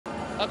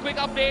a quick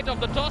update of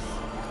the toss.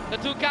 The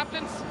two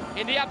captains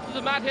in the absence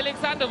of Matt Hilling,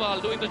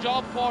 Sandoval doing the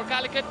job for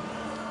Calicut.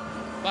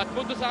 But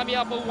Muthusamy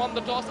Appu won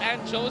the toss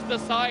and chose the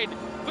side.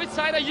 Which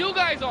side are you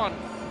guys on?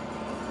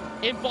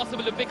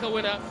 Impossible to pick a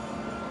winner.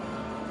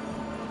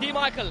 T.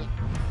 Michael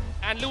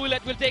and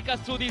Louilet will take us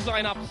through these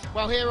lineups.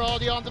 Well, here are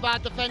the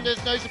Ahmedabad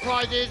defenders. No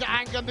surprises.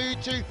 Anga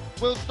Mutu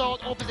will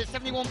start opposite.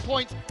 71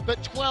 points,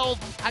 but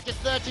 12 at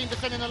just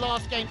 13% in the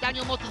last game.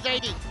 Daniel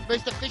Motazedi,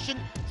 most efficient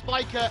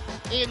spiker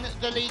in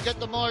the league at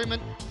the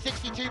moment.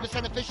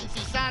 62% efficiency.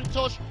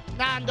 Santosh,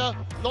 Nanda,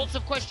 lots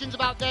of questions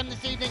about them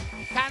this evening.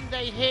 Can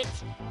they hit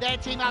their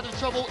team out of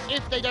trouble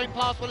if they don't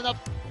pass well enough?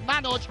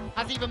 Manoj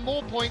has even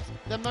more points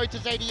than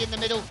Motazedi in the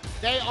middle.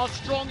 They are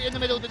strong in the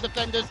middle of the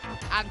defenders,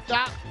 and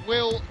that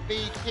will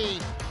be key.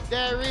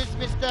 There is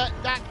Mr.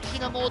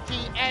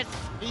 Dakshinamurti S.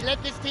 He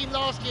led this team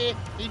last year.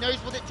 He knows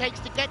what it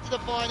takes to get to the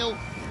final.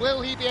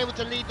 Will he be able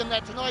to lead them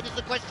there tonight is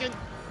the question.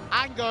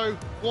 And go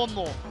one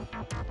more.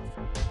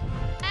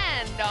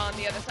 And on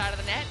the other side of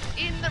the net,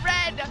 in the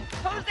red,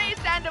 Jose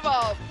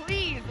Sandoval.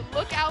 Please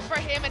look out for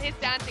him and his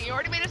dancing. He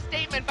already made a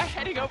statement by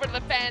heading over to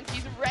the fans.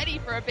 He's ready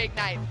for a big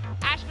night.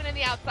 Ashman in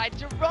the outside.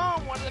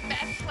 Jerome, one of the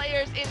best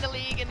players in the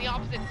league, in the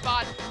opposite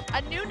spot.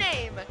 A new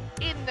name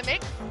in the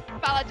mix.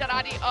 Fala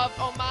Jaradi of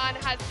Oman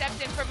has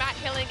stepped in for Matt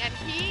Hilling, and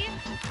he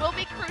will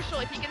be crucial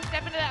if he can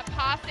step into that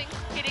passing,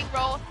 hitting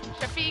role.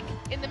 Shafiq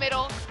in the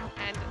middle,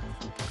 and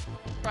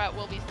Brett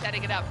will be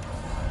setting it up.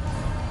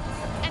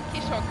 And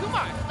Kishore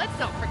Kumar, let's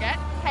not forget,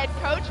 head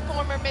coach,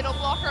 former middle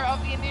blocker of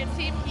the Indian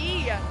team.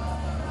 He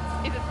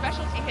is a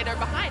specialty hitter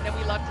behind, and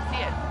we love to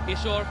see it.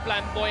 Kishore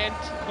Flamboyant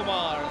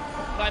Kumar.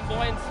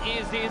 Flamboyance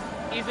is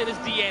in his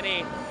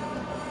DNA.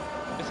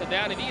 Mr.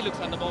 Dayanavi looks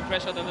under more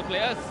pressure than the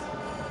players.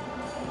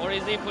 Or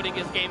is he putting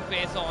his game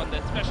face on?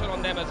 There's pressure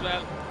on them as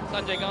well.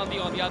 Sanjay Gandhi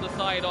on the other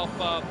side of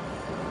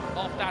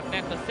that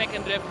net, the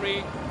second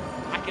referee.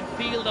 I can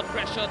feel the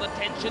pressure, the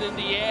tension in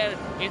the air.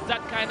 It's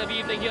that kind of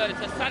evening here.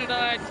 It's a Saturday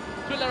night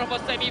thriller of a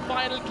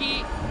semi-final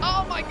key.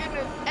 Oh my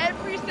goodness,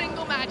 every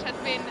single match has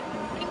been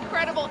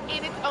incredible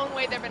in its own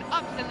way. There have been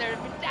ups and there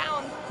have been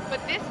downs,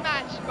 but this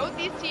match, both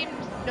these teams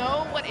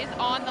know what is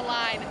on the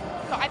line.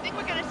 So I think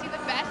we're going to see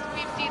the best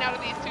we've seen out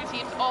of these two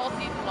teams all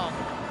season long.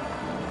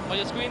 On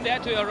your screen there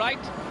to your right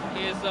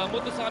is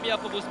Muthusamy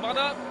Appu's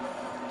mother,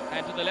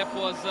 and to the left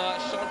was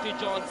Shanti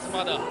John's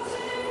mother.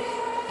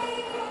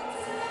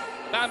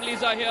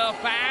 Families are here,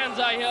 fans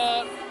are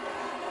here,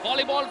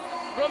 volleyball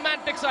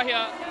romantics are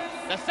here.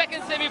 The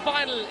second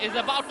semi-final is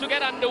about to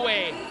get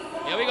underway.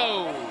 Here we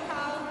go.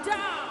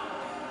 Down.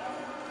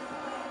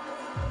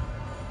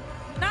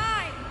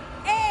 9,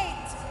 8,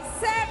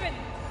 7,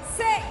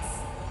 6,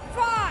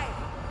 5,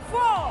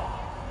 4,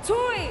 3,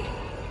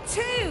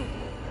 2,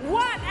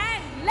 1,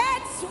 and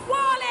let's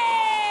volley!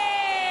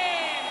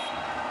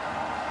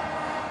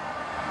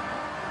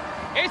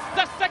 It's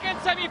the second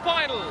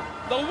semi-final.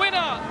 The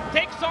winner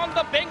takes on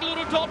the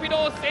Bengaluru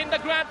Torpedoes in the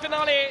grand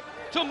finale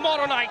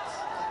tomorrow night.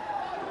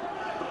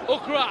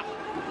 Ukra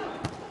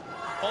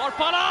for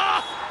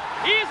Pala.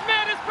 He's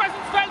made his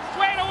presence felt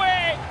straight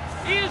away.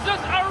 He's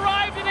just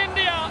arrived in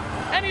India,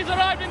 and he's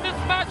arrived in this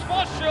match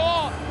for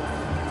sure.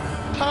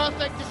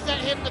 Perfect to set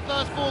him the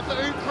first ball for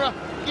Ukra.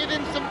 Give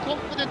him some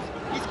confidence.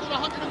 He's got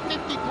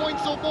 150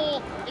 points or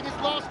more in his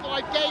last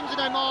 5 games in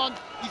Oman.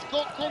 He's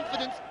got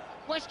confidence.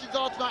 Questions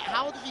are tonight,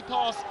 how does he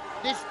pass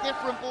this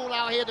different ball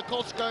out here, the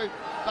Costco?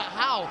 But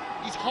how?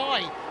 He's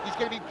high. He's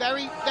going to be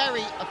very,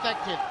 very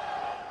effective.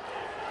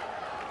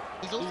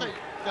 He's also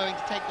going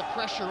to take the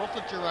pressure off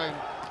of Jerome.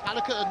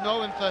 Calicut are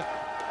known for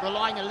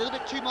relying a little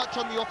bit too much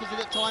on the opposite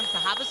at times. To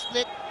have a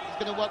split is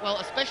going to work well,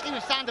 especially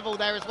with Sandoval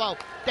there as well.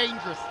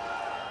 Dangerous.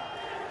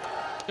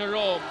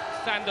 Jerome,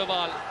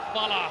 Sandoval,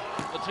 Bala,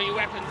 the 3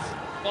 weapons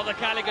for the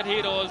Calicut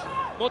heroes.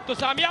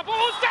 Muthusamy Appu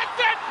sets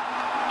it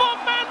for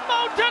Man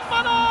Mountain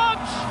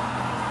Manoj!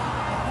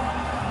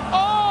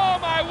 Oh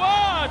my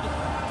word!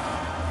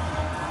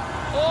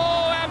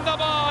 Oh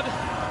Ahmedabad!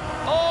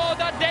 Oh,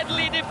 the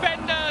deadly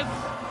defenders!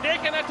 They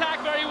can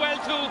attack very well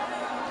too.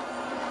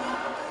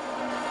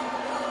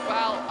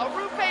 Well, a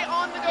RuPay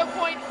on the go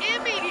point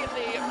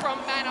immediately from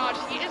Manoj.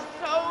 He is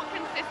so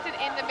consistent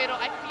in the middle.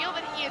 I feel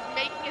that he is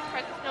making his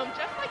presence known.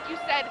 Just like you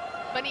said,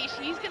 Manish,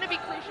 he's going to be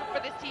crucial for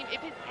this team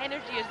if his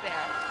energy is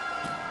there.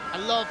 I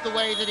love the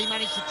way that he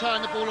managed to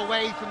turn the ball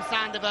away from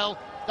Sandoval.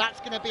 That's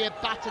going to be a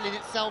battle in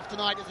itself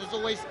tonight, as there's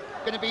always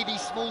going to be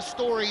these small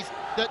stories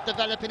that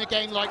develop in a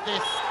game like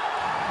this.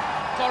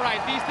 It's all right,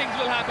 these things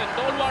will happen,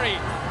 don't worry.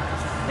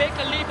 Take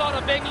a leaf out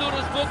of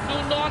Bengaluru's book. Do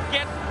not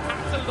get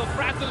hassled or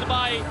frazzled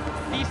by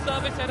these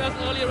service errors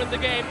earlier in the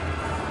game.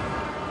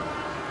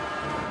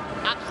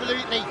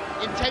 Absolutely,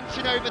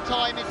 intention over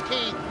time is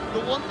key.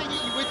 The one thing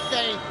that you would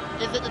say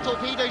is that the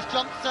Torpedoes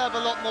jump serve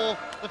a lot more.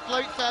 The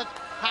float serve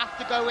have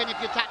to go in if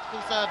you're tactical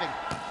serving.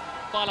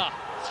 Bala,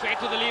 straight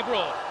to the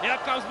libero. Here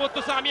comes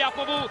Muthusamy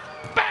Appu.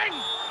 Bang!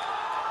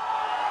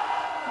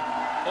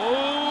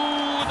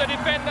 Oh, the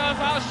defenders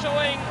are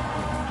showing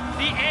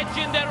the edge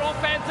in their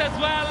offense as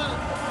well.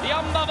 The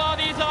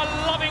Ahmedabadis are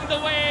loving the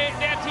way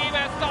their team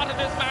has started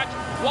this match.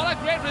 What a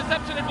great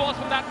reception it was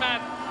from that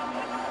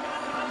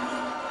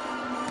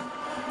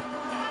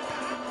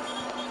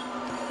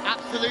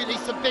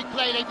Absolutely, some big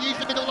play. They've used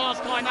the middle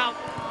last time out.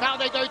 Now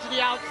they go to the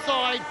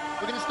outside.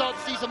 We're going to start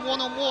to see some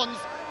one-on-ones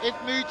if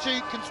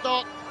Mutu can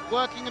start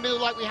working the middle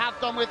like we have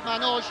done with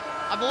Manoj.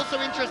 I'm also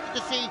interested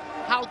to see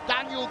how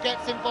Daniel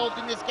gets involved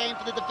in this game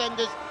for the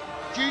defenders,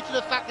 due to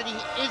the fact that he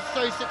is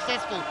so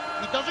successful.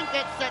 He doesn't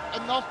get set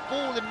enough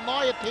ball, in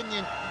my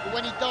opinion, but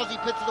when he does, he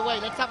puts it away.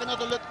 Let's have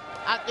another look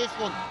at this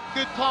one.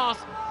 Good pass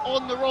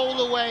on the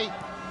roll away.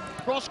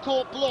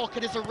 Cross-court block,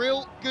 and it's a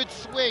real good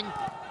swing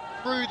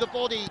through the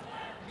body.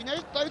 You know,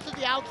 both of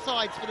the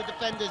outsides for the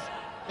defenders,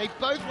 they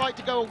both like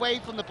to go away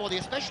from the body,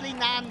 especially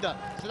Nanda.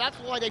 So that's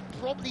why they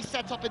probably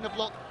set up in the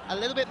block a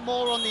little bit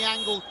more on the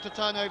angle to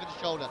turn over the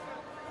shoulder.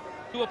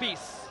 Two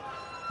apiece.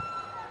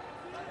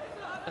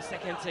 The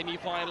second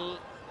semi-final.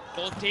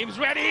 Both teams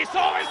ready.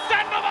 So is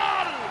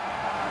Sandoval!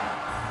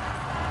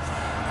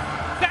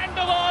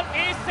 Sandoval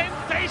is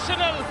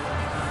sensational.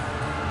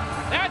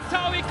 That's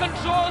how he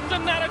controls the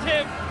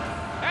narrative.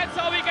 That's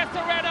how he gets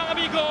the Red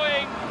Army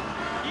going.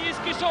 He's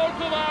Kishore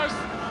Kumar's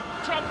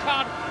trump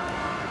card.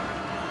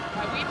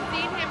 We've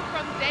seen him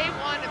from day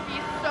one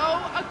be so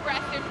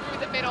aggressive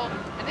through the middle,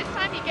 and this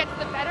time he gets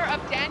the better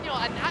of Daniel,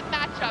 and that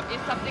matchup is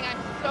something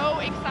I'm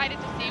so excited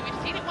to see. We've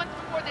seen it once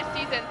before this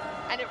season,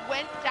 and it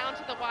went down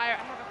to the wire.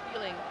 I have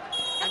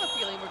a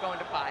feeling we're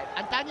going to 5.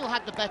 And Daniel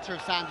had the better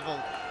of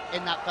Sandoval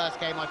in that first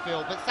game, I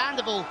feel. But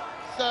Sandoval,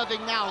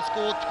 serving now,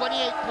 scored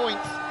 33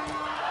 points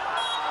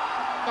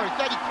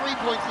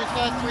in his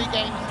first 3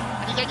 games,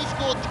 and he's only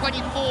scored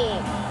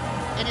 24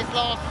 in his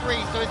last 3.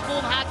 So his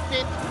form has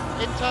dipped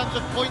in terms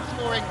of point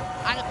scoring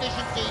and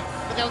efficiency,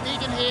 but they'll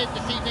need him here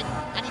this evening,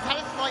 and he's had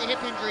a slight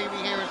hip injury, we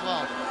hear, as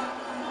well.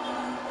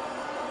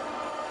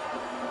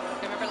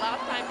 Remember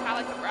last time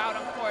Calicut were out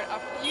on court, a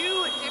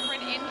few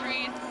different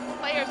injuries,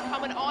 players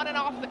coming on and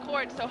off the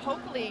court, so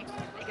hopefully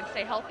they can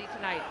stay healthy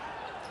tonight.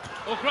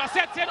 Okra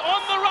sets it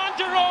on the run,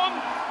 Jerome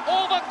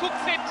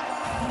overcooks it.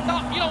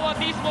 Now, you know what,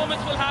 these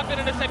moments will happen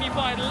in a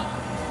semi-final.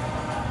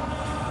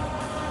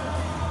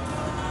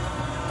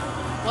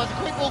 Well, it's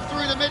a quick ball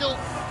through the middle.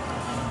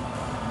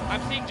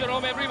 I'm seeing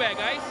Jerome everywhere,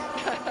 guys.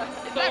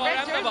 It's that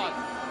red jersey.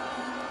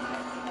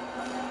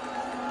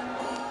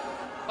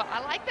 But I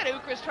like that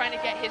Ukra's trying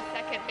to get his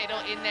second middle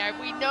in there.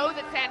 We know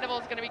that Sandoval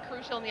is going to be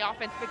crucial in the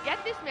offense, but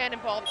get this man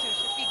involved too.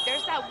 Shafiq,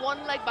 there's that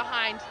one leg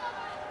behind.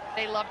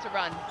 They love to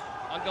run.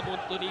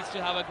 Angamuntu needs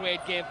to have a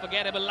great game.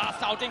 Forgettable last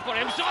outing for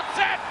him. Shot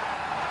set!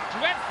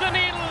 Threads the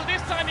needle.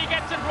 This time he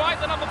gets it right,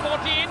 the number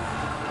 14.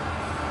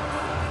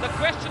 The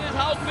question is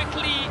how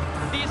quickly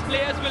these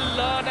players will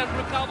learn and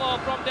recover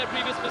from their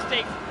previous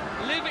mistakes.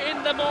 Live in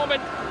the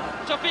moment.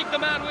 Shafiq,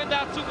 the man with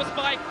that super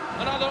spike.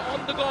 Another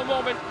on-the-go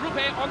moment.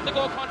 RuPay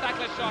on-the-go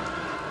contactless shot.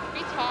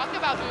 We talk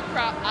about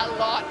Ukra a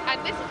lot, and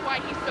this is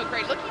why he's so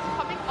great. Look, he's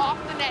coming off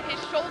the net.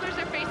 His shoulders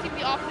are facing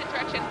the opposite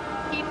direction.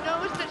 He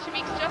knows that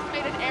Shafiq's just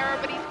made an error,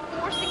 but he's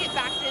forcing it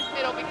back to his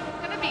middle because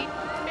it's going to be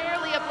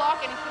barely a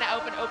block, and he's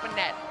going to open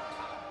net.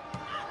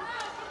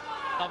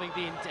 Loving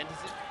the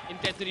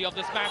intensity of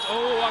this match.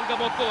 Oh,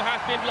 Angamoto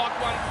has been blocked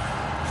once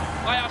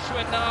by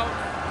Ashwin now.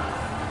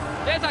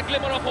 There's a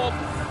glimmer of hope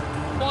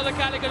for the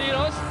Calicut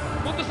heroes.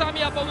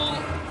 Muthusamy Appavu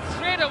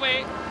straight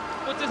away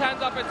puts his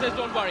hands up and says,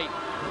 don't worry.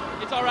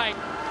 It's all right.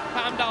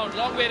 Calm down.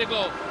 Long way to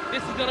go.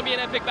 This is going to be an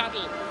epic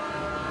battle.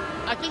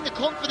 I think the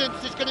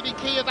confidence is going to be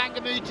key of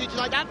Angamutu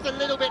tonight. That's a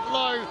little bit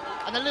low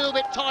and a little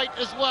bit tight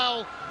as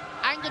well.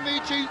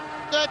 Angamutu,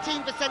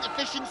 13%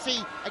 efficiency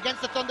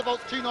against the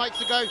Thunderbolts 2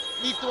 nights ago.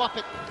 Needs to up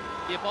it.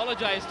 He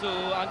apologized to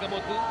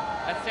Angamoto.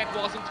 That set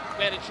wasn't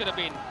where it should have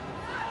been.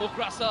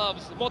 Ukra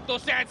serves. Motto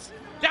sets.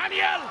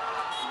 Daniel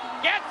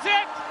gets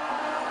it.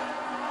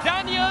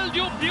 Daniel,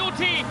 you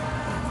beauty.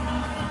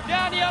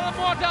 Daniel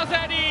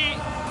Mortazedi.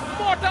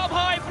 Mortab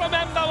high from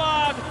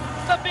Ahmedabad.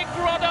 The big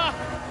brother.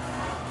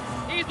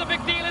 He's the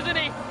big deal, isn't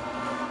he?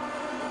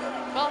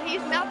 Well,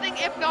 he's nothing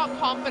if not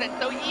confident.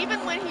 So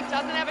even when he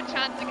doesn't have a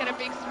chance to get a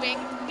big swing,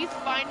 he's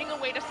finding a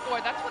way to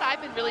score. That's what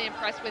I've been really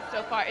impressed with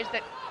so far, is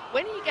that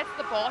when he gets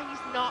the ball,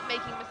 he's not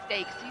making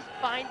mistakes. He's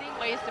finding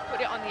ways to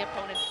put it on the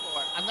opponent's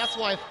floor. And that's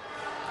why,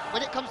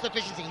 when it comes to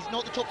efficiency, he's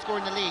not the top scorer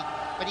in the league,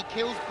 but he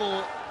kills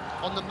ball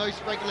on the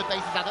most regular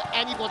basis out of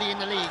anybody in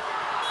the league.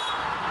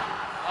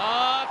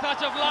 Ah,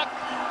 touch of luck.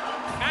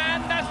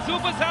 And the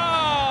super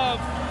serve.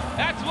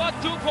 That's worth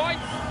 2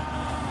 points.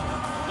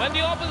 When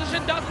the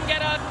opposition doesn't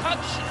get a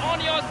touch on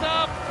your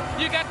serve,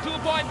 you get 2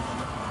 points.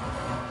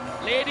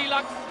 Lady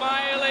Luck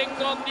smiling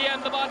on the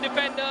Ahmedabad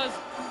defenders.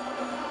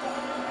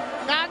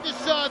 Nanda's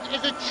serve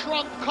is a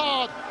trump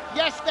card.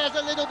 Yes, there's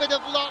a little bit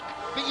of luck,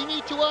 but you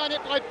need to earn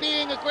it by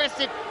being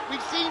aggressive.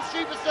 We've seen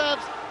super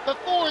serves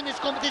before in this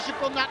competition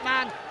from that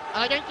man,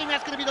 and I don't think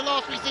that's going to be the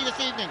last we see this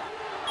evening.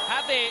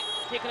 Have they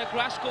taken a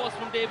crash course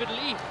from David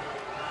Lee?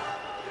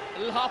 A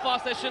little half-hour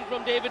session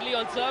from David Lee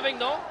on serving,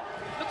 no?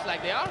 Looks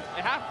like they are.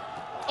 They have.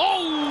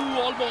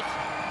 Oh, almost.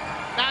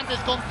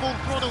 Nanda's gone full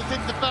throttle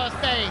since the first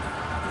day.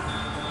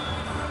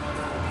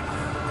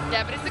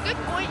 Yeah, but it's a good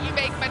point you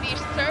make,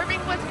 Manish. Serving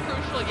was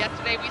crucial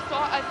yesterday. We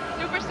saw a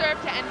super serve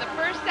to end the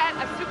first set,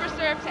 a super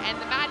serve to end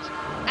the match,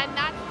 and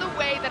that's the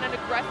way that an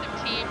aggressive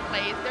team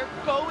plays. They're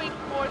going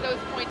for those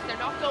points.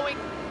 They're not going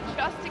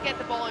just to get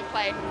the ball in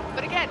play.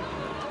 But again,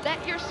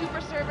 let your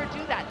super server do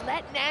that.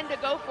 Let Nanda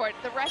go for it.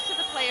 The rest of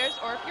the players,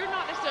 or if you're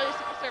not necessarily a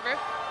super server,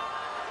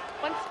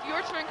 once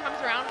your turn comes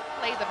around,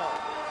 play the ball.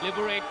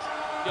 Liberate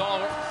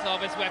your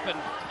service weapon.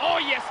 Oh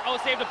yes, oh,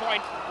 saved the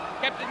point.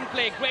 Kept it in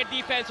play. Great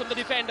defense from the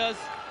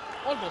defenders.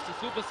 Almost a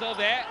super serve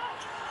there.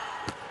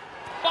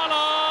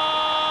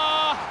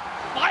 Pala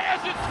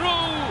fires it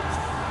through.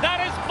 That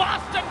is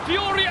fast and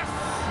furious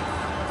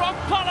from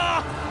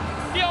Pala,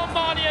 the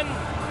Omanian.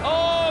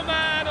 Oh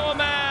man,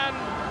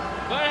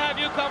 where have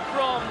you come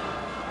from?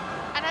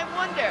 And I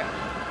wonder,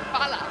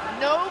 Pala,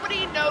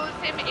 nobody knows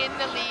him in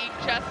the league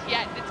just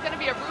yet. It's going to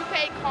be a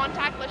RuPay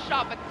contactless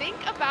shot, but think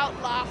about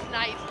last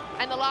night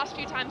and the last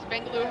few times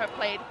Bengaluru have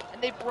played,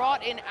 and they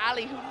brought in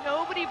Ali, who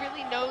nobody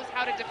really knows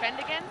how to defend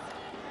against.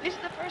 This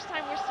is the first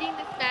time we're seeing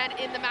this man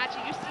in the match,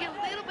 and you see a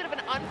little bit of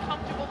an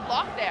uncomfortable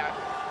block there.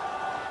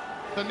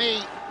 For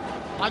me,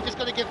 I'm just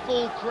going to give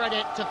full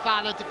credit to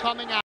Fala to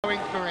coming out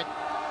for it.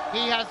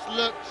 He has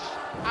looked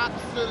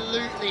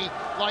absolutely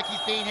like he's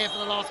been here for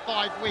the last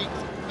 5 weeks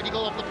when he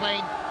got off the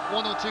plane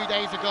 1 or 2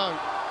 days ago.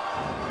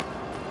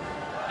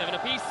 7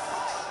 apiece.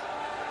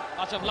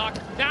 Touch of luck.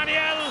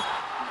 Daniel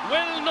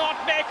will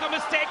not make a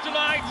mistake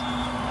tonight.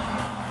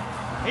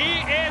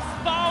 He is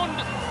found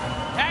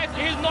as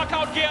his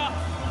knockout gear.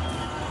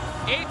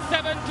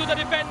 8-7 to the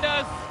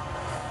defenders.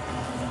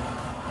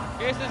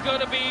 This is going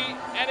to be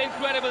an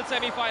incredible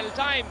semi-final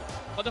time.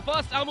 For the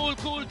first Amul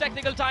Cool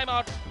technical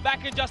timeout.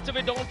 Back in just a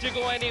bit, don't you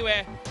go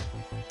anywhere.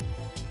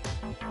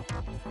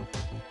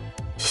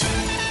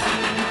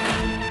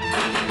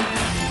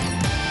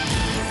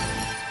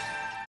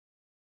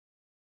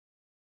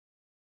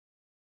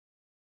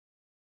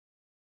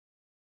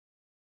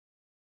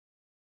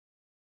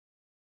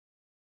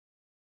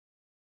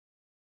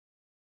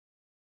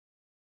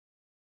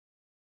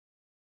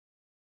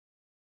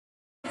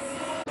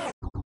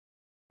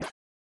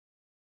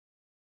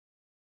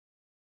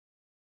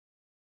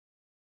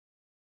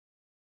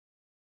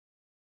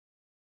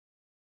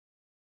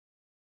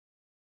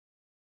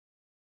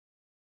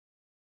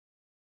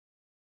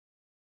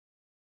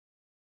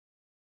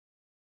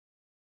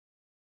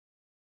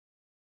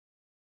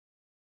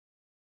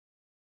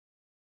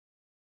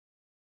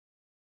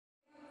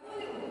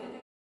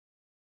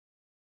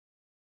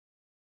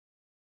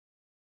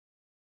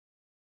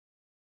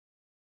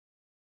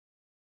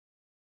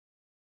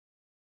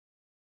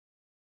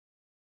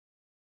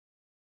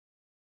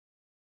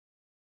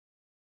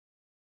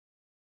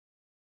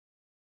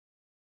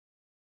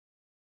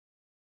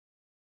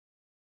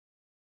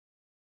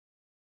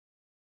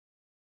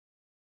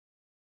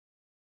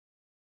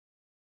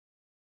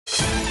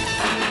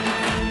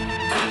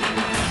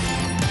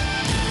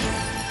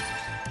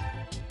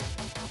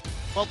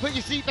 Well, put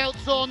your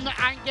seatbelts on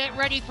and get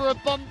ready for a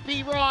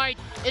bumpy ride.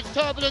 It's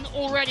turbulent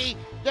already.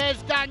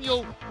 There's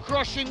Daniel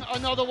crushing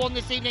another one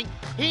this evening.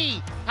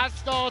 He has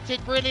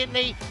started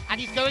brilliantly,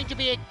 and he's going to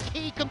be a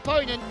key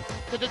component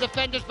to the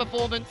defenders'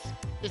 performance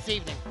this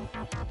evening.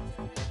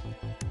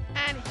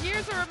 And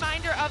here's a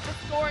reminder of the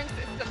scoring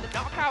system, the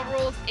knockout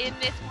rules in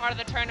this part of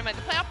the tournament.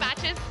 The playoff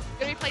matches are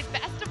going to be played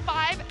best of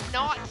 5,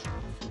 not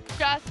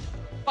just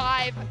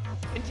 5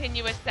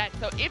 continuous sets.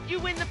 So if you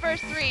win the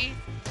first 3,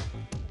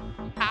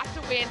 have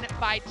to win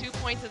by 2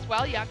 points as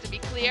well. You have to be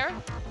clear.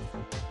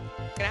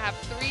 You're gonna have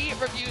 3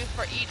 reviews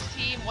for each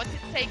team. Once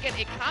it's taken,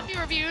 it can't be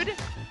reviewed.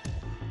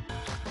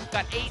 You've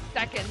got 8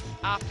 seconds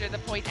after the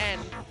point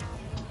ends.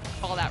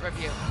 Call that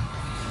review.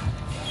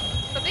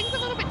 So things are a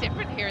little bit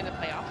different here in the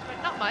playoffs,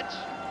 but not much.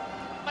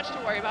 Much to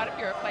worry about if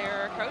you're a player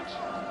or a coach.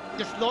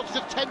 Just lots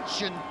of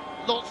tension,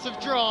 lots of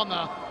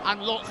drama,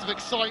 and lots of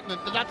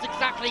excitement. But that's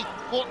exactly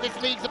what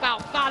this league's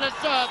about. Fala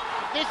serve.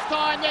 This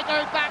time they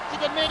go back to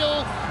the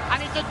middle,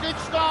 and it's a good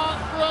start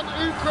from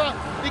Ukra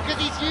because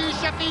he's used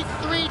Shafiq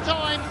 3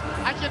 times,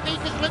 and Shafiq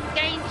has looked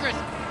dangerous.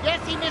 Yes,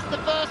 he missed the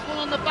first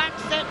one on the back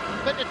set,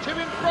 but the 2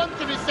 in front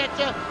of his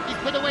setter, he's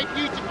put away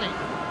beautifully.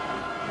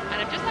 And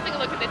I'm just having a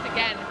look at this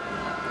again.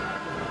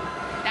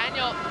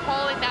 Daniel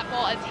calling that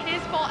ball as his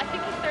fault. I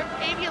think his serve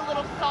maybe a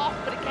little soft,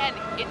 but again,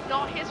 it's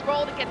not his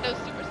role to get those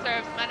super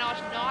serves.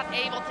 Manoj not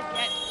able to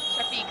get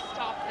Shafiq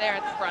stopped there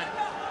at the front.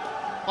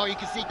 Well, you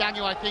can see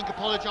Daniel, I think,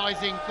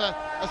 apologising for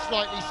a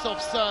slightly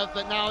soft serve,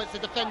 but now it's the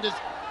defenders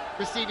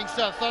receiving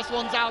serve. First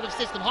one's out of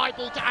system. High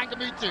ball to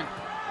Angamutu.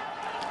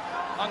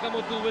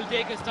 Angamutu will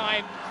take his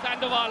time.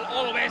 Sandoval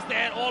always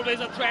there, always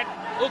a threat.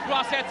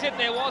 Ukra sets it.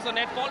 There was a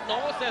net fault. No,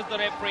 says the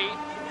referee.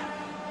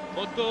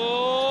 Muthu.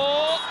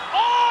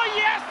 Oh,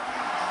 yes!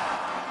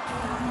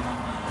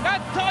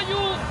 That's how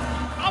you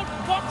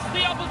outbox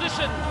the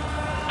opposition.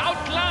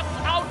 Outclass,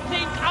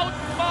 outthink,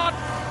 outsmart,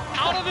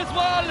 out of this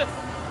world.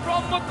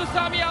 From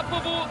Muthusami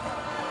Apubu.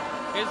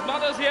 His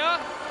mother's here,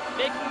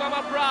 making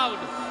Mama proud.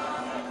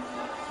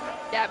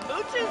 Yeah,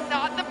 Muthu's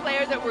not the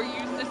player that we're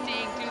used to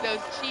seeing do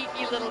those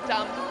cheeky little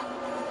dumps.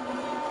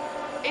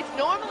 It's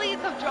normally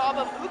the job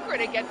of Ukra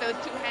to get those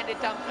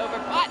two-handed dumps over,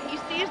 but he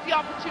sees the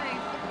opportunity,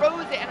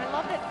 throws it, and I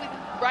love that with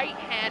his right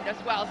hand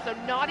as well, so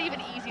not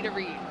even easy to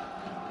read.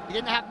 He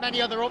didn't have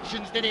many other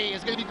options, did he?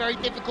 It's going to be very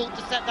difficult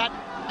to set that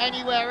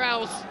anywhere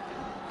else.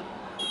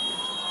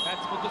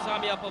 That's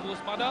Mutusami up of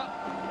Usmada.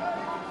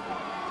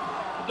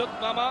 Look,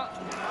 Mama,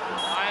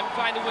 I'm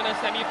trying to win a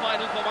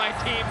semi-final for my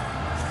team.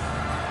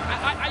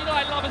 I know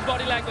I love his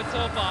body language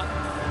so far.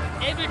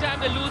 Every time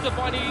they lose a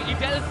point, he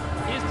tells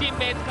his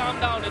teammates, calm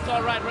down, it's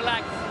all right,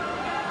 relax.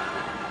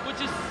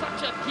 Which is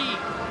such a key.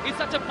 It's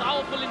such a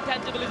powerful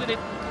intangible, isn't it?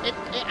 It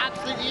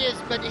absolutely is,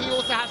 but he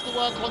also has to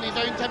work on his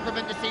own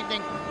temperament this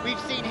evening. We've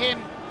seen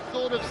him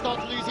sort of start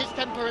to lose his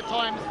temper at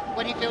times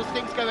when he feels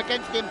things go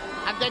against him,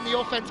 and then the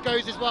offense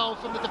goes as well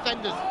from the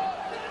defenders.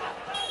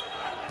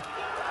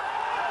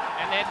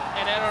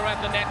 An error at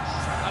the net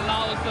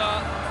allows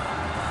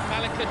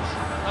Calicut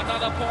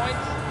another point.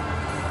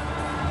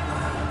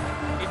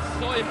 It's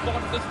so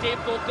important to stay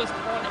focused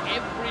on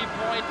every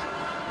point.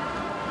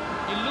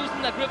 You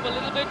loosen the grip a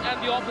little bit and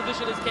the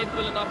opposition is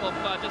capable enough of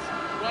just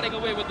running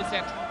away with the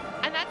set.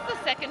 And that's the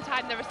second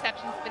time the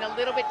reception's been a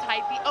little bit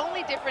tight. The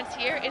only difference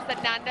here is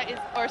that Nanda is,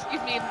 or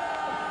excuse me,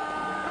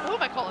 who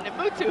am I calling it?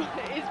 Mutu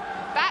is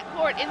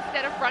backcourt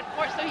instead of front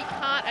court, so he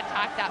can't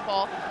attack that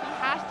ball. He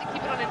has to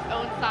keep it on his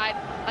own side.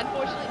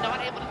 Unfortunately,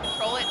 not able to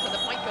control it, so the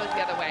point goes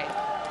the other way.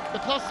 The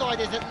plus side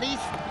is at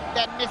least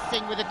they're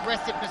missing with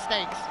aggressive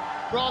mistakes.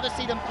 Rather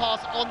see them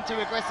pass on too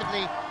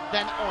aggressively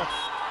than off.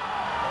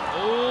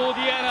 Oh,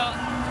 the error.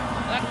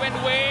 That went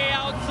way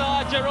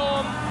outside.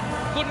 Jerome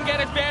couldn't get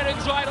his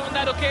bearings right on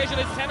that occasion.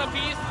 His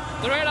centerpiece.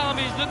 The Red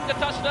Armies looked a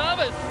touch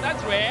nervous.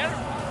 That's rare.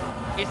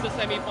 It's the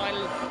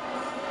semi-final.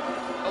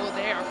 Oh,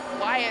 they are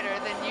quieter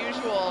than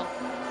usual.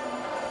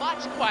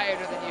 Much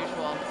quieter than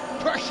usual.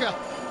 Pressure.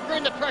 We're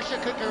in the pressure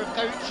cooker of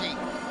Kochi.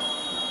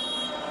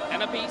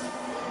 And a piece.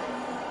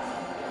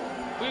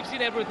 We've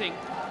seen everything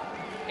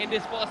in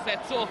this first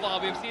set so far.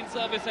 We've seen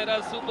service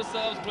headers, super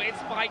serves, great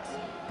spikes.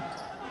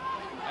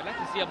 I'd like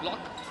to see a block.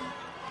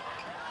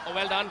 Oh,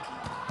 well done.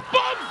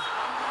 Boom!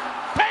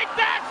 Take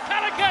that,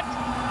 Calicut!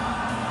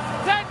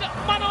 Said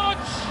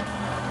Manoj.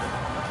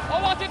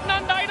 Oh, was it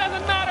Nanda? It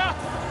doesn't matter.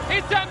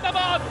 It's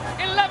Ahmedabad.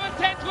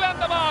 11-10 to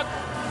Ahmedabad.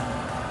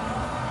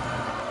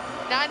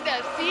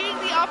 Nanda seeing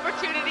the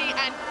opportunity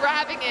and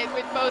grabbing it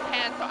with both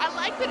hands. So I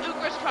like that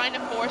Ukra's trying to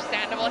force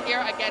Sandoval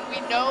here. Again,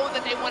 we know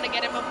that they want to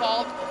get him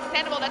involved.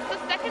 Sandoval, that's the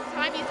second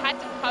time he's had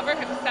to cover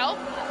himself,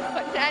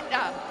 but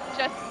Nanda,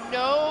 just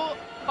no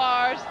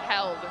bars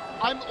held.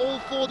 I'm all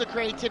for the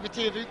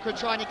creativity of Ukra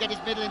trying to get his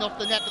middling off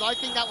the net, but I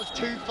think that was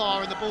too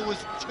far and the ball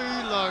was too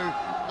low.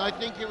 And I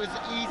think it was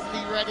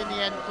easily read in the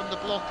end from the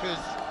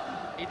blockers.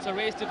 It's a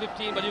race to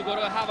 15, but you've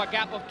got to have a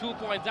gap of 2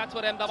 points. That's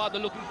what Ahmedabad are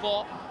looking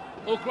for.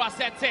 Ukra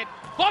sets it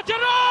for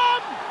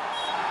Jerome!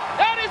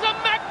 That is a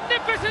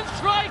magnificent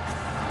strike!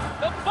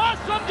 The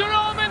first from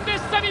Jerome in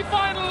this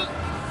semi-final.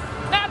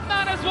 That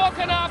man has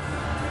woken up.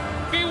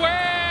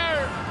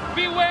 Beware!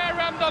 Beware,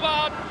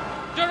 Ahmedabad!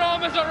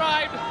 Jerome has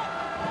arrived.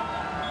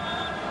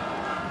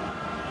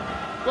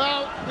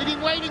 Well, we've been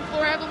waiting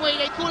for, haven't we?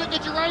 They call it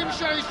the Jerome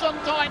Show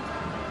sometimes.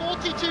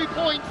 42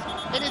 points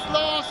in his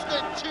last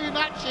 2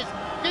 matches,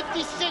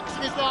 56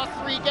 in his last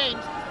 3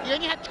 games. He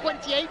only had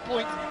 28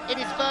 points in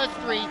his first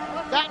 3.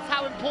 That's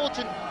how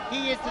important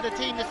he is to the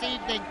team this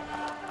evening.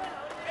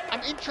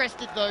 I'm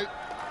interested though,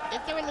 is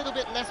there a little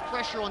bit less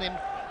pressure on him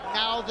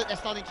now that they're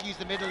starting to use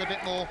the middle a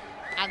bit more,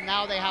 and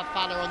now they have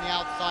Fowler on the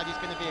outside who's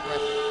going to be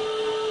aggressive?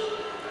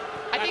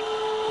 I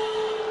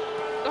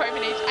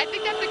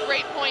think that's a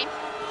great point,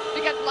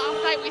 because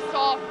last night we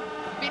saw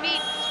Vinny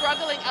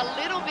struggling a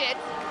little bit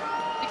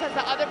because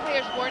the other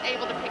players weren't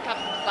able to pick up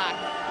some slack.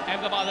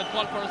 Ahmedabad have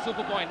called for a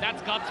super point.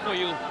 That's guts for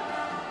you.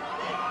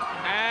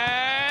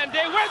 And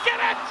they will get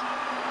it!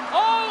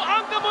 Oh,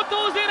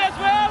 Ankamutu's in as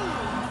well!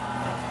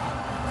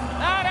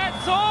 That adds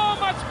so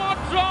much more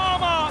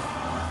drama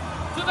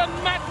to the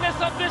madness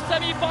of this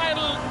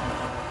semi-final.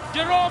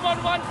 Jerome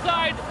on one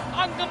side,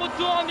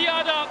 Ankamutu on the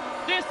other.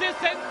 This is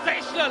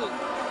sensational.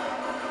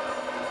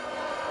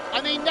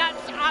 I mean,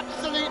 that's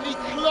absolutely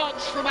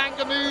clutch from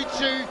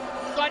Angamutu,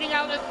 sliding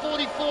out at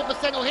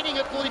 44% or hitting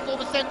at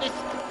 44% this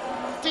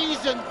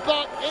season,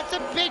 but it's a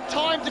big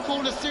time to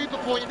call a super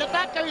point, and if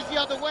that goes the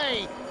other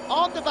way,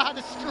 Ahmedabad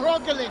is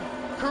struggling.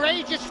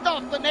 Courageous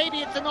stuff, but maybe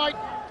it's a night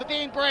for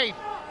being brave.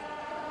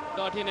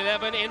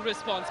 13-11 in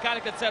response.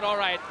 Calicut said, all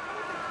right,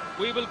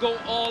 we will go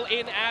all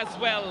in as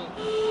well.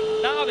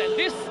 Now then,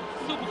 this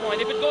super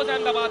point, if it goes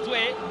Ahmedabad's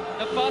way,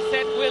 the first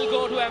set will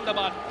go to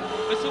Ahmedabad.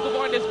 The super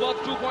point is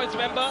worth 2 points,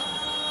 remember?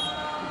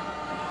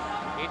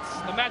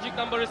 The magic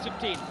number is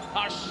 15.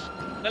 Harsh,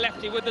 the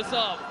lefty with the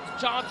serve.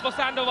 Chance for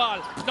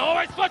Sandoval. No,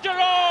 it's for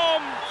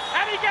Jerome!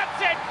 And he gets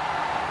it!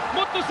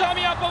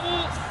 Muthusamy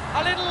Appavu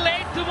a little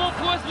late to move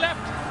to his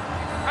left.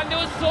 And there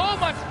was so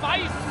much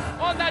spice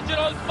on that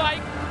Jerome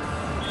spike.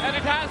 And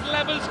it has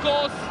level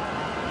scores.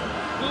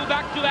 2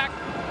 back-to-back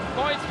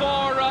points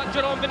for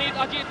Jerome beneath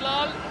Ajit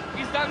Lal.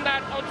 He's done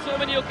that on so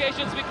many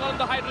occasions. We call him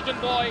the hydrogen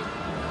boy.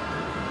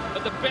 The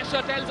but the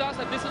pressure tells us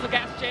that this is a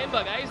gas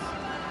chamber, guys.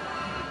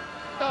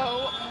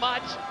 So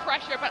much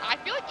pressure, but I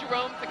feel like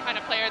Jerome's the kind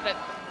of player that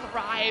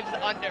thrives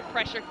under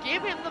pressure.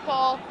 Give him the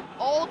ball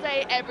all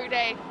day, every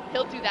day.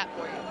 He'll do that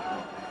for you.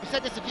 We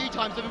said this a few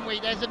times, haven't we?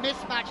 There's a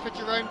mismatch for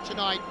Jerome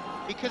tonight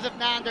because of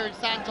Nanda and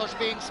Santosh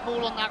being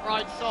small on that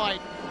right side.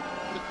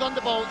 The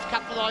Thunderbolts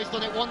capitalised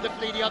on it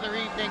wonderfully the other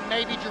evening.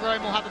 Maybe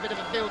Jerome will have a bit of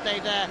a field day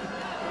there.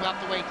 We'll have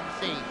to wait and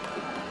see.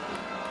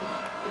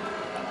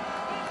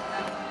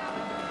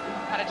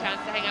 Had a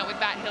chance to hang out with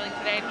Matt Hilling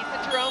today, and he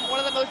said Jerome, one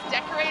of the most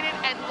decorated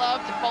and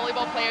loved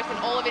volleyball players in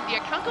all of India.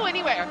 Can't go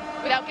anywhere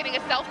without getting a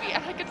selfie,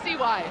 and I can see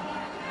why.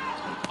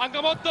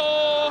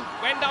 Angamoto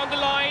went down the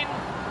line.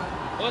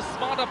 Was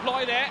smart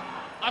ploy there.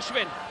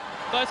 Ashwin,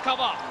 first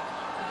cover.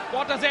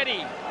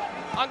 Waterzedi,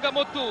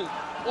 Angamoto,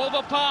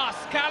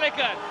 overpass,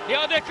 Calicut.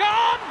 Here they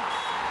come!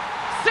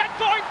 Set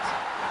point!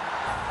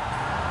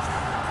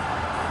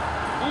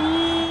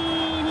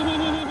 Ooh,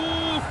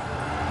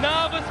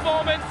 nervous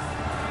moments.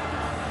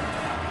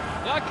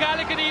 The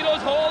Calicut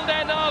Heroes hold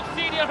their nerve.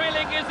 Senior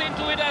Hilling is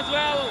into it as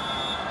well.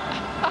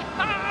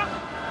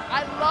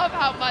 I love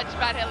how much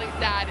Matt Hilling's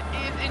dad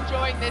is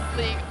enjoying this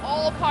league,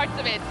 all parts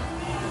of it.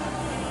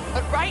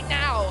 But right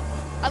now,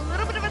 a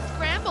little bit of a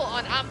scramble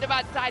on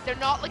Ahmedabad's side. They're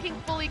not looking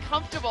fully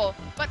comfortable.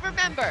 But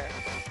remember,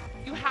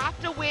 you have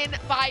to win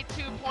by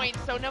 2 points.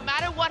 So no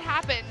matter what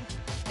happens,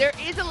 there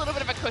is a little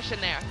bit of a cushion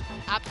there.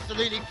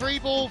 Absolutely. Free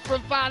ball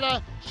from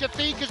Fala.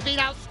 Shafiq has been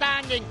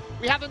outstanding.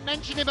 We haven't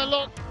mentioned him a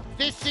lot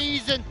this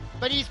season,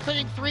 but he's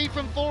putting 3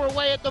 from 4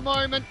 away at the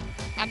moment.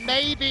 And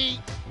maybe,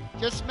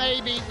 just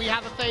maybe, we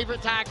have a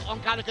favourite tag on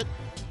Calicut.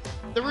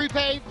 The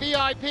RuPay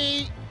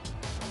VIP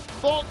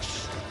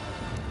box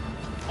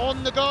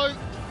on the go.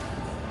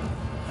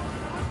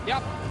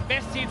 Yep,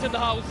 best seats in the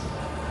house.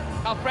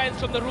 Our friends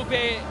from the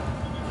RuPay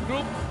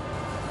group.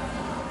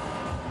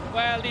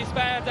 Well, these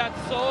fans add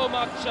so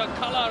much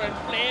colour and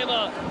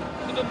flavour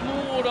to the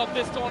mood of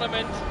this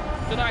tournament.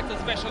 Tonight's a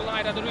special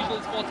night at the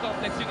Regional Sports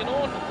Complex. You can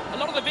own a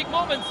lot of the big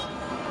moments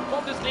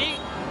from this league.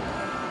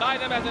 Buy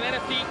them as an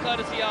NFT,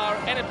 courtesy our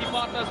NFT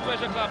partners,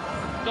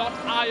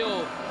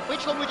 treasureclub.io.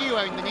 Which one would you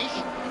own,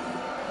 Manish?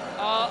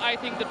 I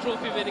think the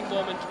trophy winning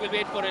moment. We'll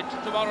wait for it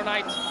tomorrow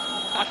night.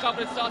 Our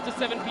coverage starts at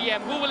 7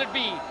 p.m. Who will it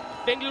be?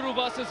 Bengaluru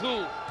versus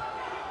who?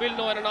 We'll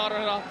know in an hour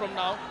and a half from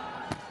now.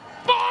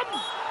 Boom!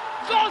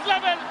 Close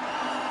level!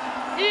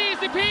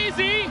 Easy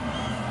peasy!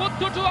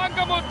 Muttu to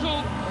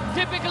Angamuttu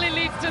typically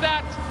leads to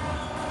that.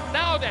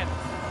 Now then,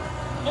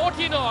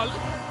 14 all.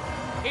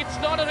 It's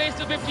not a race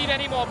to 15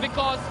 anymore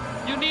because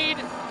you need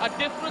a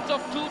difference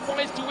of 2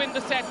 points to win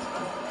the set.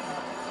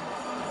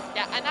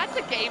 Yeah, and that's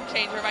a game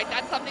changer, right?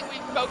 That's something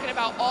we've spoken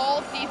about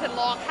all season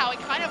long, how it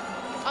kind of,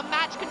 a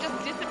match can just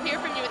disappear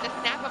from you in the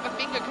snap of a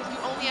finger because you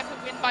only have to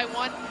win by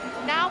 1.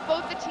 Now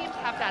both the teams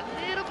have that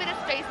little bit of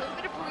space, a little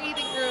bit of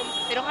breathing room.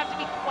 They don't have to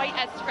be quite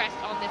as stressed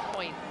on this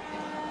point.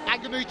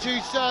 Angamutu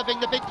serving.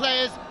 The big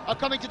players are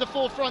coming to the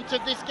forefront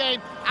of this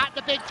game at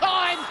the big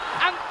times.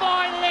 And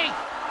finally,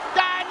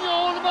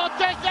 Daniel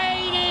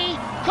Montezani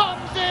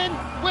comes in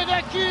with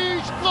a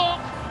huge block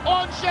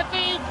on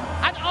Shafiq,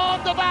 and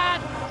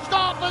Ahmedabad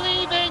start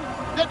believing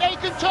that they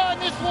can turn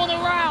this one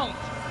around.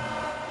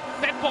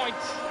 Set point.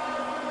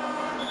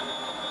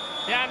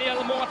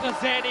 Daniel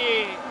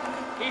Montezani.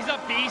 He's a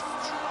beast.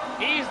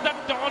 He's the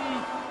Don.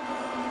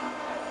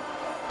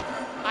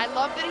 I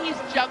love that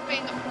he's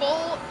jumping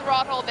full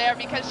throttle there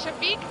because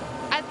Shafiq,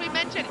 as we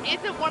mentioned,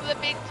 isn't one of the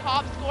big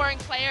top scoring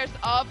players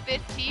of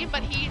this team,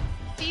 but he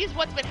sees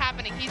what's been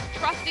happening. He's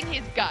trusting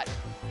his gut.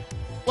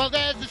 Well,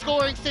 there's the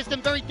scoring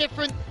system, very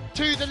different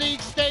to the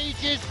league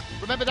stages.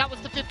 Remember, that was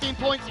the 15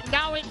 points.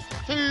 Now it's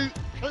to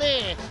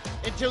clear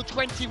until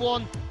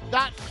 21.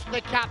 That's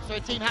the cap, so a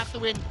team has to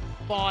win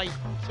by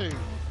 2.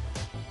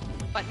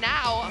 But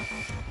now,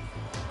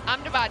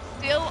 Ahmedabad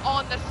still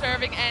on the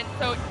serving end,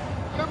 so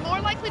you're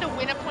more likely to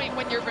win a point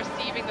when you're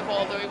receiving the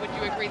ball, Louis. Would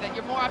you agree that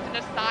you're more often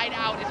a side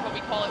out is what we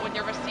call it when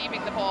you're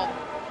receiving the ball?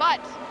 But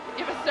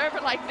if a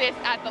server like this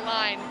at the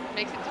line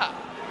makes it tough.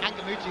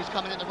 Angamutu's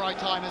coming at the right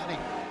time, isn't he?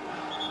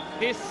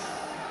 This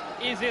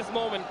is his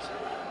moment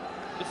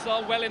to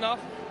serve well enough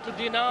to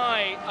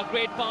deny a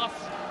great pass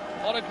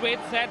or a great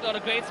set or a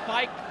great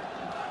spike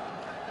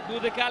to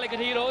the Calicut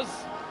Heroes.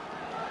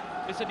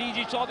 Mr.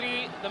 DG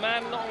Chaudhary, the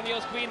man on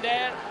your screen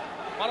there,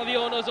 one of the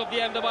owners of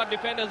the Ahmedabad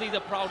Defenders. He's a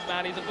proud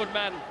man, he's a good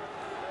man.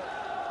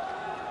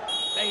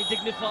 Very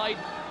dignified,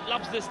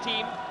 loves this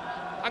team.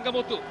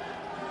 Angamutu,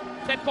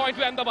 set point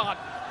to Ahmedabad.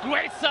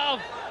 Great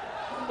serve.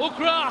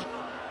 Ukra.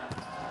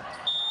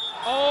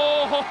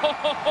 Oh, ho, ho,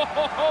 ho, ho,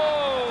 ho,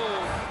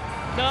 ho.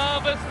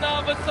 Nervous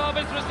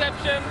service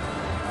reception.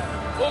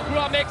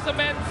 Ukra makes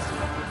amends.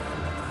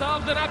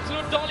 Serves an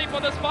absolute dolly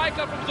for the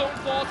spiker from zone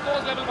 4.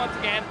 Scores level once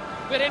again.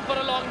 We're in for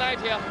a long night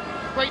here.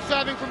 Great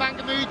serving from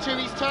Angamutu.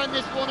 He's turned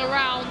this one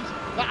around,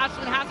 but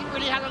Ashwin hasn't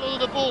really had a lot of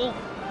the ball.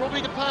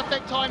 Probably the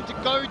perfect time to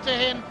go to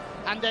him,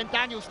 and then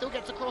Daniel still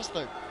gets across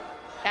though.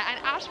 Yeah,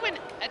 and Ashwin,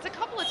 it's a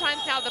couple of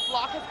times now the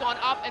block has gone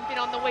up and been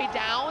on the way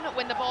down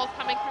when the ball's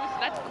coming through, so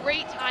that's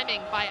great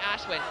timing by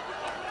Ashwin.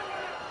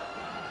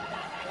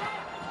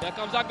 Here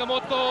comes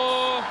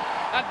Agamotto.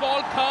 That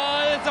ball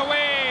curls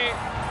away.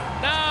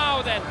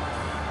 Now then,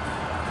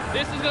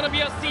 this is going to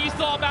be a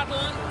seesaw battle,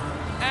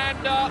 and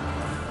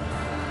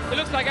it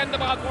looks like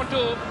Ahmedabad want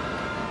to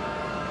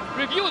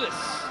review this.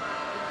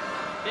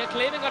 They're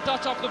claiming a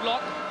touch off the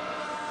block.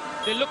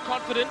 They look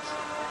confident.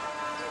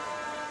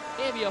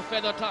 Maybe a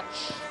feather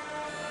touch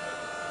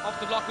off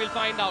the block, we'll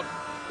find out.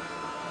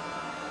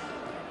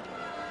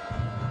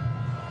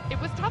 It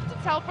was tough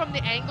to tell from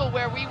the angle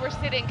where we were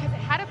sitting because it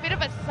had a bit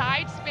of a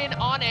side spin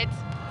on it.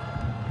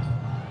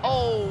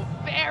 Oh,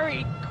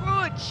 very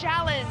good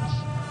challenge.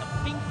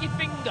 A pinky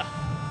finger.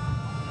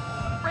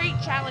 Great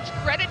challenge.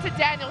 Credit to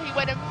Daniel. He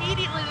went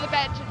immediately to the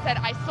bench and said,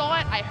 I saw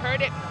it, I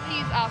heard it,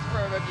 please ask for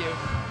a review.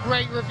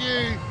 Great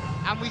review,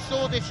 and we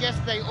saw this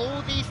yesterday.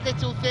 All these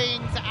little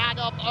things add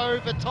up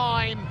over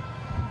time,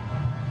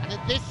 and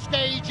at this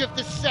stage of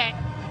the set,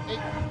 it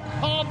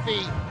can't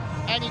be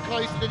any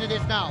closer than it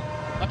is now.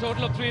 A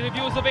total of 3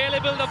 reviews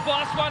available. The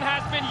first one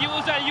has been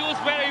used and used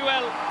very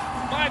well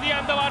by the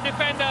Ahmedabad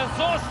defenders.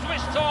 So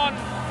switched on,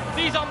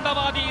 these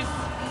Ahmedabadis.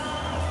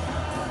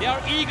 They are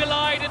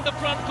eagle-eyed in the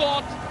front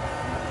court,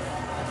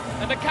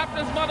 and the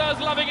captain's mother is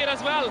loving it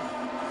as well.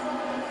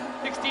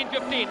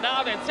 16-15.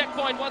 Now then, set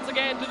point once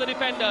again to the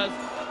defenders.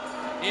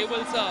 He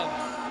will serve.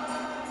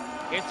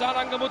 It's not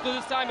Angamuttu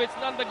this time, it's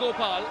Nanda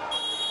Gopal.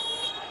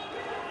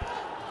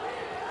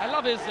 I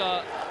love his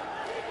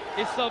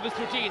service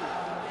routine.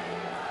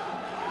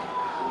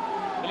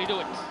 Will he do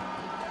it?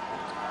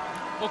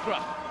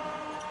 Okra.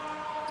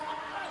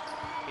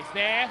 It's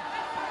there.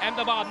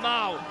 Ahmedabad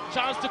now.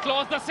 Chance to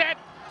close the set.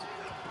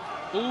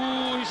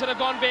 Ooh, he should have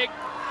gone big.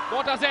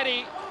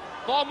 Motazzeri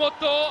for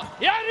Muttu.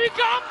 Here he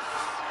comes!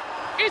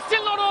 It's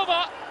still not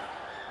over.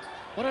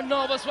 What a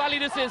nervous rally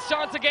this is.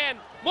 Chance again.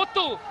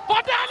 Muttu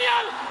for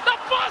Daniel! The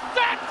first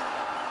set!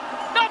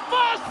 The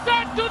first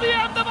set to the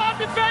Ahmedabad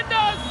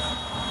defenders!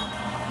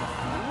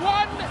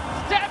 One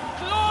step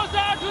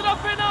closer to the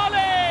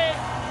finale!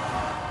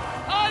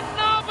 A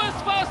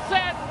nervous first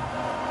set.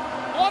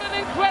 What an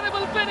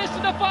incredible finish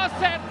to the first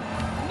set.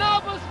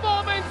 Nervous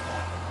moments.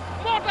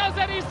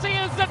 Motazzeri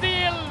seals the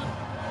deal.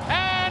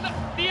 And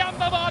the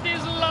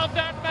Ahmedabadis love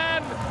that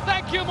man.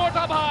 Thank you,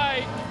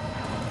 Motabhai.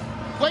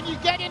 When you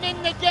get him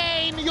in the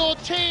game, your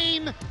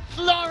team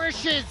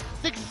flourishes.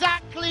 It's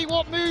exactly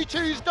what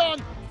Mutu's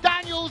done.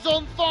 Daniel's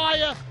on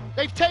fire.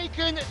 They've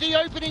taken the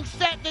opening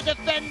set, the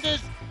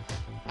defenders.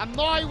 And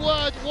my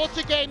word, what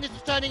a game this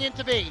is turning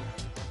into be.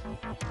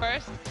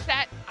 First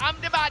set,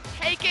 Ahmedabad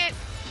take it.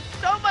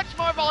 So much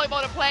more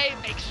volleyball to play.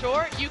 Make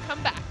sure you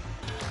come back.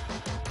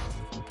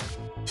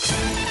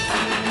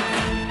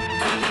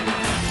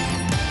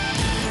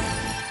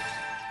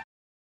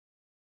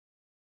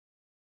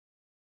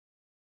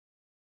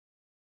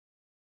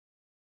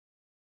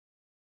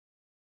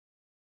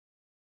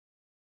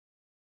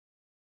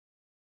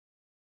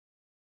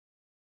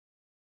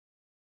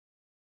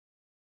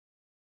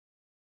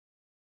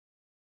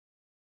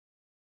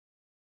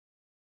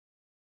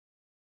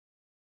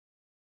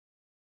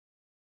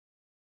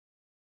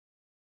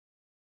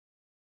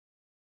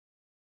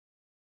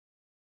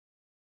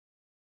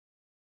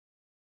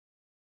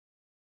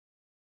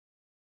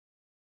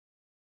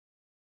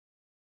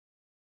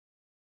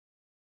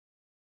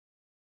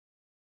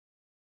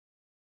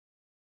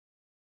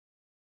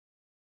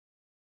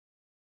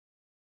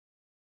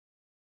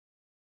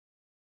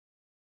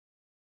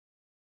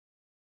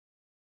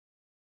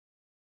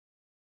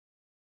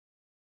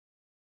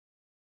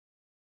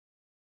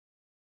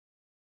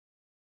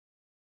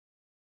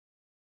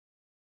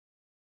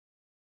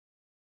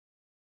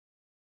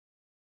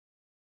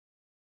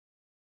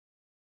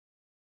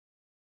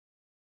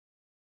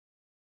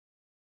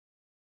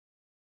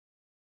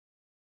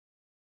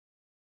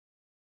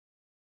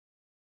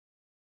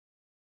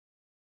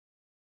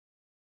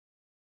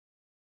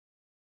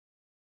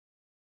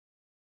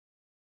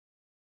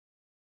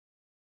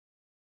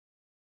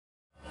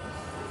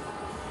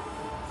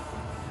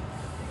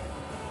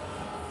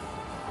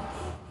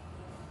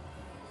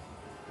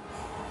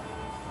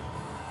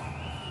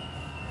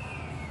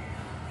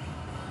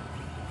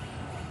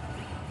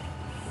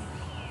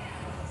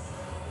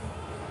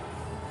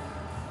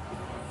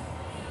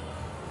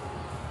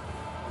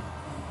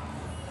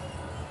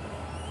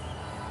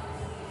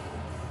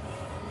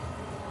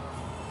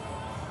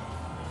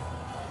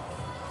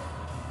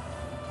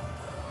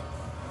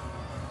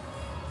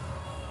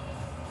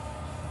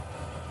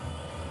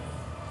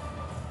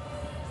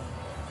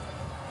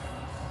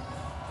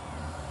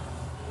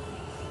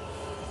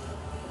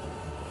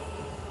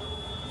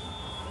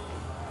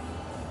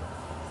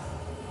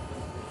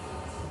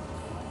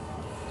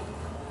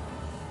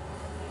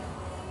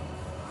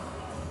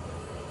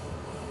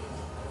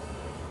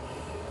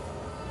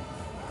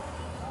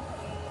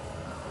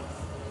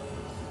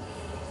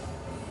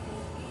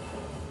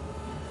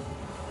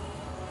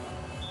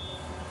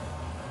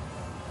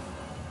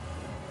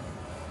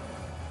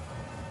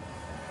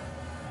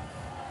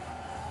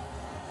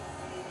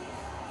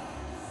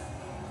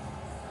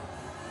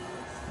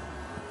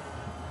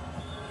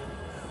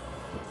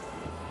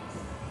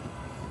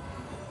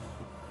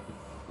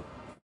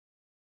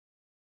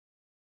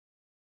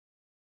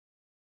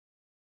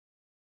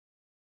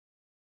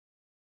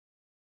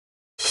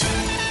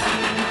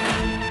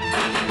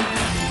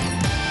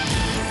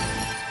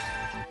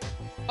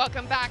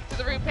 Welcome back to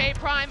the RuPay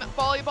Prime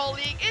Volleyball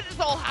League. It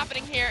is all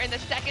happening here in the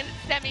second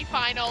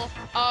semi-final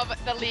of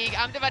the league.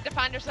 Ahmedabad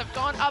defenders have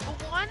gone up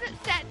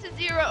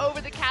 1-0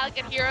 over the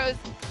Calicut Heroes,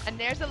 and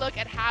there's a look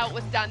at how it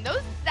was done.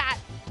 Those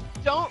stats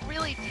don't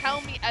really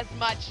tell me as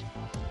much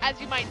as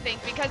you might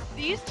think, because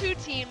these two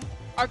teams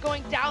are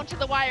going down to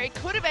the wire. It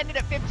could have ended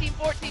at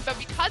 15-14, but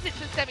because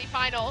it's a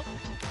semi-final,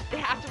 they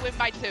have to win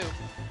by 2.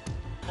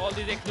 All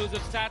these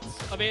exclusive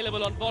stats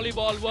available on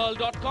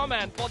volleyballworld.com,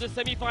 and for the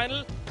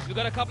semi-final, we've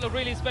got a couple of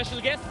really special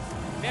guests.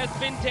 There's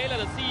Finn Taylor,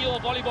 the CEO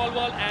of Volleyball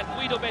World, and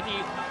Guido Betti,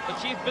 the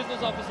Chief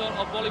Business Officer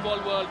of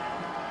Volleyball World.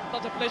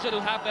 Such a pleasure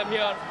to have them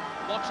here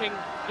watching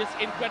this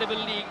incredible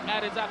league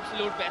at its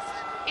absolute best.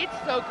 It's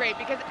so great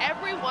because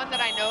everyone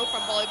that I know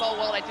from Volleyball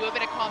World, I do a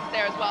bit of comms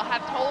there as well,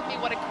 have told me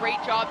what a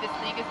great job this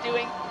league is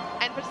doing.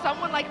 And for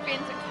someone like Finn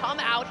to come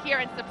out here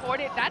and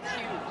support it, that's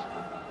huge.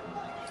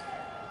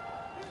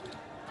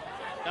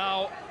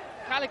 Now,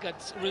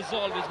 Calicut's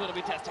resolve is going to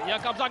be tested. Here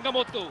comes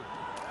Angamotu.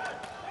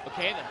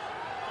 Okay then.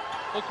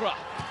 Ukra.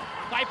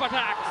 Pipe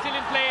attack, still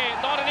in play,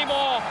 not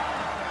anymore.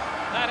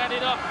 That had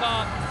enough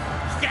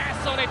gas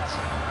on it.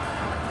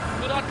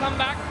 Do not come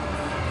back.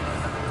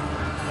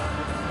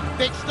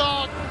 Big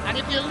start, and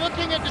if you're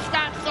looking at the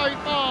stats so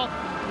far,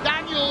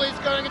 Daniel is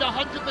going at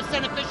 100%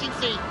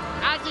 efficiency,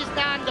 as is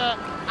Nanda,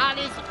 and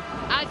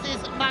as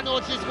is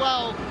Manoj as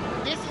well.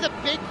 This is a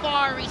big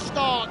fiery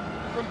start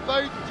from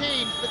both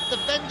teams, but the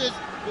defenders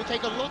will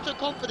take a lot of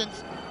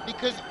confidence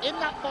because in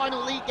that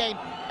final league game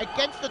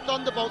against the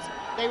Thunderbolts,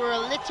 they were a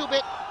little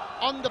bit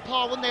under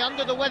par, weren't they,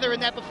 under the weather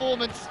in their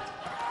performance.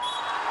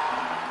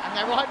 And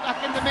they're right back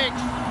in the mix.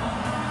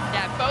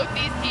 Yeah, both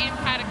these teams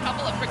had a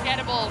couple of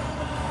forgettable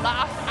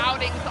last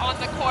outings on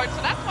the court,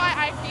 so that's why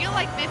I feel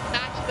like this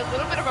match is a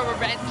little bit of a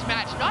revenge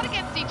match, not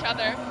against each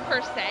other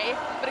per se,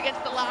 but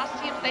against the last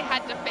teams they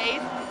had to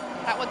face.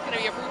 That one's going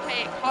to be a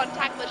RuPay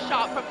contactless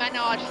shot from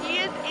Manoj. He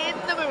is in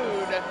the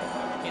mood.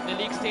 In the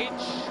league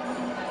stage,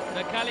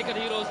 the Calicut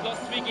Heroes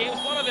lost 3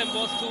 games. One of them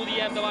was to the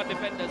Ahmedabad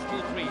defenders,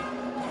 2-3.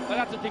 But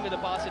that's the thing with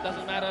the past, it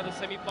doesn't matter. The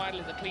semi-final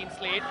is a clean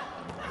slate.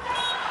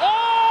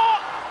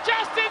 Oh!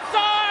 Just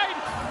inside!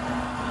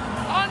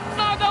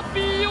 Another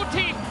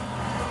beauty!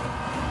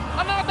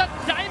 Another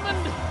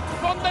diamond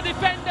from the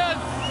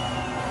defenders.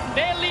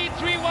 They lead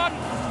 3-1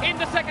 in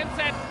the second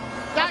set.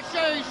 That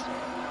shows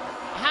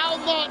how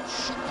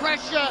much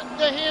pressure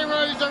the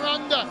Heroes are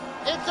under.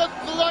 It's a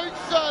float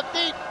serve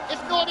deep.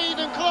 It's not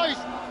even close.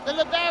 The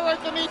libero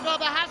for me,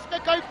 brother, has to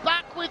go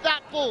back with that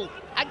ball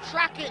and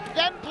track it,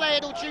 then play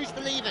it or choose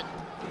to leave it.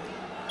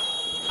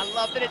 I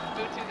love that it's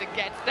Mutu that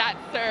gets that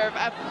serve.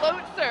 A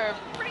float serve,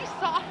 pretty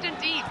soft and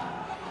deep.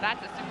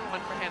 That's a super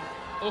one for him.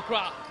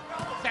 Ukra,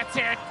 that's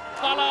it.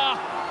 Fala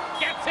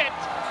gets it.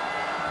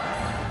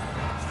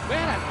 Where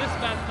has this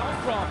man come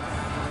from?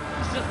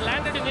 He's just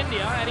landed in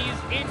India and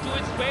he's into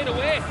it straight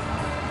away.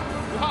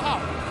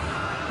 Wow.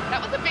 That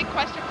was a big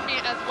question for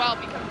me as well,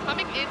 because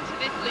coming into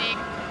this league,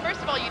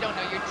 first of all, you don't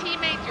know your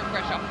teammates, you're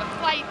fresh off the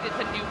flight, it's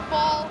a new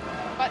ball,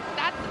 but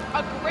that's a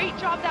great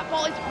job. That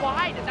ball is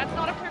wide, and that's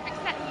not a perfect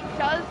set. He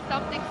does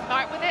something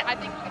smart with it. I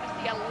think we're going to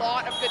see a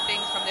lot of good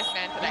things from this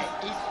man today.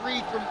 He's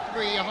 3 from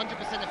 3, 100%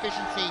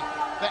 efficiency,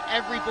 but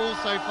every ball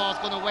so far has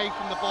gone away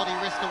from the body,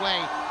 wrist away.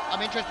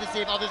 I'm interested to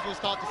see if others will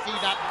start to see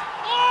that.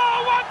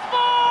 Oh, once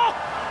more!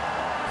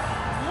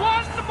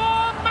 One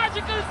more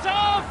magical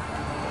serve!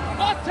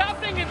 What's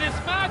happening in this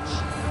match?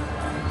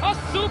 A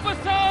super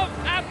serve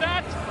at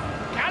that.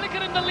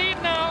 Calicut in the lead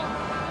now.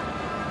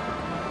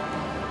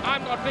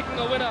 I'm not picking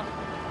a winner.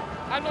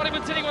 I'm not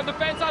even sitting on the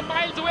fence. I'm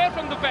miles away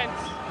from the fence.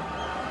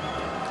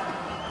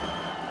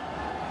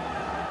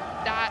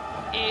 That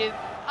is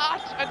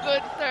such a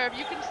good serve.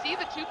 You can see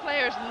the two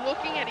players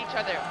looking at each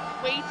other,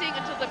 waiting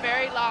until the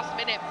very last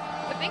minute.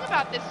 The thing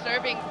about this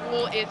serving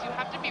rule is you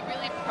have to be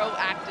really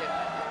proactive.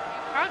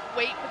 You can't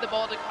wait for the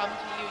ball to come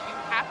to you. You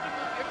have to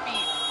move your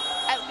feet,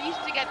 at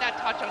least to get that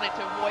touch on it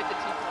to avoid the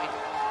 2 points.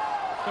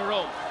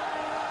 Thoreau.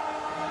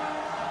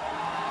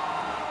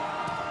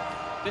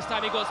 This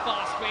time he goes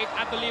fast, straight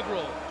at the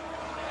libero.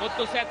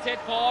 Muttu sets it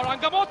for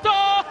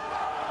Angamoto.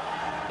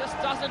 Just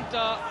doesn't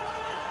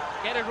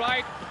get it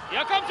right.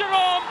 Here comes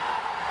Jerome.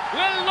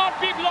 Will not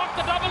be blocked.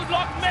 The double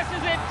block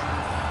messes it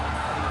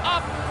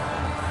up.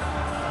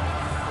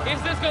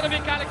 Is this going to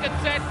be Calicut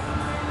set?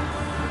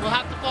 We'll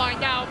have to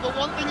find out, but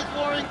one thing that's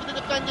worrying for the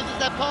defenders is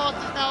their pass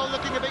is now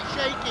looking a bit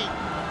shaky.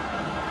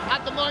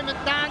 At the moment,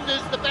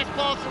 Nanda's the best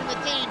passer in the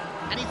team,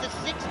 and he's the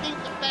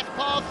 16th best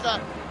passer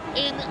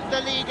in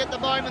the league at the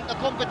moment, the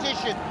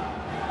competition.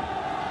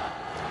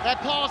 Their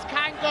pass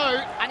can go,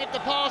 and if the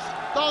pass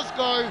does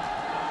go,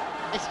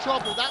 it's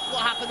trouble. That's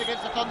what happened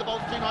against the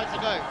Thunderbolts 2 nights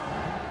ago.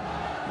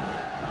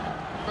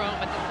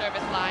 Rome at the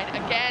service line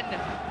again.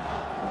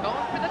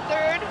 Going for the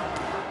third.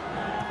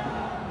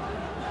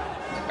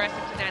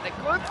 Aggressive to Nanda.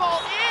 Good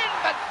ball in,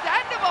 but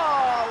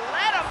Sandoval,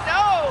 let him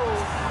know.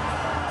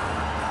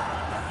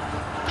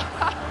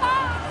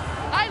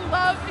 I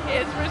love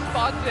his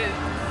responses.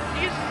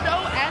 He's so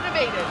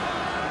animated.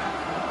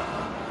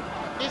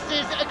 This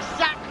is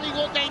exactly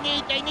what they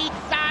need. They need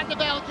Sandoval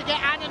Bell to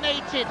get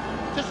animated,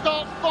 to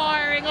start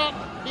firing up.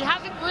 He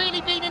hasn't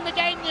really been in the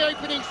game the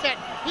opening set.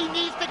 He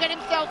needs to get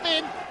himself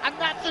in, and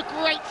that's a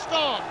great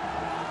start.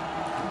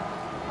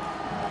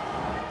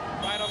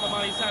 Right on the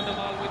money,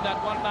 Sandoval with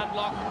that one-man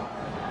block.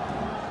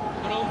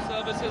 Home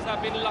services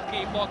have been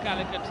lucky for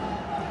Calicut.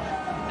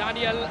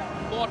 Daniel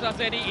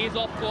Mortazedi is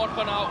off court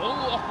for now.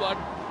 Oh, awkward.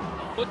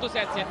 Muttu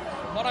sets it.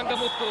 Moranga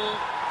Muttu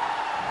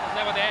was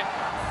never there.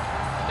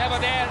 Never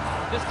there.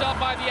 Disturbed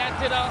by the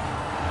antenna.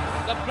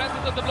 The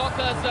presence of the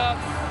blockers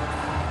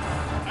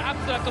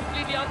perhaps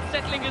completely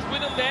unsettling his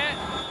rhythm there.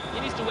 He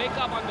needs to wake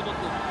up,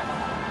 Angamuttu.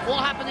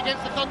 What happened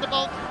against the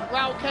Thunderbolts?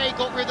 RuPay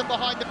got rhythm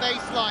behind the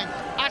baseline.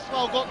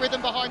 Ashwell got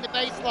rhythm behind the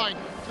baseline.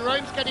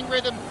 Jerome's getting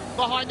rhythm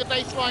behind the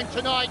baseline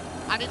tonight,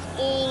 and it's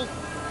all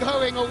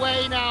going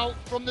away now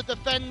from the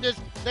defenders.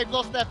 They've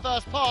lost their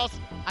first pass,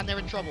 and they're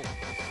in trouble.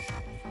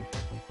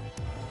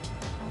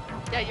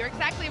 Yeah, you're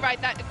exactly right.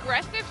 That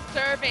aggressive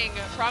serving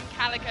from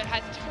Calicut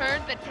has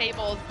turned the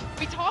tables.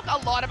 We talk a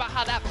lot about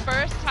how that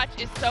first touch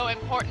is so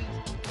important.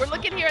 We're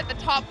looking here at the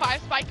top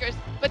 5 spikers,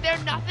 but they're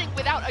nothing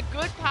without a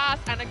good pass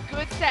and a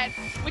good set,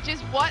 which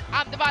is what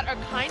Ahmedabad are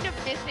kind of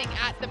missing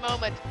at the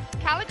moment.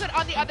 Calicut,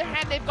 on the other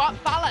hand, they've got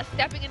Fala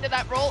stepping into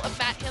that role of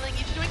Matt Hilling.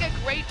 He's doing a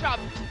great job.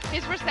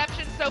 His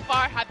receptions so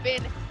far have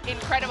been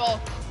incredible.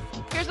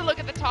 Here's a look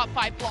at the top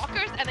 5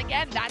 blockers, and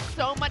again, that's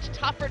so much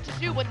tougher to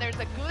do when there's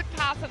a good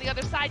pass on the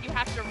other side. You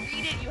have to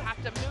read it, you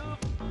have to move.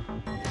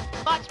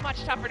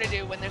 Much tougher to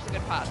do when there's a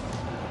good pass.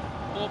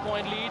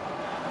 4-point lead.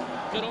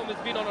 Jerome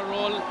has been on a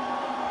roll.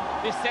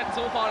 This set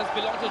so far has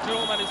belonged to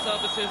Jerome and his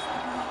services.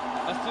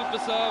 A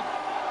super serve,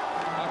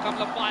 a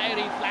couple of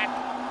fiery flat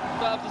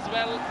serves as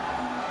well.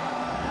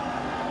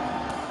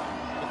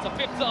 It's a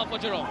 5th serve for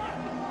Jerome.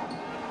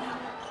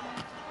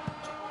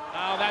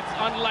 Now that's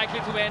unlikely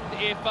to end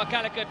if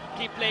Calicut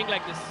keep playing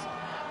like this.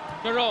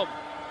 Jerome,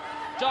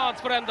 chance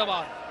for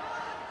Ahmedabad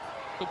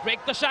to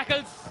break the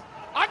shackles.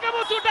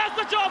 Angamuttu does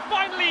the job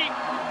finally.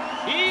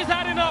 He's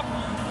had enough.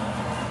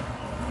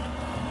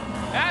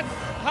 That's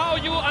how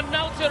you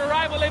announce your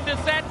arrival in this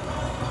set.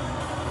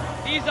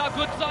 These are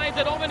good signs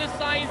and ominous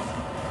signs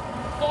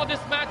for this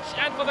match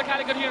and for the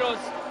Calicut Heroes.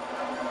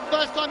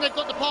 First time they've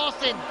got the pass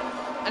in,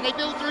 and they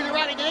build through the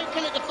rally. They don't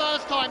kill it the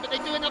first time, but they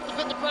do enough to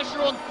put the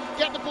pressure on,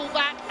 get the ball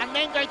back, and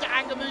then go to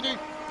Angamuttu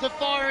to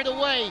fire it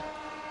away.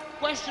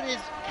 Question is,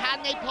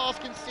 can they pass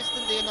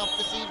consistently enough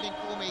this evening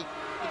for me,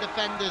 the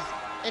defenders?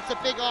 It's a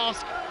big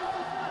ask,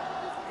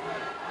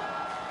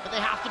 but they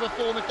have to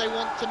perform if they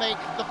want to make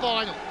the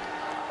final.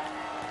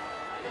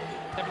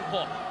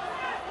 7-4.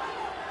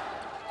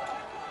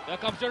 There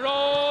comes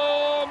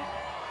Jerome.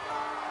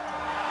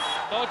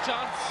 No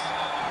chance.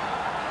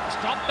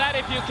 Stop that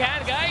if you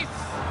can, guys.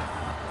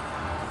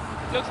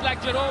 Looks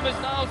like Jerome is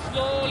now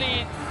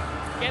slowly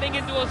getting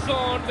into a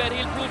zone where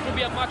he'll prove to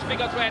be a much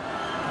bigger threat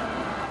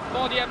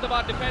for the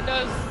Ahmedabad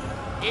defenders.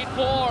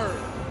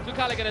 8-4 to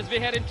Calicut as we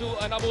head into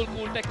an Abul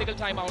Cool technical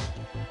timeout.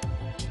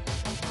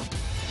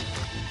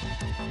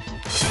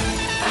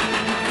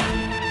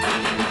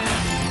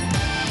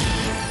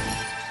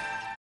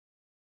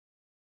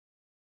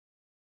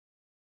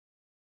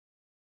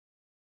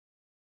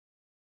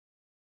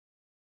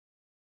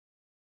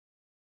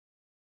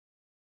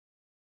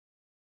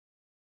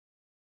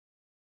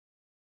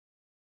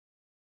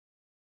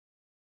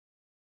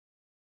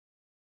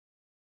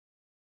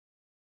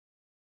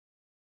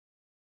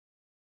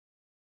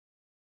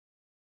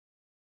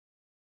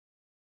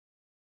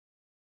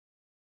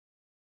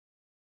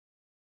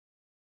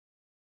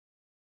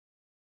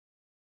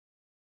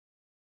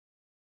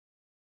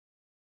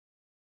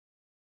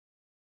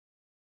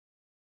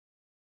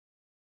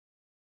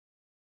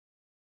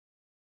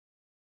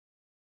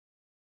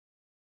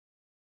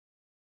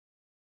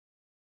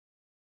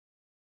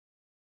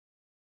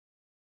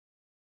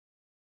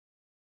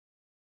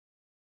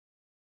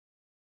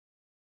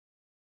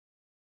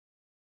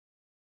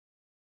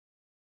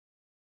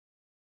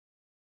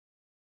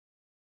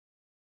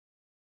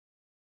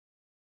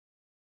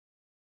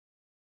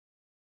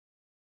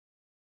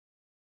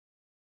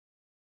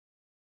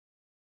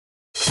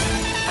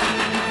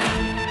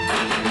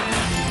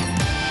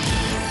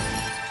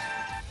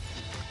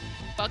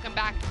 Welcome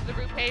back to the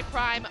RuPay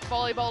Prime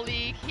Volleyball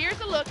League. Here's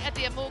a look at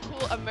the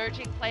Amulkul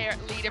Emerging Player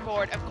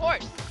Leaderboard. Of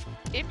course,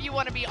 if you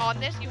want to be on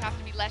this, you have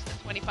to be less than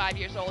 25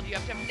 years old. You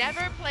have to have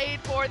never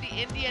played for the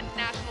Indian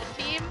national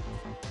team.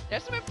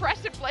 There's some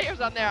impressive players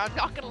on there, I'm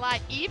not going to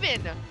lie.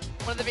 Even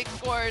one of the big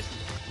scorers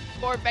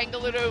for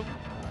Bengaluru.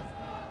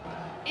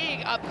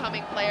 Big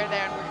upcoming player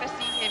there, and we're going to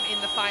see him in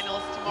the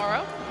finals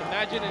tomorrow.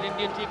 Imagine an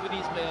Indian team with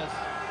these players.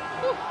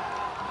 Whew.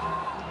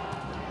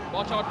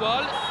 Watch out,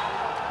 world.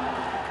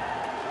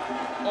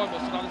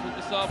 Almost runs with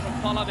the serve from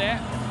Pala there.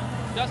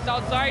 Just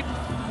outside.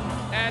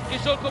 And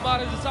Kishore Kumar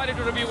has decided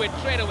to review it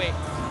straight away.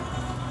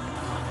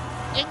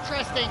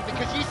 Interesting,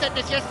 because you said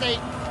this yesterday.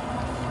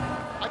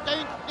 I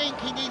don't think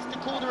he needs to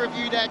call the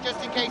review there just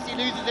in case he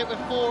loses it with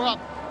 4 up.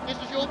 This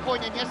was your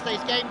point in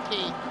yesterday's game,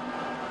 Key.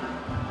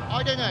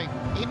 I don't know.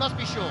 He must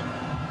be sure.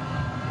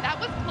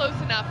 That was close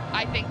enough,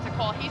 I think, to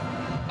call. He's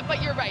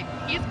But you're right.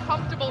 He's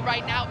comfortable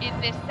right now in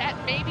this set.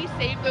 Maybe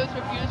save those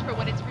reviews for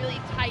when it's really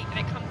tight and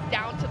it comes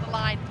down to the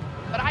line.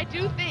 But I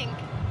do think,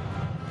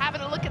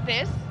 having a look at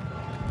this,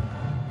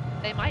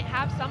 they might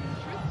have some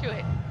truth to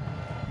it.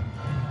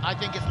 I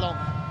think it's long.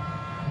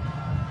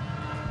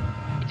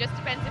 It just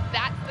depends if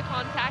that's the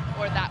contact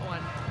or that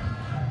one.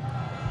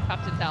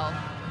 Tough to tell.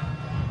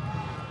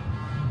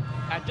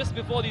 And just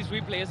before these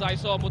replays, I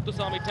saw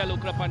Muthusamy tell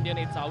Ukrapandian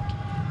it's out.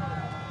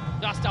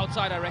 Just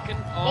outside, I reckon.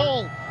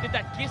 Or did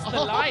that kiss the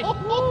line?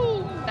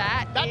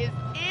 That is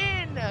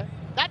in.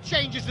 That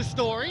changes the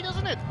story,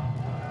 doesn't it?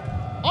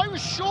 I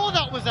was sure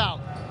that was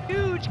out.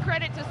 Huge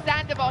credit to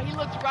Sandoval. He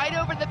looked right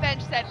over the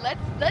bench, said,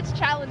 let's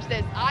challenge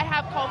this. I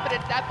have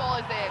confidence that ball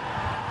is in.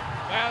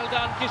 Well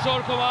done,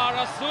 Kishore Kumar.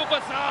 A super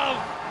serve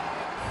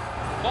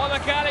for the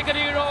Calicut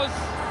heroes.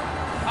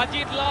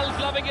 Ajit Lal's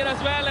loving it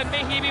as well, and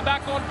may he be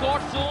back on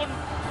court soon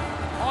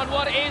on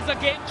what is a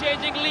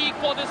game-changing league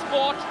for this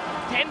sport.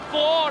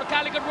 10-4,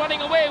 Calicut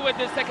running away with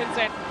this second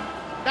set.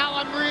 Now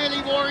I'm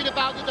really worried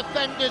about the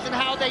defenders and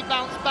how they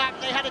bounce back.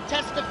 They had a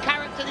test of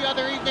character the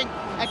other evening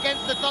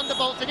against the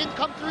Thunderbolts. They didn't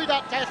come through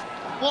that test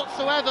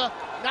whatsoever.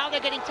 Now they're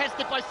getting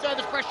tested by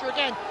service pressure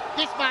again.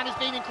 This man has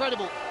been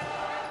incredible.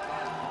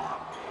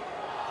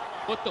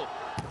 Muthu.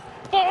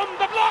 Boom,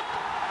 the block!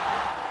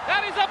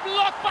 That is a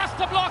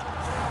blockbuster block.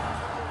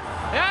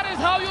 That is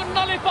how you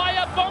nullify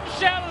a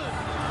bombshell.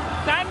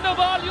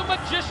 Sandoval, you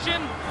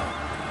magician.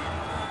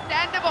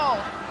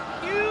 Sandoval,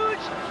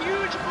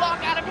 huge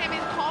block out of him.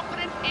 His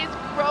confidence is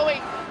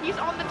growing. He's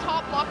on the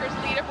top blockers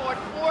leaderboard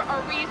for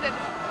a reason.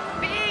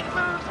 Big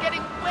moves,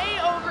 getting way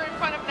over in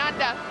front of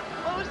Nanda,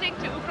 closing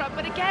to Ukra.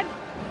 But again,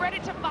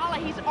 credit to Vala.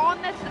 He's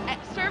on the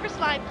service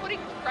line, putting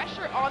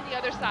pressure on the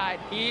other side.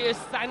 He is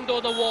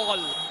Sando the Wall.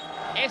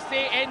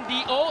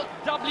 S-A-N-D-O-W-A-L-L.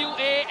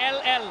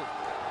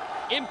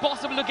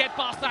 Impossible to get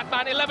past that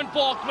man.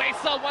 11-4. Great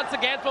serve once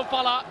again from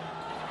Fala.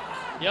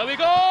 Here we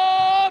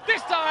go.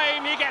 This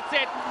time he gets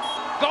it.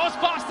 Goes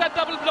past that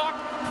double block.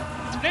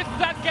 Splits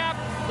that gap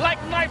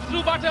like knife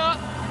through butter.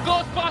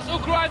 Goes past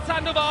Ukra and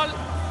Sandoval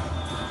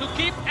to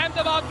keep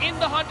Ahmedabad in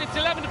the hunt. It's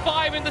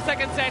 11-5 in the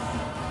second set.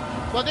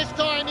 Well, this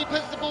time he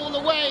puts the ball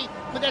away,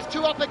 but there's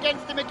two up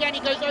against him again. He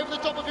goes over the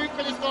top of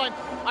Ukra this time.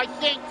 I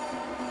think,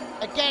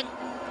 again,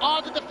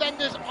 are the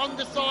defenders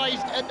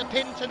undersized at the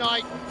pin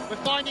tonight?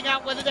 We're finding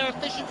out whether their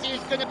efficiency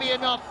is going to be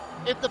enough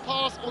if the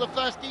pass or the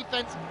first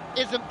defense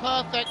isn't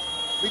perfect.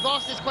 We've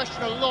asked this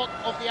question a lot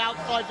of the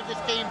outsides of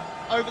this team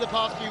over the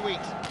past few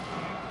weeks.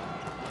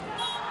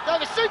 So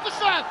the super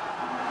serve!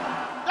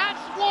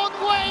 That's one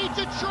way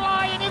to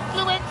try and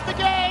influence the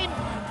game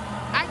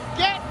and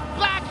get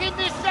back in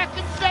this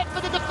second set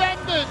for the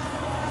defenders.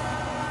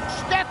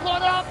 Step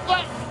on up,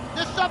 but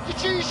the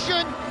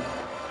substitution.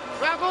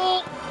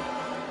 Rahul.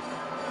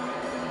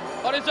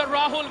 Or is it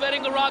Rahul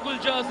wearing a Rahul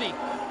jersey?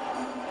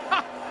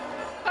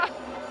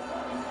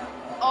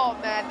 Oh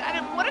man,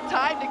 and what a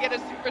time to get a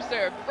super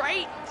serve.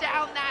 Right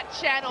down that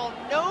channel,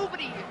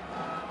 nobody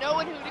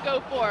knowing who to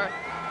go for.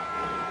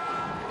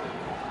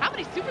 How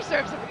many super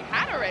serves have we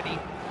had already?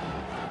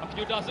 A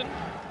few dozen.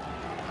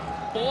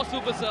 4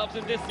 super serves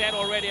in this set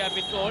already, I've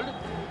been told.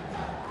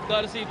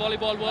 Courtesy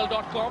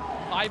volleyballworld.com.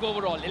 5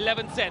 overall,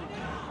 11 cent.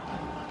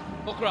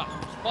 Ukra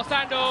for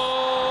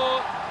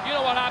Sando. You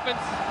know what happens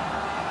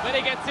when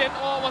he gets in.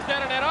 Oh, was there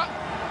an error?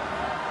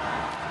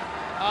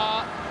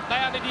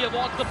 Dayanidhi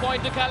awards the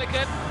point to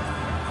Calicut.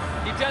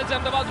 He tells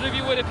Ahmedabad,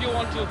 review it if you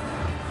want to.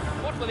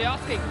 What were they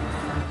asking?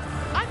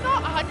 I'm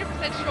not 100%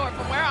 sure.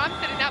 From where I'm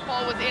sitting, that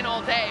ball was in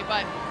all day,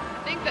 but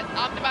I think that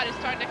Ahmedabad is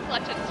starting to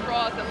clutch at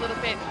straws a little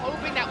bit,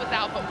 hoping that was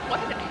out, but what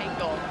an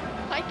angle.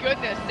 My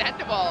goodness,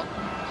 Sandoval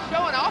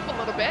showing off a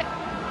little bit.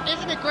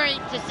 Isn't it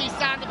great to see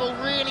Sandoval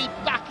really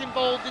back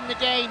involved in the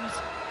games?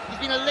 He's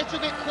been a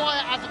little bit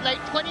quiet as of late.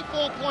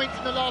 24 points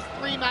in the last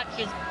 3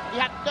 matches. He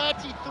had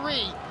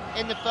 33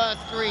 in the first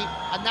 3,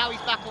 and now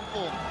he's back on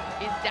form.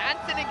 He's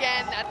dancing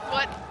again. That's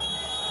what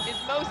is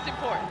most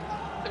important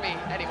to me,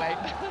 anyway.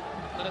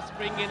 A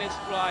spring in his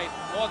stride,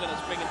 more than a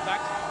spring, in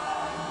fact.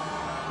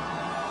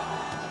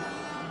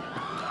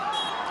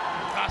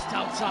 Just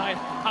outside.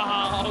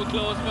 How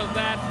close was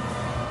that?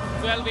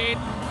 12-8.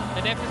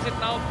 The deficit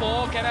now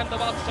 4. Can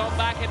Ahmedabad storm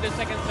back in the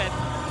second set?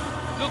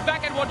 Look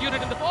back at what you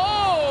did in the...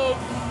 Oh!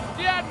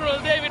 The Admiral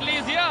David Lee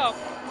is here.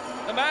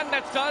 The man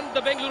that's turned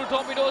the Bengaluru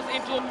Torpedoes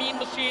into a mean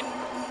machine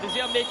is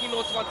here making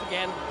notes once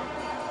again.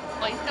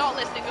 Well, he's not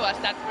listening to us,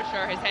 that's for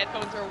sure. His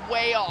headphones are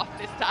way off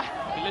this time.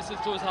 He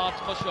listens to his heart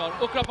for sure.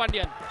 Ukra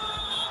Pandian.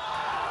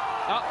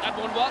 No, that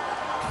won't work.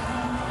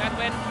 That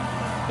went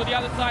to the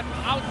other side,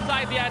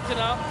 outside the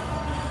antenna.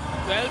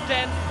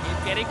 12-10.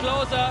 He's getting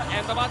closer.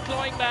 Ahmedabad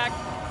clawing back.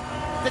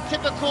 The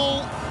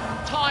typical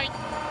tight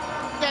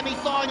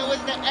semi-final,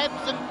 isn't it?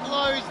 Ebbs and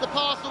flows. The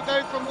pass will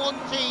go from one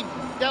team.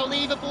 They'll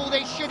leave a ball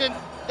they shouldn't.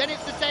 Then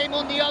it's the same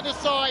on the other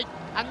side.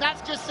 And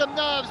that's just some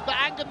nerves. But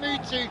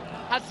Angamutu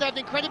has served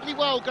incredibly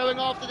well going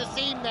after the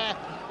seam there.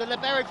 The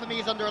libero for me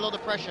is under a lot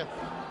of pressure.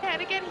 Yeah,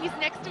 and again, he's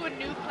next to a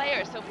new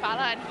player. So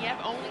Fala and he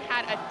have only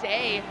had a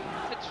day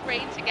to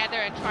train together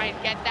and try and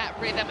get that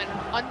rhythm and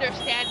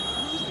understand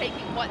who's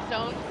taking what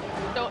zones.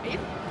 So if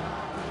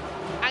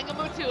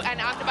Angamutu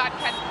and Ahmedabad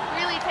can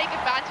really take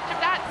advantage of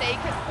that, they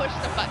can push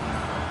the button.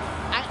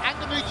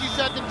 Angamutu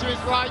served him to his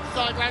right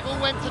side, Ragul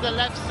went to the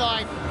left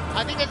side.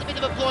 I think there's a bit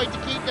of a ploy to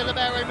keep the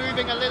libero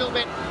moving a little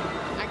bit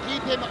and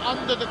keep him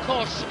under the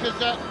kosh, because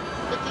it's a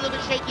little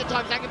bit shaky at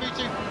times.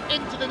 Angamutu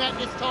into the net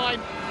this time,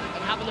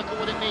 and have a look at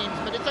what it means.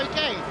 But it's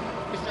okay,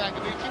 Mr.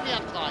 Angamutu, we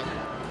have time.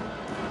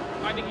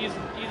 I think he's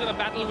in a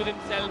battle with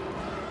himself.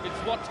 It's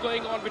what's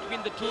going on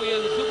between the two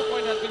here. The super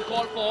point has been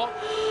called for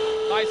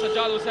by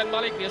Sajjad Hussain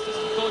Malik, the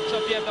assistant coach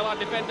of the Ahmedabad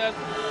defenders.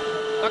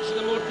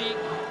 Dakshinamurthy,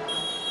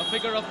 a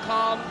figure of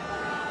calm,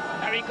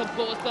 very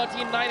composed.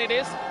 13-9 it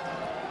is.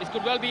 This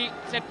could well be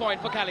set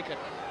point for Calicut.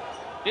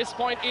 This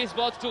point is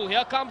worth 2.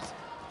 Here comes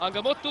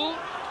Angamutu.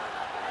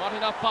 Not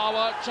enough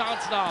power.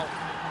 Chance now.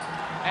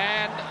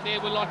 And they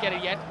will not get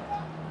it yet.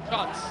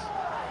 Chance.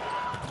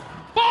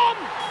 Boom!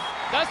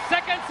 The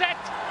second set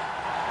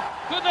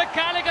to the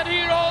Calicut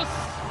Heroes.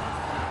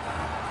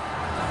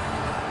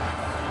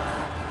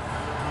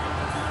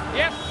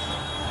 Yes,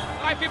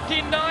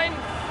 5:15-9.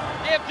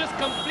 They have just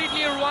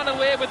completely run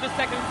away with the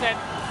second set.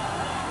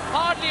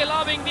 Hardly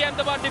allowing the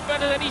Ahmedabad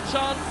defenders any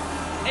chance,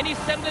 any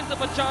semblance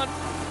of a chance.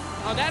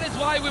 Now that is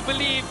why we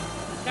believe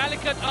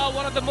Calicut are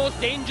one of the most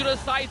dangerous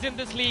sides in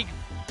this league.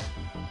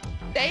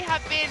 They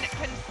have been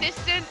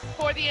consistent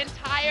for the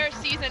entire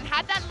season.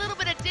 Had that little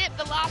bit of dip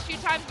the last few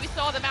times we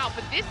saw them out,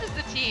 but this is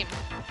the team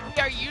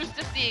we are used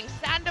to seeing.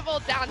 Sandoval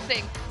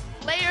dancing,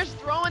 players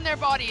throwing their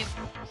bodies,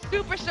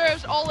 super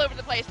serves all over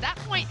the place. That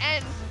point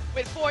ends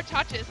with 4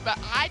 touches, but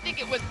I think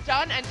it was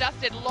done and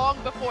dusted long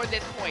before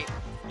this point.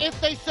 If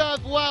they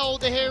serve well,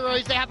 the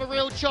Heroes, they have a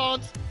real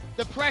chance.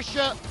 The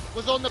pressure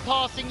was on the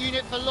passing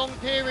unit for long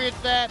periods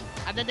there,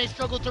 and then they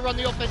struggled to run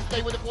the offense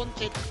they would have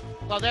wanted.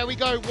 Well, there we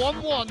go,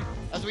 1-1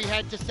 as we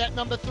head to set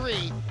number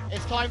 3.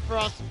 It's time for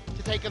us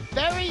to take a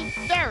very,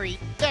 very,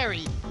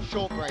 very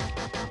short break.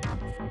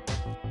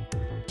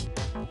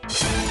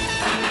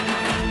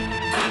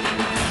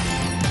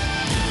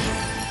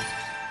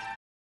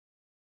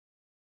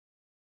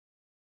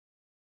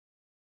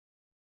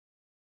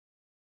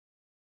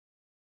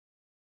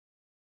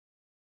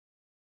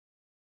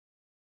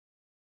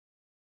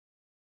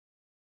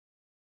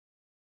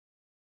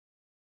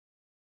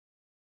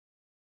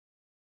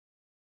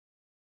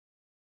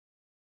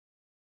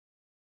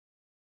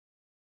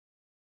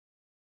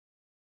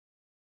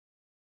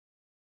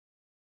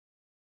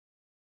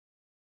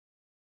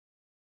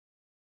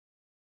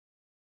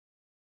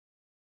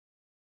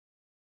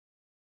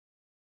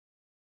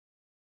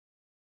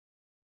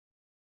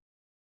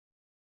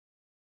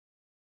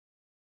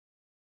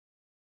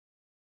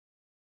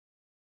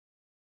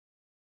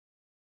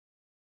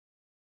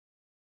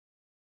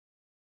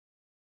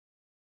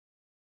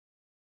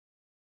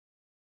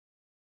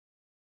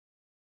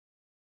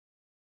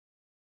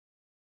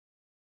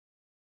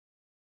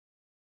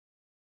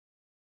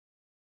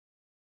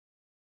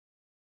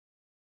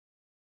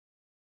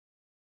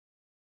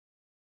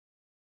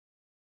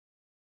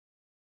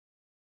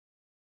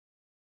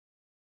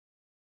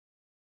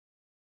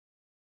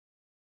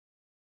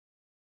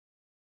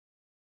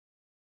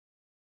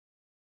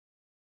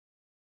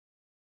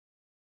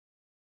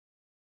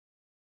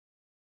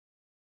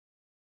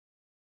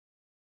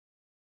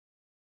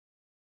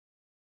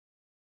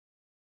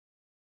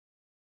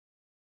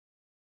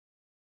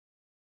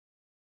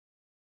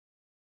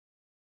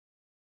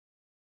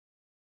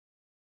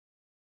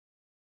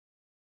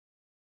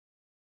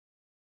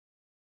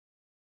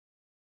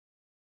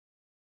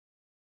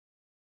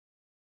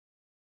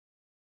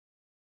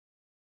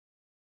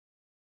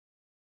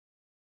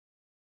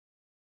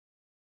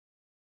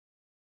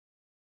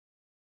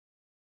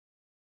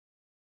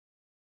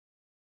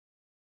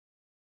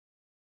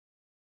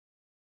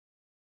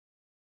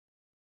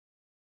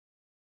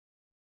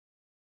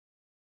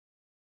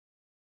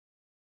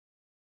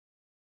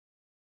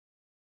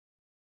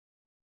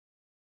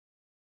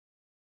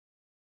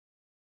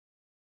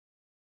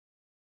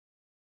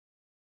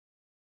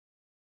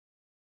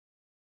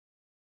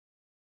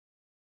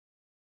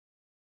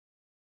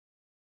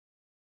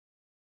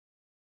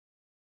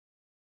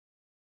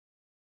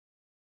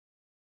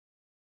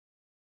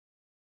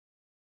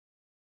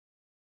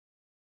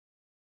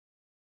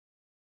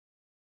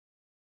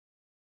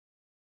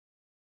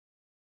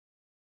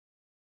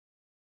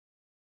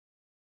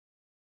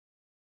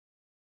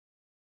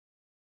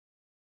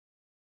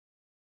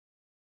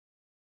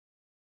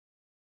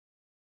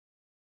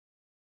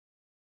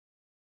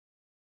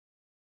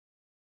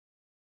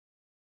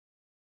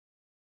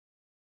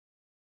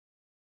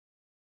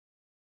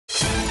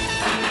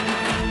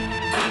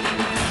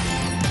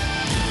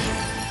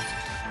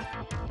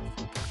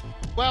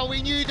 Well,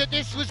 we knew that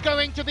this was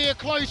going to be a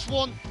close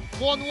one.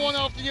 1-1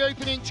 after the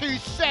opening 2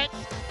 sets,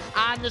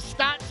 and the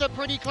stats are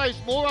pretty close.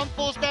 More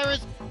unforced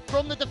errors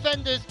from the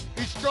defenders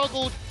who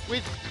struggled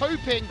with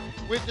coping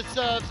with the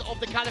serves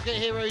of the Calicut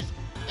Heroes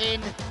in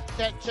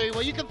set 2.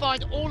 Well, you can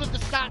find all of the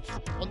stats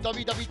on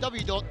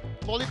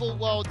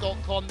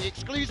www.volleyballworld.com, the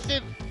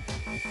exclusive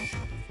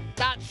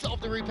stats of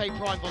the RuPay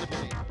Prime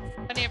Volleyball League.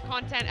 Plenty of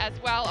content as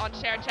well on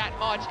Share Chat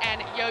Moj and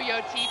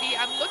Yo-Yo TV.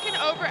 I'm looking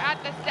over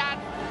at the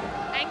stats.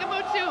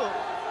 Angamutu,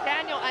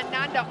 Daniel, and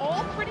Nanda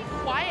all pretty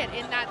quiet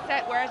in that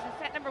set, whereas in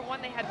set number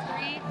 1 they had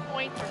 3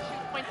 points or 2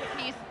 points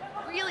apiece.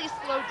 Really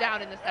slowed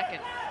down in the second.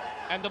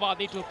 Ahmedabad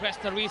need to press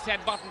the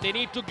reset button. They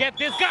need to get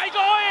this guy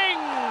going!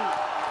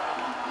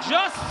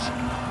 Just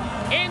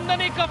in the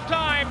nick of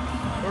time,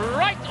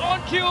 right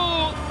on cue.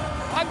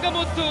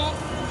 Angamutu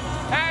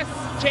has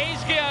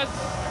changed gears.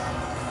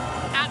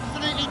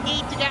 Absolutely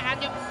need to get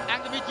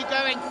Angamutu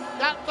going.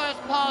 That first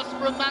pass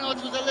from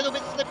Manoj was a little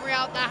bit slippery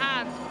out their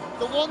hands.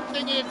 The one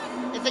thing is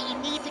that you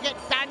need to get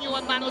Daniel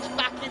and Manoj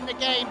back in the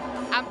game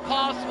and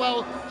pass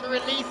well to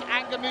release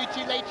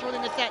Angamutu later on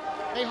in the set.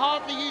 They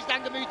hardly used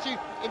Angamutu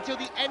until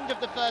the end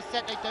of the first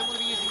set. They don't want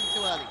to be using him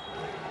too early.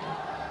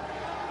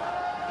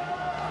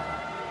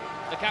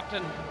 The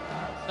captain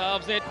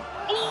serves it.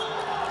 Ooh,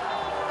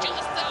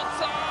 just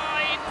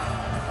outside.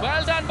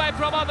 Well done by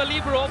Prabha, the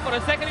libero. For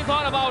a second he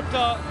thought about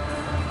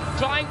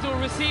trying to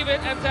receive it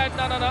and said,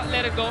 no,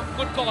 let it go.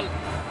 Good call.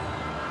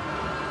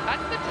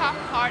 That's the tough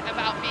part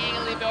about being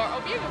a libero or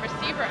being a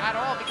receiver at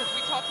all, because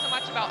we talk so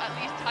much about at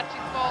least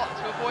touching the ball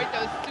to avoid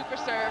those super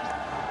serves.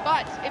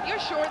 But if you're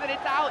sure that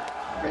it's out,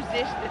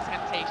 resist the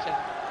temptation.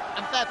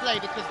 And fair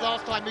play, because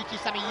last time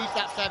Mutusami used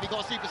that serve, he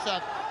got a super serve.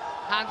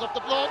 Hands off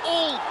the block.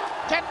 Oh,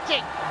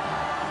 tempting,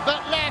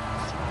 but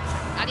left.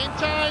 And in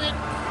turn, it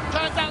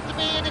turns out to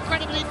be an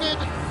incredibly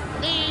good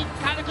lead.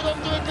 Calicut off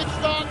to a good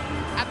start.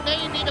 And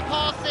maybe the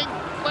passing,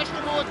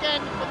 questionable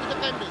again from the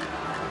defenders.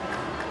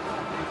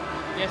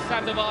 Yes,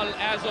 Sandoval,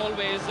 as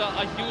always,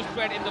 a huge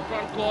threat in the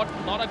front court.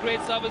 Not a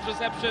great service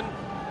reception.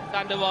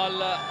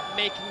 Sandoval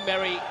making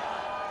merry.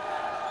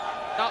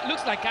 Now, it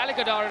looks like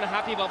Calicut are in a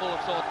happy bubble of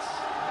sorts.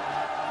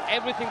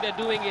 Everything they're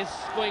doing is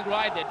going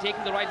right. They're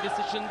taking the right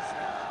decisions.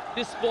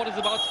 This sport is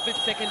about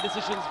split-second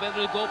decisions,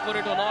 whether to go for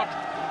it or not,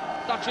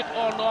 touch it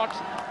or not.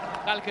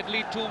 Calicut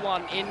lead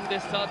 2-1 in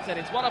this third set.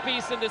 It's one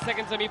apiece in the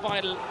second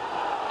semi-final.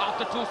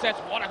 After 2 sets,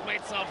 what a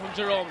great serve from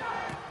Jerome.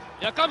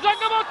 Here comes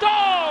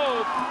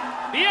Angamutu!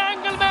 The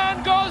angle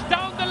man goes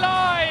down the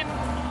line.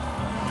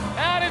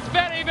 And it's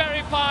very,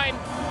 very fine.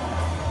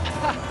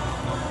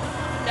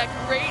 That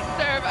great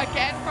serve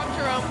again from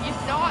Jerome. He's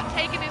not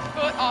taking his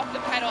foot off the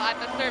pedal at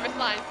the service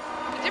line.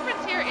 The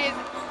difference here is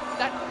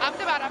that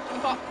Ahmedabad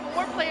have got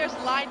 4 players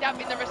lined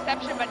up in the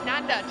reception, but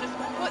Nanda just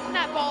putting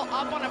that ball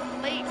up on a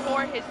plate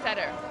for his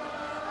setter.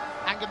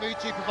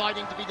 Angamutu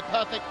providing to be the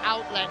perfect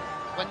outlet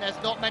when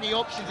there's not many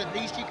options. At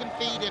least you can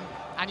feed him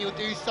and he'll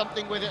do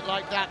something with it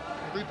like that.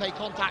 RuPay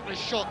contactless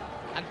shot,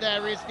 and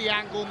there is the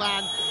angle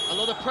man. A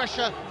lot of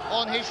pressure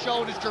on his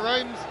shoulders.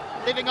 Jerome's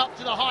living up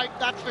to the hype,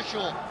 that's for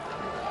sure.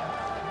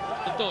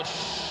 The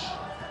tush.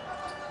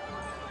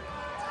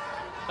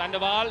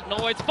 Sandoval,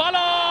 no, it's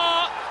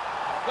Fala!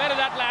 Where did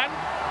that land?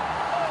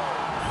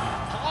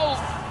 How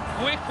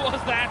quick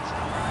was that?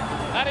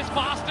 That is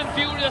fast and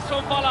furious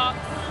from Fala.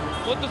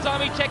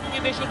 Muthusamy checking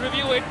if they should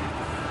review it.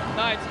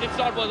 No, it's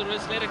not worth the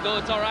risk. Let it go.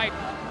 It's all right.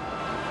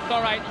 It's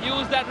all right.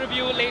 Use that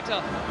review later.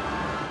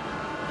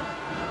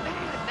 Man,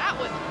 that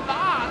was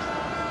fast.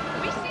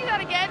 Can we see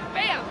that again?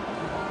 Bam!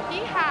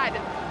 He had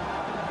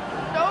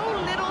so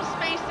little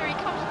space there. He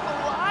comes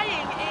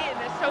flying in.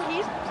 So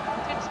he's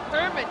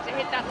determined to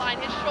hit that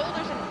line. His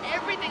shoulders and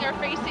everything are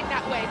facing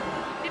that way.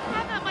 Didn't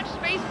have that much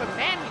space, but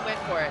man, he went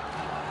for it.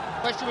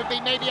 Question would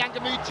be maybe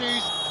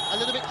Angamutu's a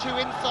little bit too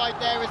inside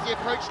there, as the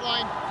approach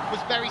line was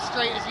very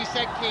straight, as you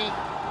said, Key.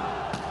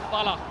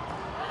 Fala.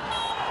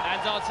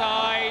 Hands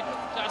outside,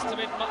 just a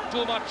bit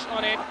too much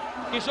on it.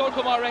 Kishore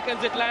Kumar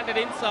reckons it landed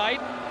inside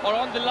or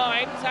on the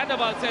line.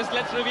 Sandoval says,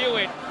 let's review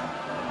it.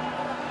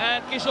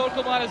 And Kishore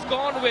Kumar has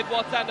gone with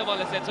what Sandoval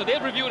has said. So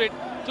they've reviewed it.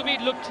 To me,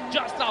 it looked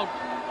just out.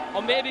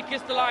 Or maybe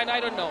kissed the line, I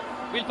don't know.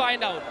 We'll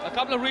find out. A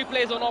couple of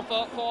replays on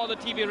offer for the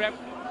TV rep.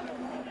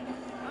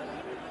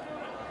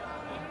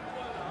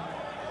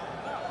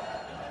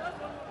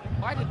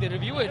 Why did they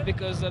review it?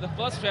 Because the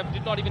first rep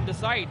did not even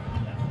decide.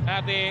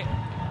 Had they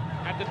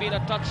been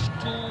a touch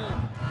too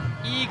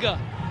eager?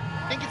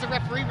 I think it's a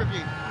referee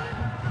review.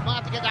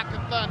 Might have to get that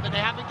confirmed, but they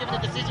haven't given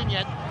a decision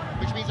yet,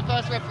 which means the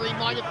first referee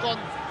might have gone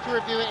to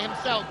review it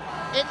himself.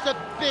 It's a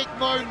big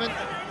moment,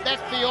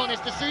 let's be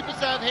honest. The super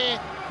serve here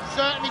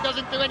certainly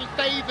doesn't do any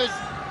favours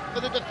for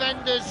the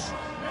defenders.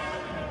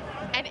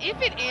 And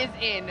if it is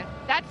in,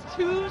 that's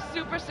 2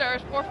 super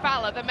serves for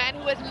Fala, the man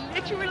who has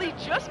literally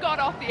just got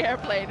off the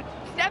airplane,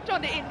 stepped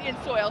on the Indian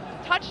soil,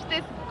 touched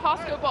this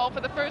Costco ball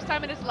for the first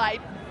time in his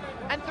life,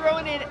 and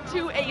thrown in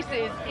 2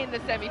 aces in the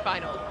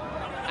semi-finals.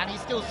 And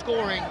he's still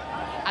scoring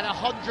at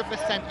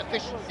 100%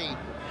 efficiency.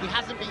 He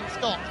hasn't been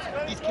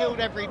stopped. He's killed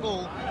every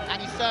ball,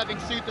 and he's serving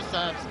super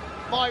serves.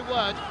 My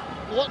word,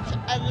 what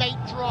a late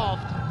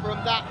draft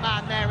from that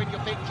man there in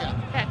your picture.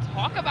 Yeah,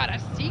 talk about a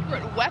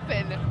secret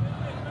weapon.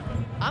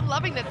 I'm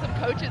loving that some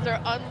coaches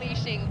are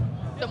unleashing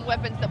some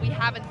weapons that we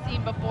haven't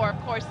seen before. Of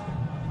course,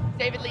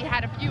 David Lee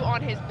had a few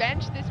on his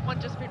bench. This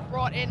one just been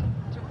brought in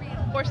to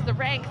reinforce the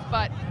ranks,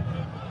 but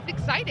it's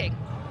exciting.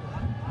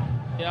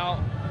 You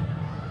know,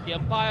 The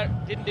umpire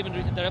didn't even,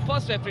 the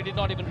first referee did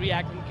not even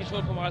react, and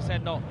Kishore Kumar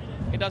said, no,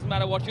 it doesn't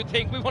matter what you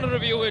think, we want to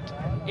review it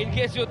in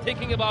case you're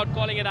thinking about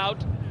calling it out.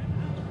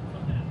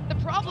 The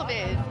problem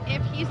is,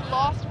 if he's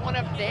lost one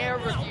of their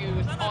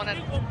reviews on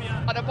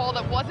a ball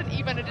that wasn't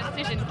even a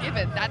decision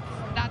given, that's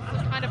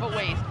kind of a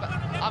waste, but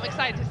I'm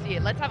excited to see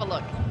it. Let's have a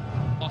look.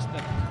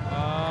 Austin.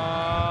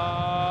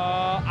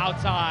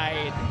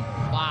 Outside.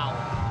 Wow.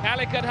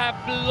 Calicut have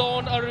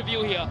blown a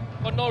review here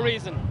for no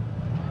reason.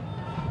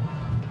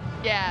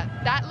 Yeah,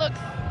 that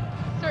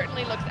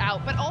certainly looks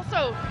out, but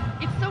also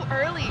it's so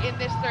early in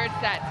this third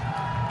set.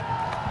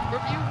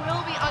 Review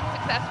will be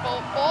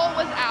unsuccessful. Ball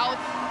was out.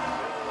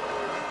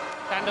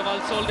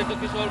 Thunderbolts sold it to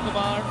Kishore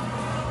Kumar.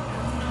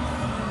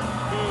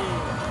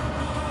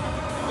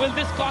 Will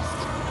this cost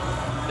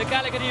the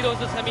Calicut Heroes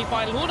the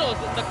semi-final? Who knows?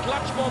 In the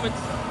clutch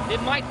moments, they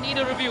might need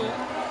a review.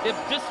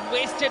 They've just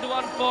wasted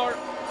one for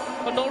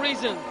no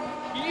reason.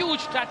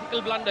 Huge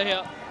tactical blunder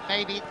here.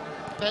 Maybe,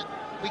 but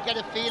we get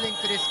a feeling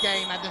for this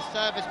game and the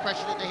service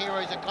pressure that the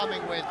Heroes are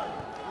coming with.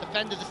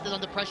 Defenders are still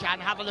under pressure,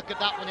 and have a look at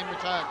that one in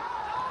return.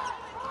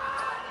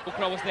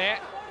 Ukra was there.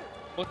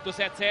 Muthu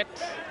sets it.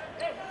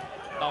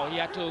 Now he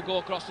had to go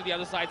across to the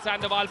other side.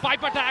 Sandoval,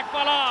 pipe attack,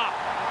 Fala!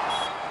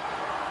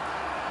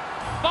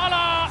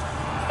 Fala,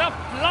 the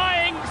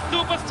flying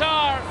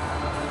superstar.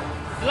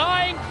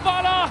 Flying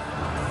Fala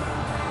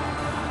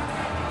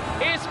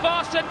is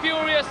fast and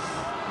furious.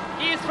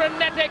 He is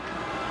frenetic,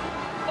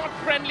 not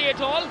friendly at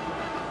all.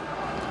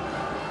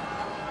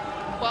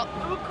 Well,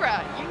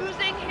 Ukra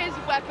using his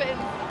weapon,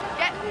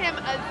 getting him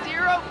a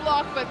 0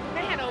 block, but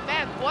man, oh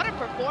man, what a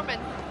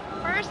performance.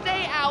 First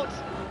day out,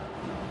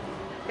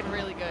 looking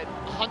really good.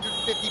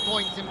 150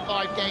 points in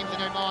 5 games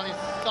in Oman is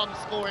some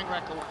scoring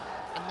record,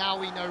 and now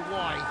we know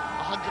why.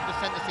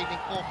 100% this evening,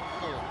 4 from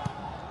 4.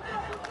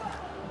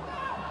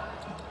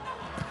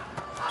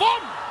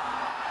 Boom!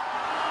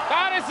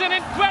 That is an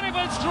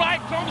incredible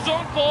strike from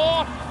zone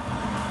 4.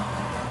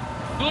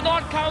 Do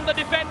not count the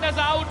defenders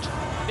out.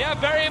 They are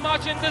very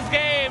much in this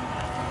game.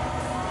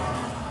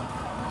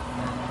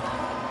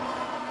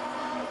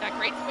 That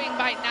great swing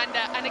by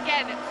Nanda. And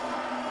again,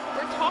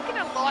 we're talking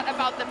a lot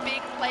about the big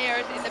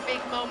players in the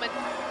big moments.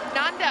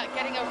 Nanda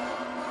getting a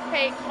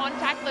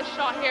contactless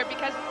shot here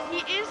because he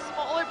is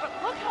smaller, but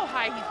look how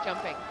high he's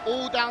jumping.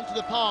 All down to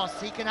the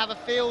pass. He can have a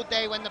field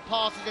day when the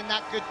pass is in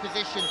that good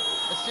position.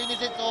 As soon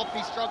as it's off,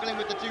 he's struggling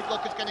with the 2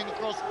 blockers getting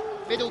across.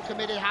 Middle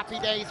committed, happy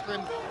days for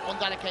him on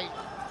that occasion.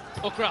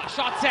 Ukra,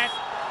 shot set.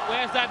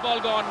 Where's that ball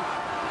gone?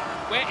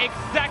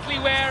 Exactly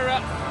where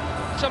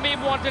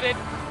Shamim wanted it.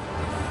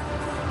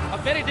 A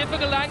very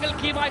difficult angle.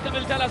 Key Michael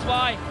will tell us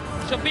why.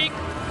 Shafiq.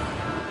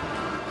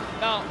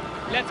 Now,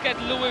 let's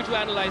get Louis to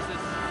analyze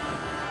this.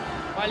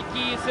 While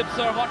Key sips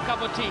her hot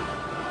cup of tea.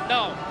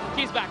 No,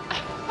 Key's back.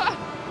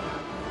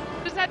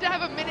 Just had to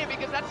have a minute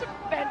because that's a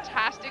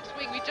fantastic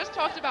swing. We just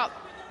talked about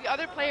the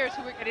other players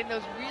who were getting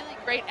those really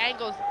great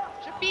angles.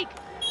 Shafiq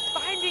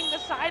finding the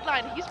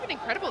sideline. He's been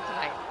incredible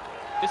tonight.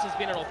 This has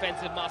been an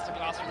offensive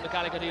masterclass from the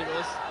Calicut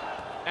Heroes.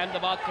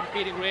 Ahmedabad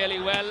competing really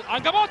well.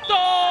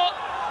 Angamoto!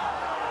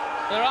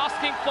 They're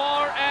asking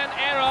for an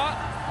error.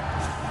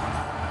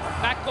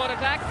 Backcourt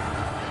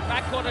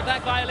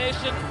attack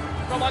violation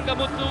from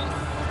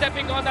Angamuthu,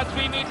 stepping on that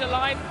 3-meter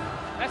line.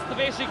 That's the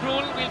basic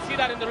rule. We'll see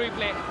that in the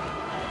replay.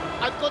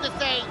 I've got to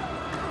say,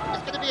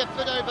 it's going to be a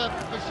foot over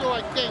for sure,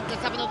 I think.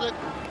 Let's have another look.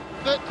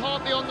 Foot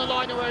can't be on the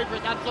line or over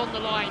it. That's on the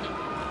line.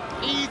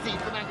 Easy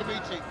from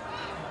Angamuthu.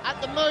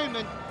 At the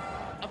moment,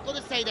 I've got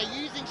to say, they're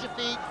using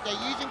Shafiq,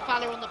 they're using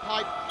Fowler on the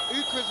pipe.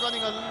 Ukra's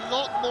running a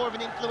lot more of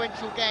an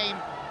influential game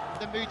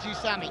than Muthu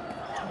Sami.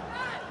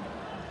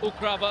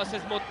 Ukra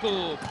versus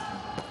Muthu.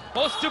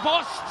 Post to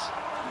post.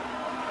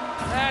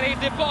 And he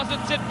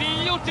deposits it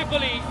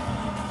beautifully.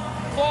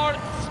 For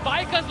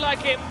spikers like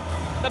him,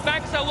 the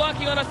banks are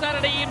working on a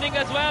Saturday evening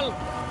as well.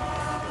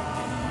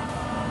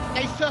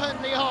 They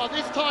certainly are.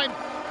 This time,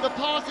 the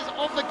pass is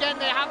off again.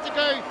 They have to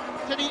go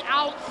to the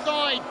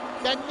outside.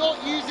 They're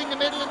not using the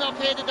middle enough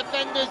here, the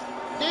defenders.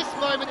 This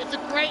moment, it's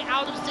a great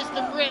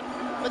out-of-system rip,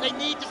 but they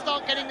need to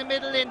start getting the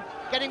middle in,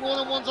 getting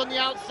one-on-ones on the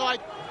outside.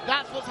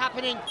 That's what's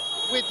happening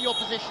with the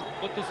opposition.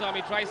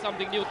 Muthuswamy, try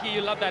something new. Key,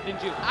 you love that,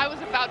 didn't you? I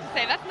was about to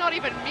say, that's not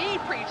even me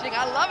preaching.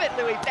 I love it,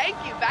 Louis. Thank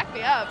you. Back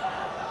me up.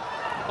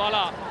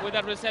 Fala with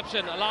that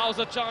reception allows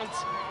a chance.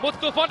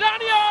 Muthu for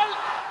Daniel!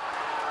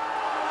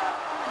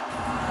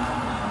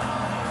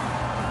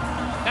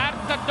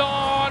 That's the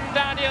dawn,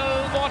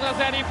 Daniel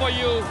Motazzedi for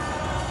you.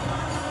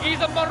 He's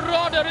a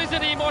marauder,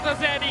 isn't he,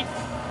 Motazzedi?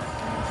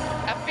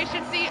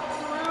 Efficiency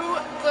through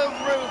the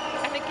roof.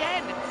 And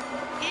again,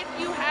 if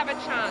you have a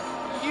chance,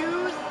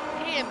 use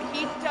him.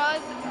 He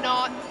does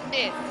not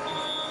miss.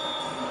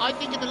 I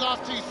think in the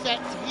last 2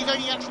 sets, he's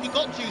only actually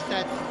got 2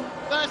 sets.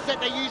 First set,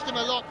 they used him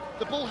a lot.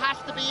 The ball has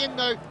to be in,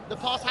 though. The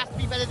pass has to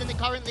be better than it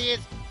currently is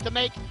to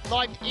make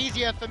life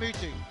easier for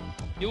Muthu.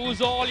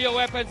 Use all your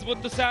weapons,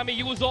 Muthuswamy.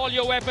 Use all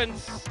your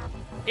weapons.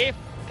 If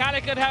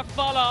Calicut have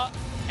Fala,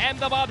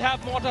 Ahmedabad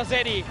have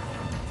Motazzedi.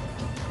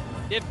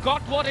 They've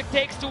got what it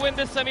takes to win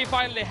this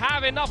semi-final. They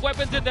have enough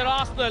weapons in their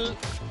arsenal.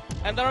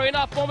 And there are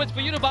enough moments for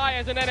you to buy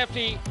as an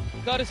NFT,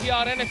 courtesy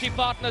our NFT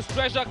partners,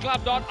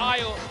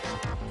 treasureclub.io.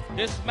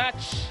 This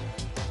match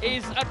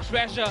is a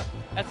treasure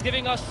that's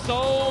giving us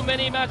so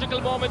many magical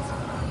moments.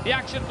 The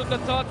action from the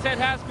third set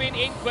has been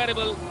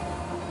incredible.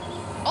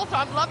 Also,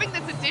 I'm loving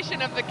this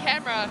addition of the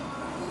camera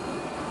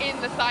in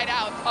the side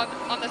out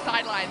on the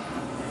sideline.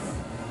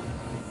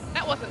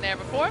 That wasn't there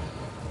before.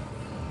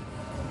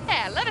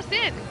 Yeah, let us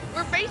in.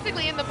 We're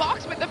basically in the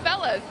box with the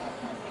fellas.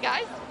 Hey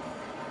guys.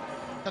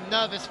 Some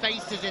nervous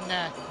faces in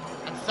there.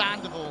 And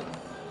Sandoval,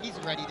 he's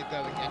ready to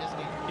go again, isn't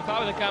he? If I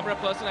were the camera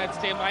person, I'd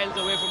stay miles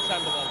away from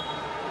Sandoval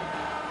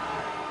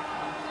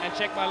and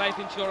check my life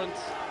insurance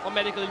or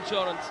medical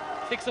insurance.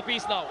 6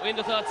 apiece now in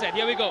the third set.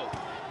 Here we go.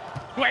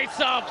 Great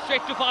serve,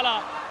 straight to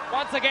Fala.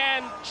 Once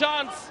again,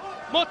 chance.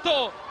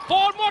 Muthu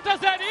for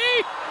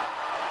Motazzedi.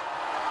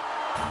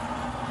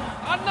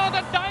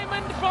 Another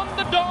diamond from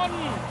the Don.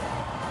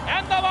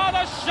 And the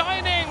water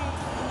shining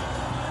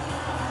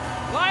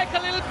like a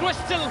little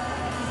crystal.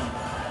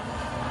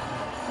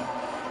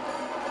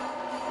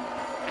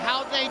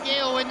 How they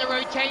deal in the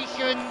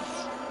rotations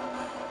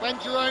when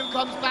Jerome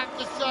comes back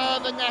to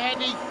serve, and the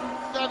heavy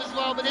serve as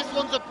well. But this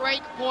one's a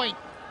break point,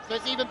 so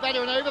it's even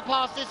better. An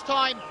overpass this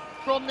time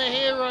from the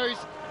heroes,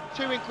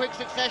 2 in quick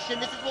succession.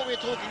 This is what we're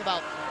talking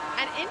about.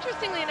 And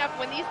interestingly enough,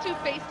 when these two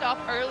faced off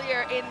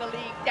earlier in the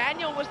league,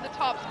 Daniel was the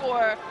top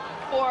scorer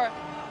for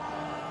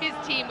his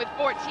team with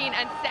 14,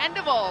 and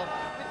Sandoval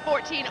with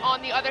 14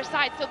 on the other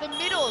side. So the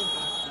middles,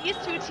 these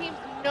two teams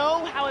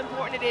know how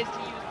important it is to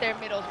use their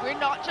middles. We're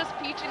not just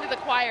preaching to the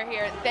choir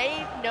here,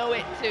 they know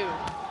it too.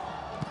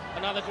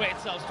 Another great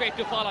serve, straight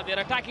to Fala. They're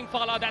attacking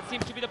Fala, that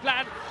seems to be the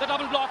plan. The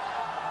double block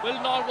will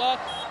not work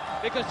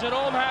because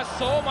Jerome has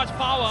so much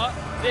power.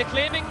 They're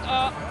claiming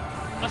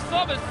a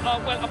service,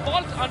 well, a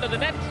fault under the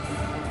net.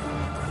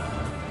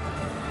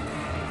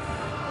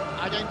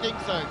 I don't think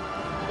so.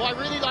 What I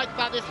really like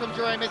about this from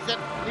Jerome is that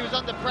he was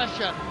under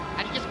pressure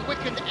and he just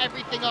quickened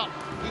everything up.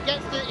 He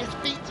gets his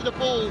feet to the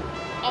ball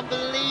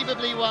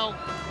unbelievably well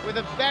with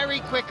a very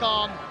quick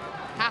arm.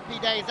 Happy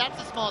days,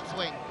 that's a smart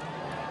swing.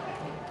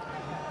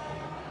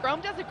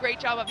 Jerome does a great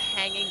job of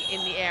hanging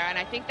in the air, and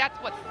I think that's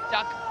what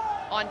stuck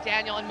on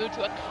Daniel and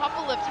Muthu a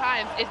couple of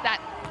times, is that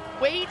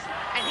wait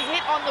and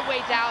hit on the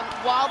way down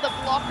while the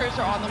blockers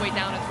are on the way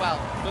down as well.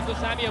 Muthu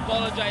Sami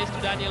apologized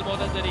to Daniel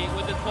Motazzedi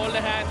with his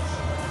folded hands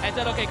and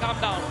said, okay, calm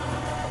down.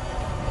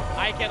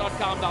 I cannot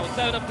calm down.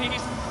 7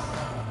 apiece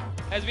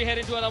as we head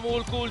into an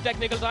Amul cool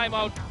technical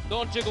timeout.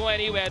 Don't you go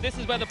anywhere. This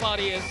is where the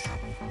party is.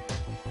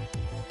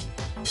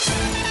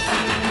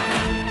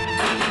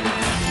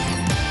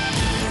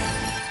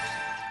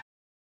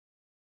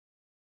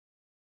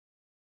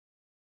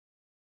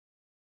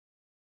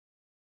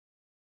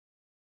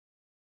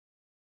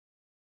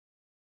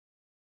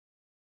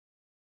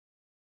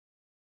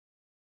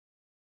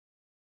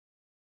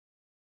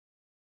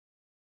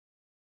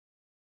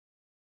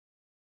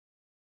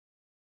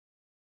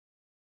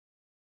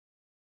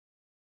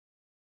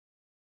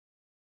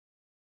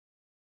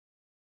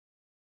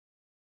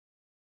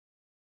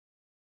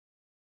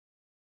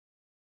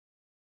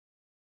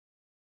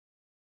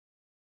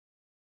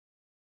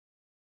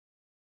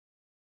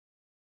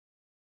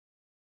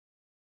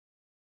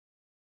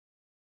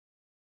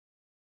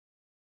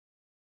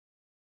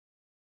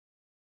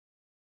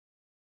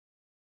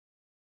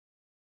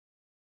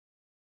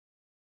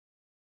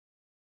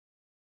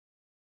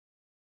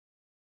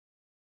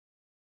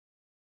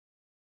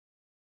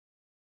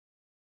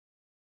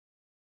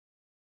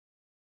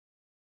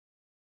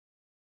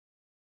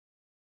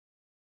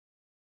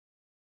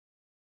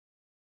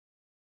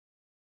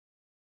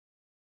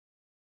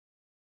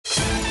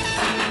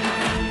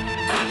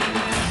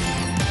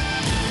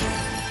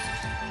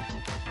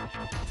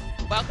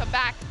 Welcome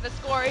back. The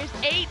score is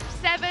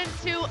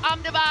 8-7 to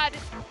Ahmedabad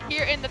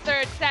here in the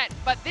third set.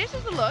 But this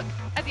is a look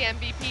at the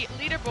MVP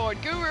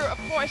leaderboard. Guru, of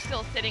course,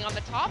 still sitting on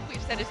the top.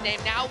 We've said his name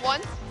now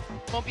once.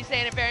 Won't be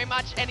saying it very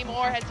much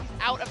anymore as he's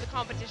out of the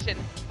competition.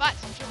 But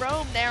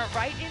Jerome there,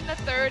 right in the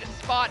third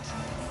spot.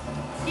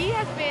 He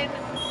has been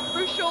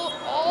crucial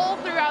all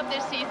throughout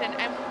this season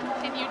and will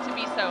continue to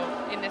be so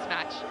in this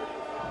match.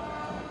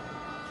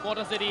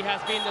 Motazzedi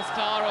has been the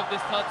star of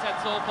this third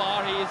set so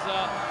far. He's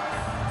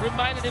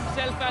reminded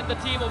himself and the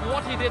team of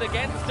what he did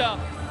against the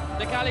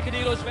Calicut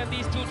Heroes when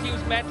these two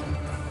teams met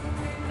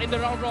in the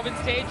round robin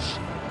stage.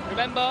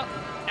 Remember,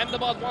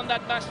 Ahmedabad won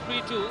that match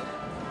 3-2.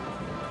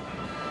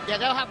 Yeah,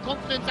 they'll have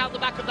confidence out the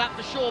back of that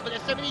for sure, but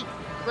there's so many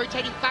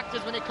rotating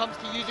factors when it comes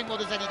to using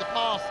Motazzedi, the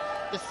pass,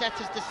 the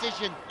setter's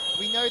decision.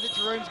 We know that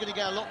Jerome's going to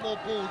get a lot more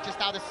ball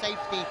just out of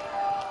safety.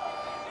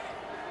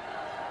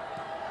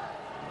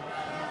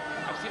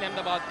 I've seen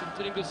Ahmedabad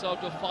continuing to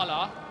serve to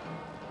Fala.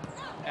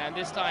 And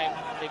this time,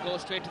 they go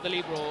straight to the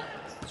libero.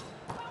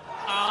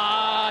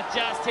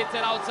 Just hits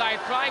it outside.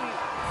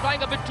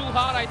 Trying a bit too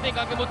hard, I think.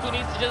 Muthu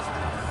needs to just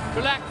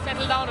relax,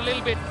 settle down a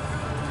little bit.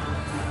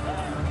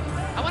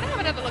 I want to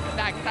have another look at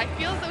that, because I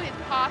feel as though his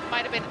path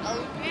might have been a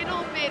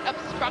little bit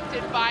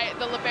obstructed by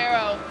the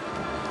libero.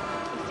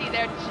 He see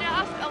there,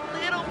 just a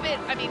little bit.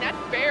 I mean, that's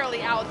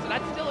barely out, so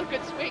that's still a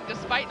good swing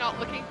despite not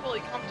looking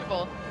fully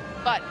comfortable.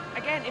 But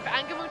again, if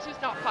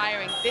Angamutu's not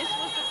firing, this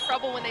was the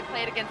trouble when they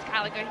played against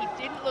Calicut. He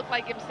didn't look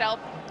like himself.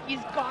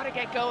 He's got to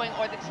get going,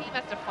 or the team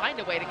has to find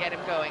a way to get him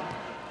going.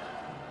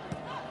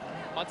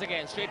 Once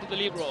again, straight to the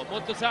libero.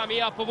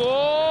 Muthusamy up.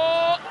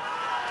 Oh,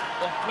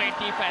 great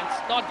defense.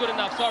 Not good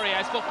enough. Sorry,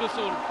 I spoke too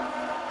soon.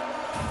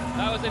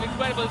 That was an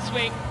incredible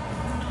swing.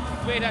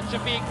 Great at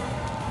Shafiq.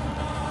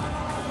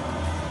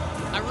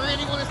 I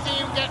really want to see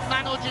him get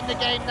Manoj in the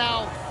game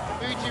now.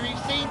 Mutu, we've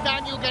seen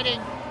Daniel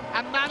getting,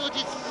 and Manoj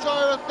is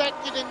so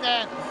effective in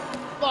there.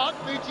 But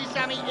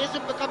Muthusamy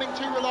isn't becoming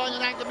too reliant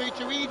on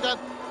Angamutu either.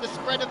 The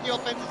spread of the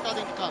offense is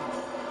starting to come.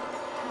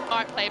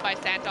 Smart play by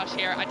Santosh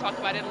here. I talked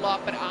about it a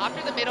lot, but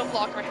after the middle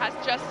blocker has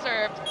just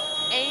served,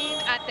 aim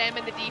at them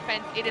in the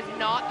defense. It is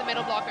not the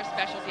middle blocker's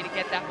specialty to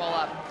get that ball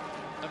up.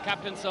 The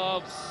captain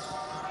serves.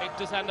 Hit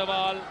to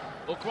Sandoval.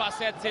 Okra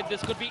sets it.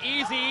 This could be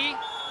easy.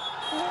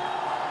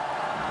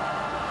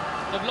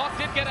 The block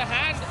did get a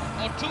hand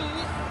or two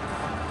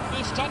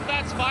to stop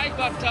that spike,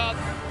 but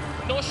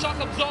no shock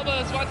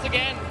absorbers once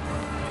again.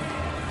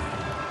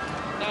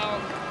 Now,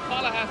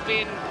 Fala has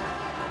been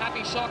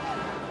happy shocked.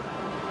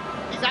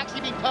 He's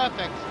actually been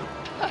perfect.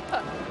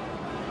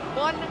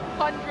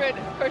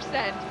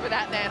 100% for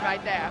that man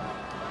right there.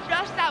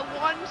 Just that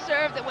one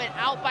serve that went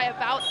out by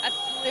about a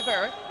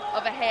sliver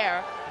of a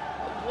hair.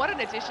 What an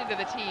addition to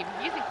the team.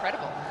 He's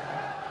incredible.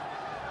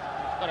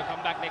 Got to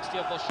come back next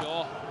year for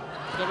sure.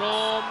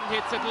 Jerome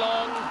hits it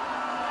long.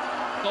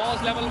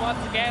 Scores level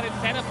once again. It's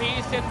 10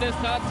 apiece in this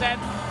third set.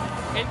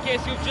 In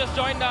case you've just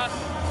joined us,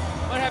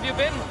 where have you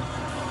been?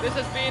 This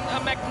has been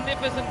a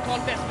magnificent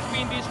contest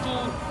between these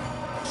two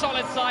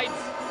solid sides.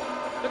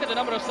 Look at the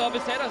number of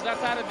service errors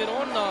that's added their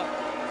own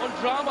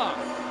drama.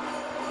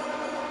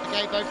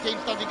 Okay, both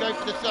teams starting to go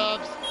for the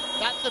serves.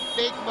 That's a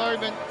big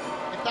moment.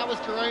 If that was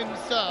Jerome's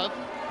serve,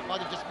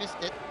 might have just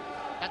missed it.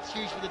 That's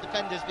huge for the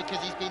defenders because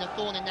he's been a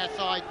thorn in their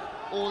side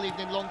all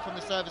evening long from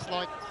the service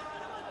line.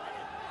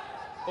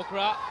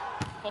 Okra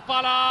for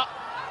Fala.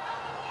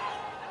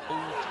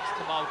 Oh, just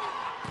about.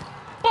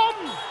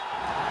 Boom!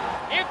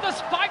 If the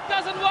spike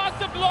doesn't work,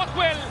 the block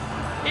will.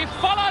 If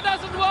Fala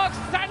doesn't work,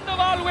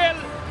 Sandoval will.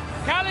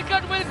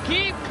 Calicut will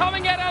keep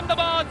coming at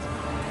Ahmedabad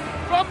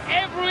from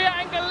every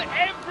angle,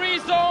 every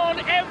zone,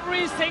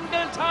 every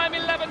single time.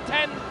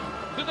 11-10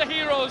 to the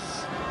heroes.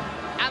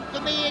 And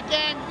for me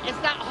again, it's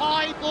that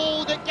high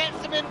ball that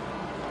gets him in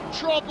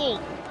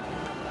trouble.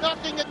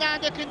 Nothing that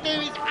Nanda can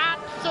do. He's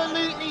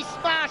absolutely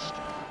smashed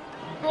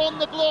from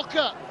the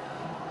blocker.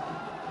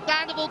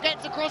 Sandoval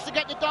gets across to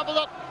get the double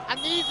up, and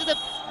these are the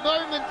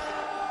moments,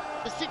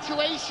 the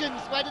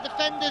situations where the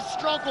defenders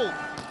struggle.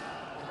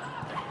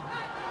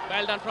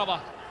 Well done,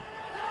 Prabha.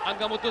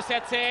 Angamutu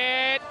sets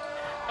it.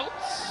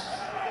 Oops.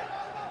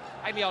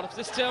 Slightly out of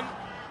system.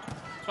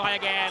 Try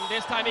again.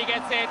 This time he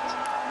gets it.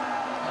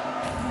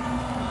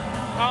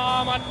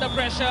 Calm under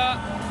pressure.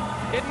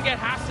 Didn't get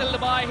hassled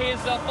by his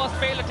first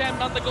failed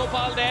attempt on the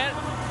Gopal there.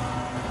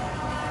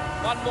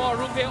 One more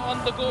RuPay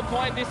on the go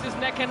point. This is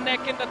neck and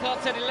neck in the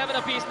third set. 11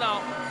 apiece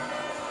now.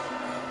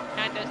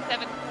 And a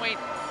 7th point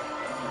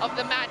of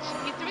the match.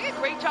 He's doing a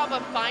great job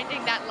of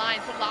finding that line.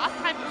 So last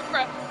time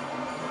Ukra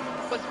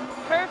was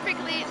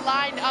perfectly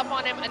lined up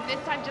on him, and this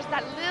time just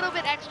that little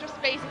bit extra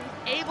space,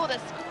 and he's able to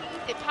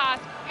squeeze it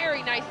past.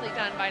 Very nicely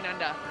done by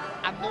Nanda.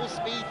 And more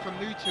speed from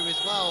Mutu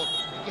as well.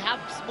 If you have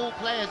small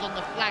players on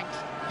the flanks,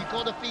 you've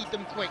got to feed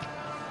them quick.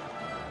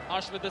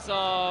 Harsh with the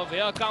serve.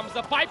 Here comes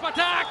the pipe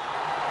attack.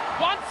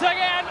 Once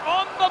again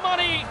on the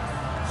money.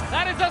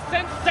 That is a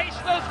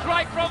sensational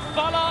strike from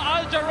Fala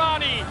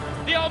Al-Jarrani,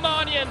 the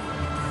Omanian.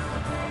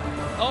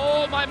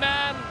 Oh, my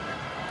man.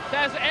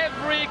 There's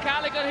every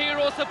Calicut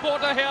hero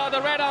supporter here.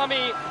 The Red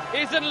Army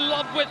is in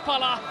love with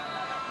Fala.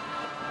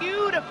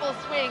 Beautiful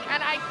swing,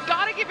 and I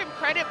gotta give him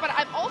credit, but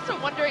I'm also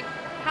wondering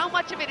how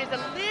much of it is a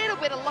little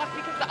bit of luck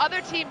because the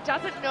other team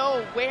doesn't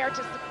know where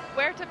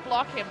to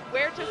block him,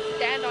 where to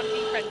stand on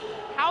defense,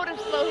 how to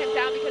slow him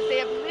down, because they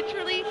have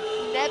literally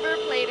never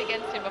played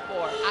against him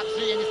before.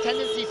 Absolutely, and his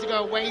tendency is to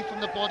go away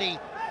from the body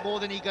more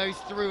than he goes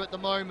through at the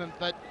moment,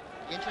 but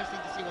interesting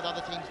to see what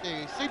other teams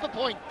do. Super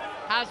point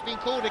has been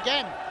called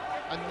again.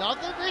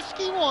 Another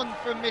risky one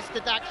from Mr.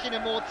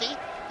 Dakshinamurti.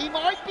 He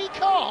might be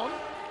calm,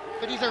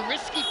 but he's a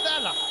risky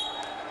fella.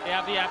 They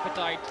have the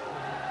appetite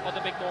for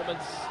the big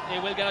moments. They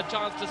will get a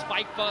chance to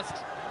spike first.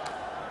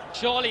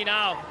 Surely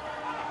now.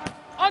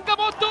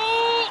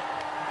 Angamutu!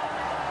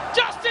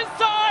 Just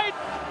inside!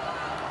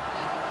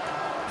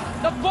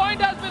 The point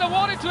has been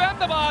awarded to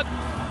Ahmedabad,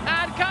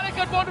 and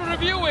Calicut want to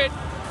review it.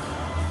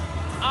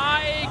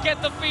 I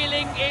get the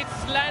feeling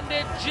it's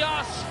landed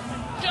just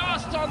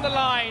on the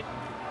line.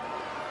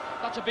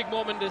 Such a big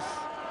moment this.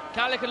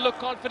 Calicut look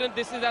confident.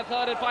 This is their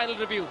third and final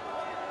review.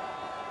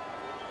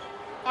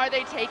 Are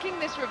they taking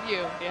this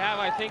review? They have,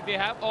 I think they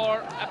have,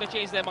 or have they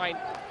changed their mind?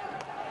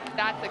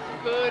 That's a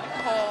good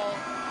call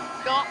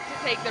not to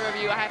take the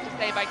review, I have to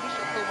say, by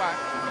Kishore Kumar.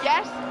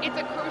 Yes, it's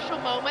a crucial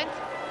moment,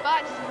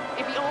 but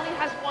if he only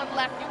has one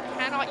left, you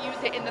cannot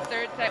use it in the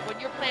third set when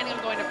you're planning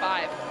on going to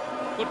 5.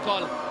 Good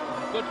call.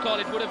 Good call.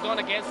 It would have gone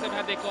against him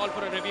had they called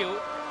for a review.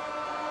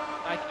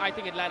 I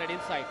think it landed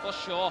inside, for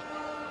sure.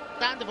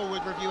 Sandoval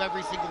would review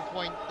every single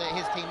point that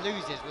his team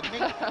loses, wouldn't he?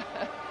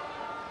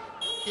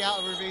 The out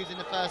of reviews in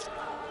the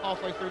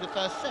halfway through the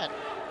first set.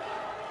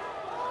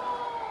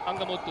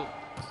 Angamuttu.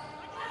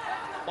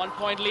 1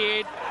 point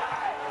lead.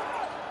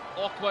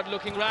 Awkward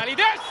looking rally.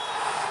 This!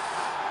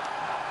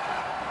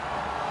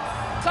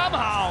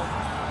 Somehow,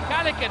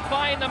 Calicut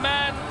find a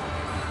man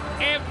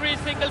every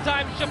single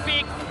time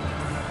Shafiq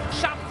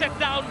shuts it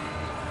down.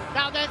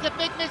 Now there's a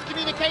big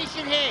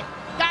miscommunication here.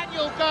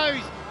 Daniel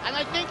goes, and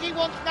I think he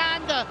wants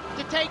Nanda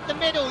to take the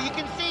middle. You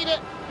can see that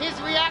his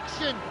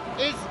reaction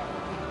is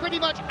pretty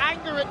much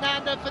anger at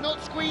Nanda for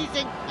not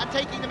squeezing and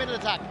taking the middle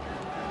attack.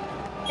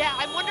 Yeah,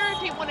 I wonder if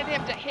he wanted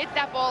him to hit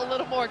that ball a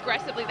little more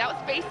aggressively. That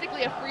was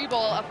basically a free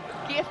ball, a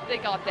gift they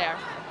got there.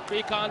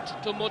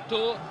 Srikanth to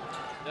Muthu.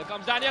 Here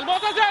comes Daniel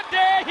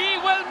Motazade. He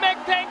will make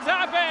things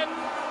happen.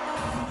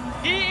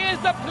 He is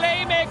the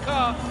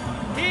playmaker.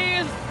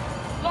 He is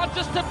not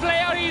just a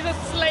player, he's a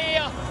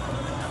slayer.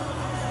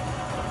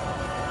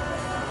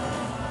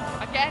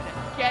 Again,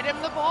 get him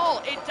the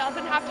ball. It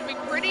doesn't have to be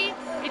pretty.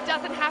 It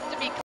doesn't have to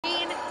be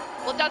clean.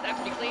 Well, it does have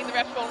to be clean. The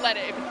refs won't let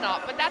it if it's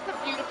not. But that's a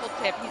beautiful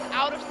tip. He's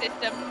out of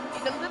system.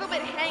 He's a little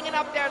bit hanging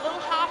up there, a little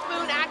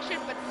half-moon action,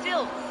 but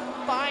still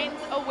finds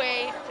a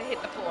way to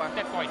hit the floor.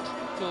 Net point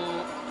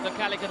to the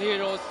Calicut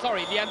heroes.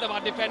 Sorry, the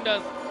Ahmedabad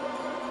defenders.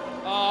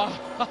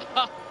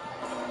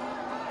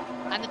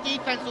 And the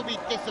defense will be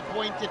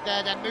disappointed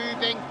there. They're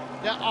moving,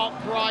 they're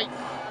upright.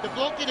 The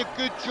block did a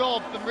good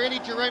job, and really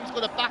Jerome's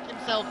got to back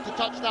himself to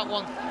touch that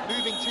one.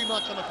 Moving too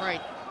much, I'm afraid.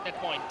 Net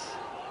point.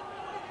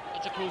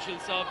 It's a crucial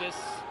service.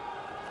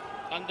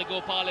 Nanda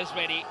Gopal is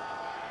ready.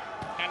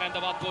 Can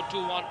Ahmedabad go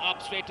 2-1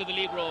 up straight to the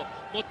libero?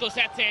 Muthu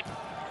sets it.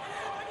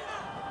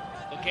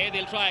 Okay,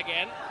 they'll try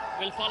again.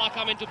 Will Fala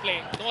come into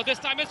play? No, this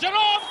time it's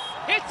Jerome!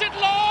 Hits it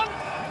long!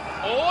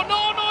 Oh,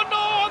 no, no,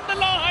 no, on the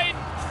line!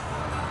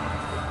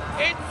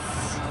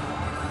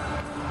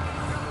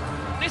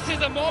 This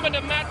is a moment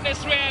of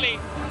madness, really.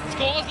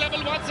 Scores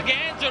level once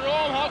again.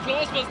 Jerome, how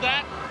close was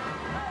that?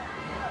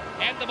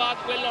 Ahmedabad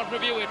will not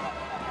review it.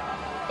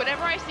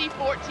 Whenever I see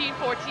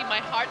 14-14, my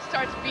heart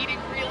starts beating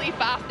really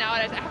fast now,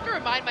 and I have to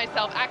remind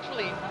myself,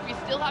 actually, we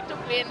still have to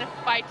win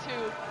by 2,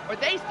 or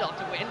they still have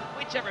to win,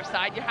 whichever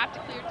side, you have to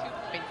clear 2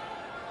 points.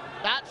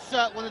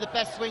 That's one of the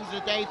best swings of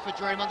the day for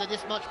Jerome under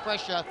this much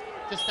pressure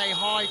to stay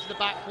high to the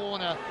back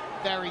corner.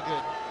 Very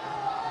good.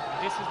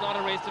 This is not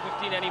a race to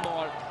 15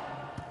 anymore.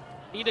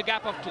 Need a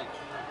gap of 2.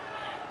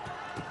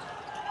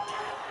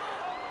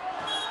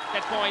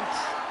 Set point.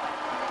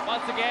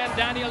 Once again,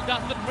 Daniel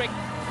does the trick.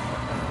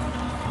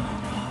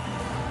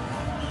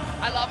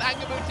 I love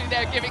Angamuttu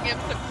there giving him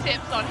some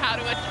tips on how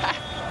to attack.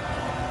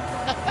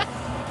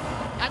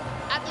 And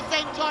at the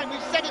same time,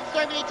 we've said it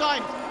so many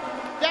times,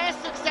 their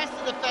success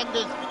as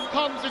defenders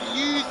comes with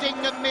using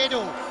the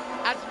middle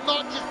as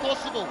much as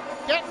possible.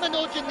 Get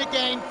Manoj in the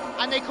game,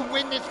 and they can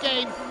win this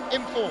game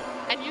in 4.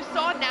 And you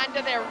saw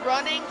Nanda there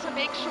running to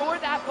make sure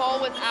that ball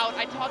was out.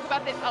 I talk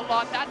about this a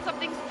lot. That's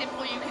something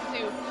simple you can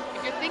do.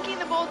 If you're thinking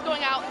the ball's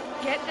going out,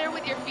 get there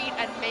with your feet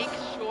and make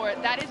sure.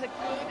 That is a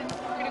good and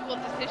critical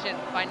decision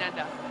by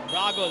Nanda.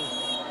 Rahul,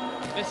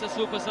 Mr.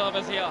 Super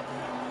Service here.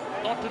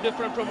 Not too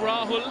different from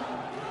Rahul.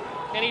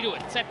 Can he do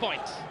it? Set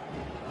point.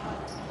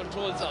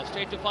 Control serve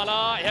straight to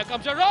Fala. Here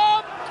comes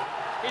Jerome.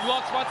 It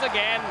works once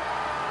again.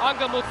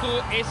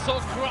 Angamuttu is so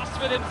cross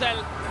with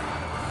himself.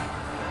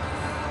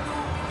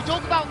 We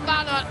talk about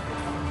Fala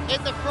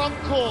in the front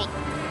court,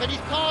 but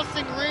he's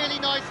passing really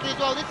nicely as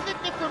well. This is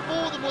a different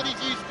ball than what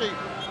he's used to.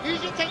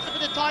 Usually it takes a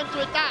bit of time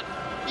to adapt.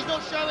 He's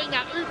not showing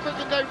that. Upa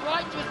can go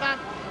right to his man.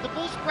 The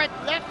ball spread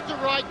left to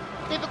right.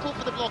 Difficult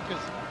for the blockers.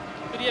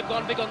 Could he have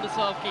gone big on the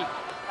serve key?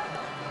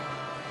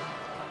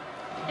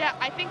 Yeah,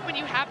 I think when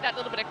you have that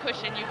little bit of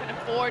cushion, you can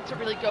afford to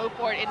really go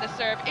for it in the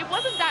serve. It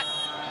wasn't that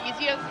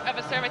easy of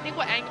a serve. I think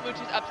what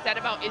Angamuttu's upset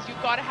about is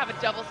you've got to have a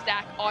double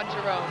stack on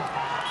Jerome.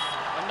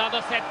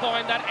 Another set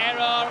point, that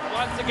error.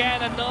 Once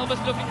again, a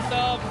nervous looking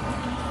serve.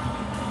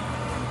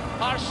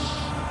 Harsh.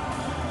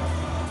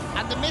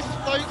 And the missed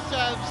float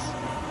serves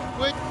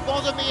would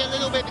bother me a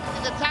little bit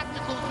because it's a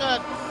tactical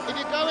serve. If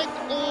you're going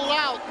all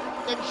out,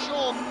 then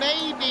sure,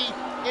 maybe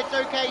it's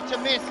okay to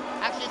miss.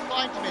 Actually, it's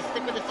fine to miss.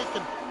 Stick with the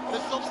system. The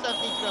soft serve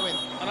needs to go in.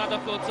 Another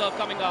float serve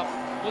coming up.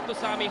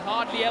 Muthusamy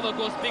hardly ever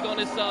goes big on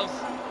his serves.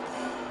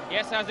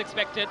 Yes, as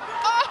expected.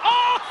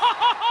 Oh!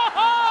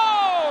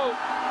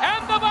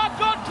 Ahmedabad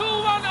got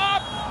 2-1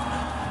 up.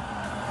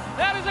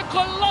 That is a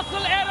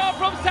colossal error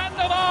from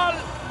Sandoval.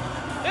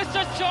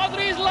 Mr.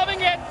 Chaudhary is loving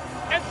it,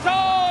 and so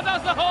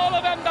does the whole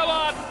of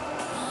Ahmedabad.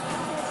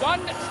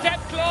 One step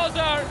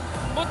closer.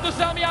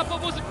 Muthusamy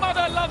Apabu's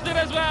mother loves it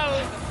as well.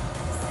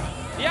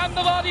 The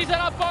Ahmedabadis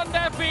are up on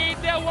their feet.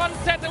 They are one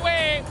set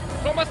away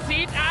from a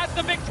seat at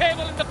the big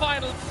table in the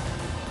finals.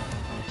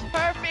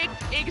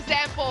 Perfect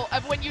example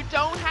of when you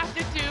don't have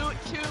to do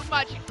too much.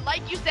 much.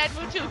 Like you said,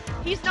 Mutu,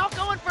 he's not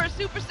going for a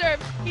super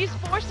serve. He's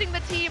forcing the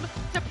team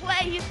to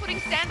play. He's putting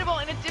Sandoval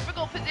in a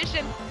difficult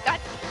position.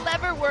 That's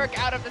clever work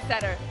out of the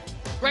setter.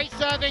 Great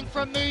serving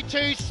from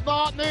Mutu,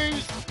 smart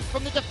moves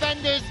from the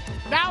defenders.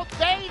 Now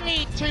they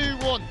lead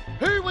 2-1.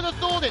 Who would have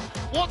thought it?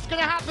 What's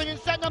going to happen in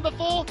set number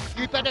 4?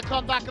 You better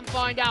come back and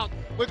find out.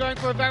 We're going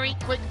for a very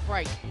quick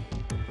break.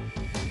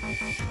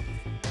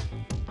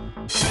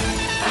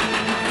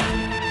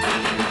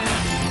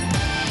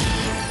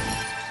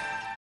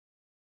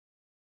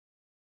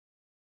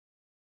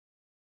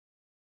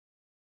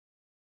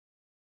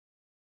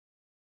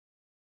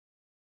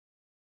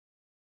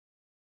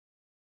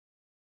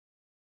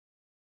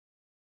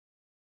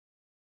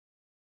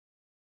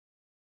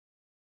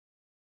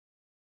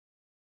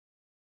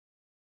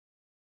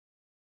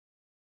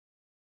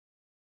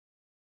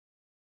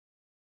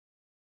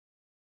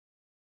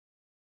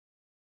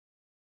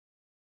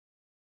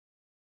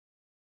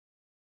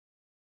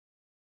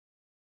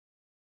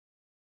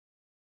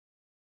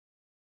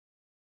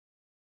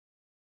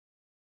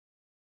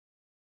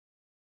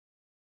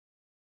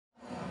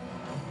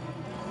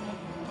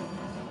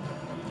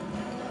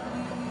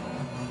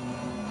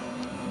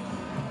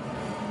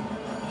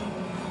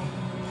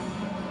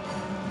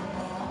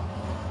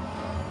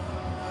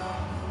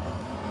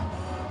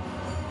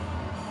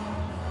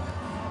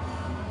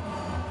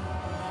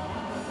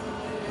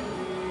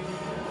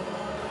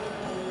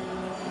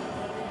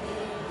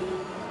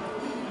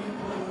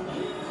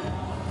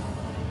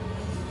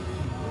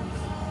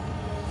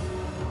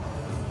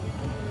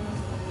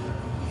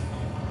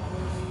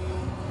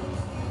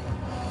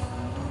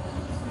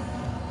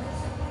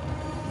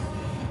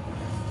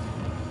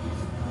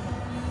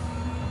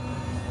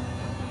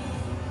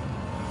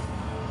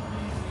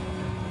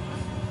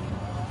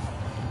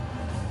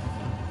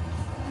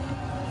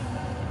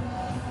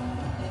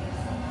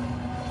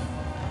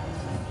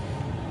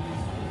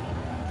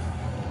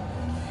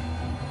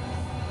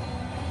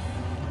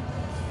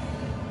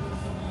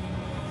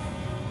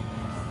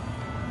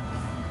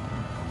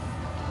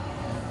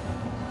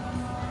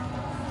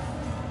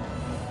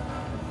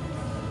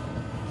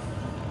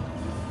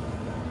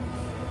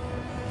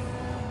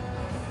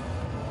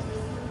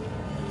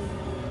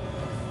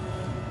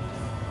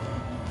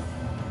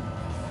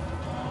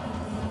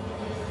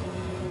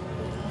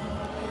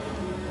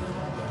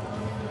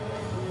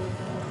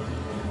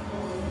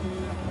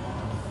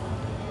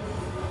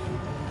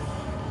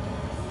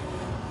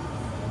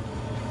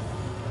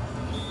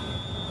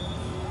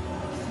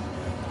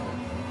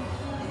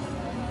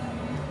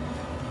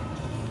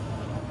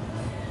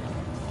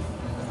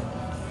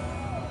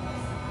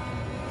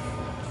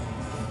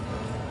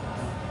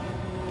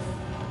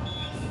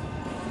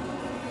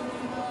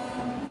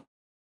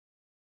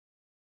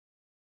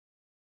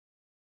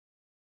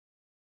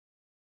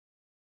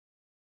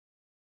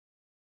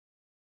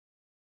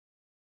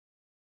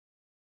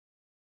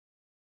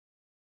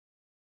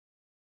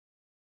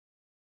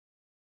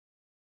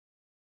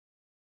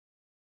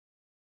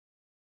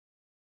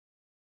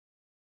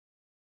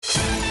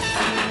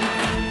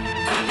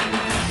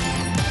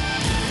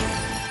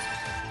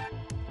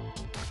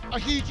 A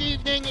huge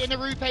evening in the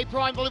RuPay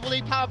Prime Volleyball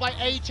League powered by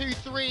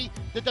A23.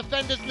 The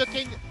defenders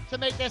looking to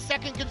make their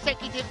second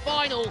consecutive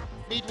final.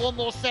 Need one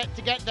more set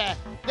to get there.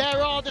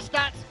 There are the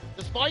stats.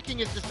 The spiking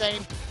is the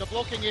same. The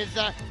blocking is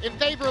in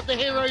favour of the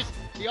heroes.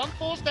 The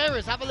unforced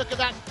errors, have a look at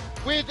that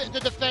with the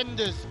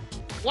defenders.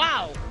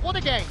 Wow, what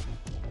a game.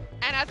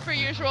 And as per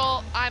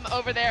usual, I'm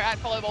over there at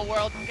Volleyball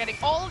World getting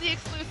all the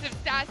exclusive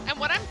stats. And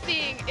what I'm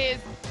seeing is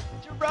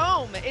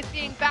Jerome is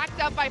being backed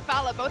up by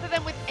Fala, both of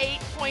them with 8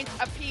 points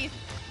apiece.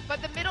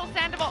 But the middle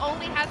Sandoval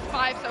only has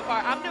 5 so far.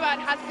 Ahmedabad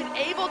has been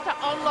able to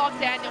unlock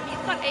Daniel. He's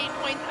got 8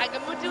 points.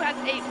 Mutu has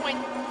 8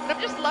 points. But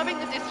I'm just loving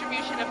the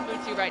distribution of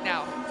Mutu right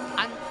now.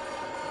 And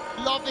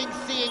loving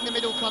seeing the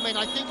middle come in.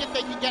 I think if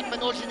they can get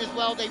Manoj in as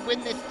well, they win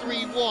this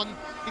 3-1.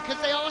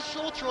 Because they are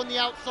shorter on the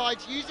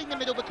outsides, using the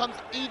middle becomes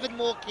even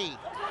more key.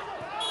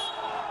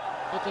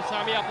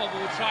 Samiapov,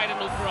 who tried an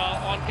Ukra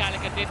on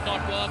Calicut, did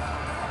not work.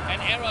 An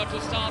error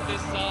to start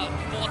this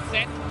fourth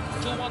set.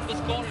 2-1 the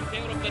score in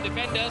favour of the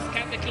defenders.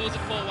 Can they close it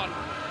 4-1?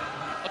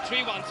 Or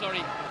 3-1, sorry.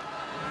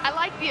 I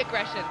like the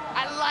aggression.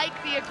 I like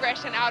the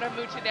aggression out of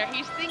Mutu there.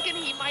 He's thinking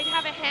he might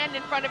have a hand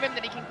in front of him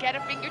that he can get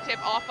a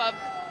fingertip off of.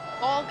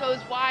 Ball goes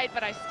wide,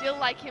 but I still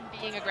like him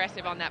being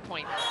aggressive on that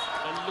point.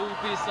 A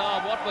loopy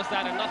serve. What was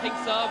that? A nothing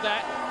serve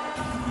that.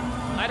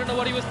 I don't know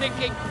what he was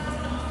thinking.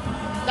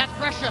 That's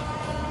pressure.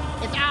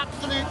 It's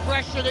absolute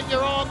pressure that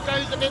your arm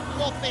goes a bit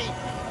floppy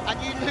and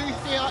you lose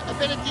the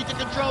ability to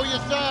control your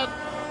serve.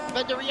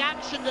 But the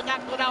reaction that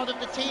got out of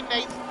the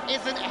teammates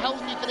isn't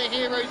healthy for the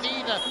heroes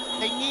either.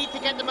 They need to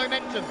get the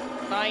momentum.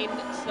 9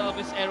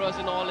 service errors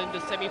in all in the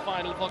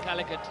semi-final for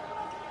Calicut.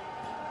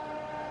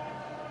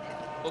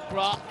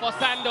 Ukra for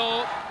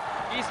Sando.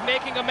 He's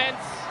making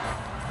amends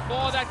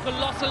for that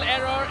colossal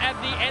error at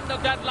the end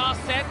of that last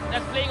set.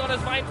 That's playing on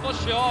his mind for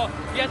sure.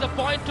 He has a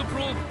point to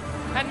prove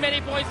and many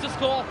points to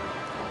score.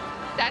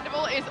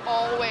 Sandoval is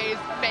always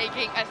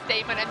making a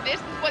statement, and this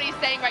is what he's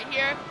saying right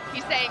here.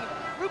 He's saying,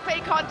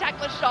 RuPay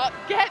contactless shot,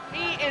 get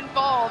me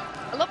involved.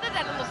 I love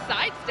that little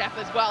sidestep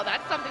as well.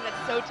 That's something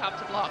that's so tough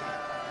to block.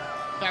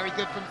 Very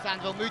good from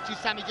Sandoval. Mutu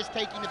Sami just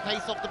taking the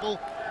pace off the ball.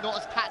 Not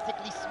as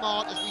tactically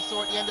smart as we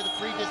saw at the end of the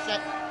previous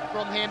set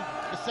from him.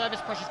 The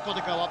service pressure's got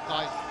to go up,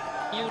 guys.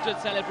 Muted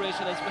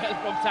celebration as well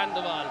from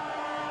Sandoval.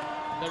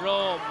 The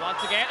Rome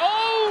once again.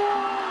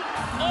 Oh!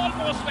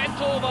 Almost went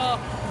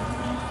over.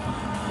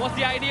 Was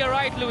the idea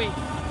right, Louis?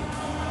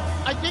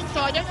 I think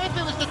so. I don't know if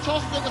it was the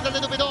toss that was a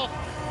little bit off,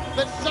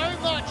 but so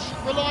much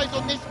relies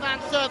on this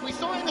man's serve. We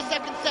saw it in the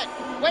second set.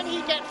 When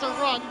he gets a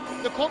run,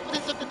 the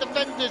confidence of the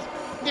defenders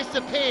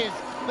disappears,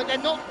 but they're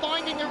not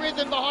finding the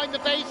rhythm behind the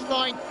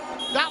baseline.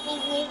 That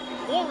will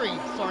worry,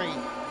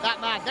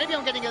 that man. Maybe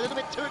I'm getting a little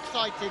bit too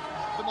excited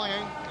for my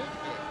own good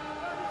here.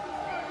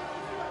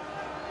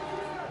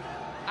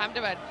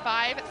 Ahmedabad,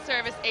 5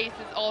 service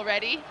aces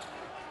already.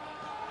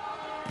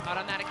 Not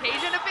on that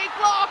occasion, a big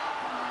block.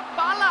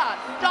 Bala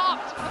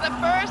stopped for the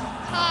first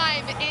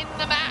time in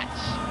the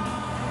match.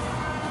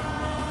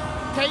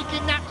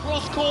 Taking that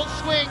cross-court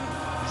swing,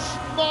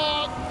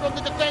 smart from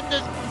the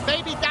defenders.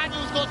 Maybe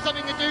Daniel's got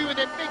something to do with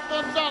it. Big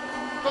thumbs up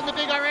from the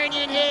big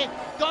Iranian here.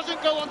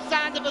 Doesn't go on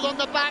Sandoval on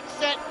the back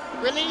set.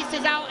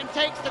 Releases out and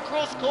takes the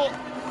cross-court.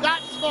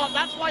 That's smart.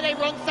 That's why they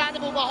run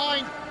Sandoval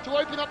behind to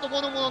open up the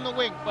one-on-one on the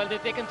wing. Well,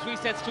 they've taken 3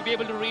 sets to be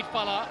able to read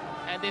Fala,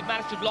 and they've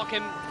managed to block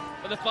him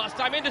for the first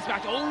time in this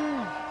match.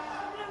 Oh!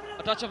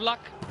 A touch of luck.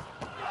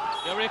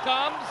 Here he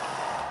comes.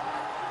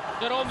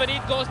 Jerome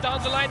Benit goes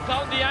down the line,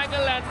 down the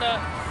angle, and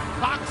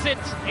parks it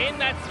in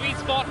that sweet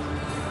spot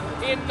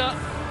in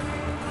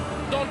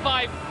zone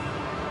 5.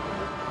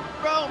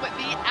 Rome,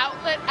 the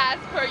outlet as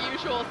per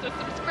usual. So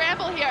some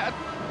scramble here.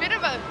 A bit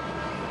of a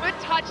good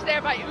touch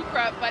there by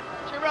Ukra, but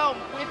Jerome,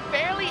 with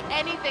barely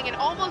anything and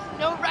almost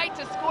no right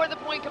to score the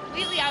point,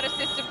 completely out of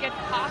system, gets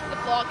past the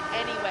block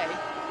anyway.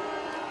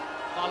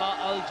 Fala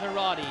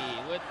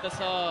Al-Jarradi with the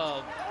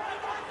serve.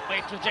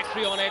 Great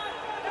trajectory on it.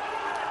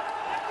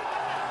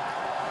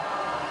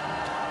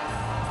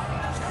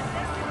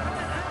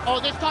 Oh,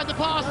 this time the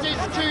pass is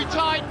too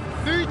tight.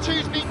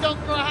 Mutu's been done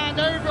for a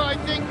handover, I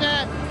think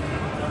there.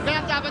 We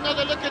have to have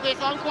another look at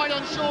this. I'm quite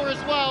unsure as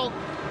well.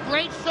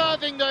 Great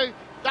serving, though.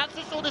 That's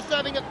the sort of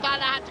serving that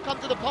Fala had to come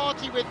to the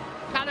party with.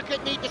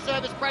 Calicut need the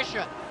service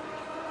pressure.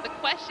 The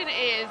question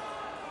is,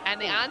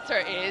 and the answer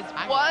is,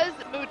 was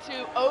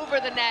Mutu over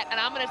the net? And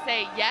I'm going to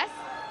say yes.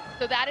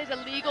 So that is a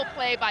legal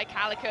play by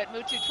Calicut.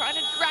 Mutu trying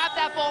to grab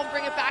that ball and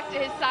bring it back to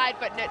his side,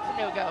 but it's a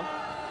no-go.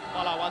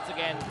 Fala once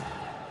again.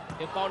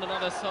 They found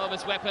another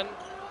service weapon.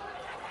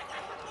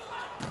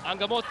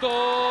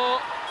 Angamoto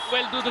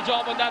will do the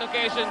job on that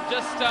occasion.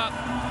 Just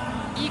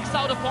ekes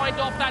out a point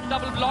off that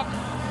double block.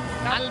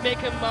 That'll make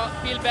him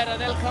feel better.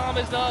 They'll calm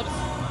his nerves.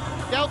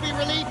 There'll be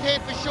relief here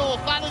for sure.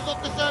 Fala's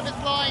off the service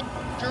line.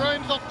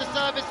 Jerome's off the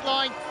service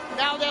line.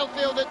 Now they'll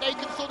feel that they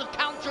can sort of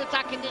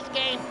counter-attack in this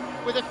game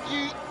with a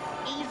few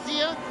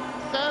easier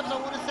serves, I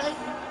want to say.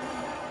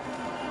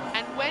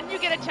 And when you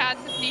get a chance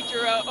to see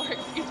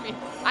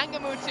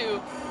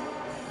Angamutu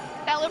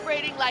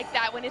celebrating like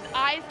that, when his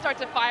eyes start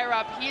to fire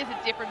up, he is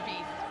a different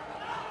beast.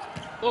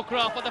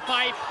 Ukra for the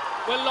 5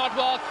 will not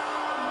work.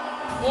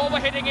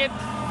 Overhitting it.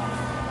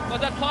 Was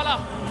that Fala?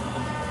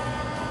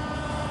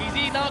 Is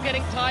he now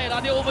getting tired?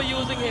 Are they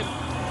overusing him?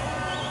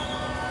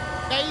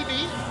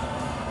 Maybe,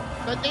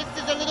 but this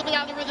is a little bit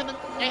out of rhythm, and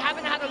they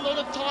haven't had a lot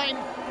of time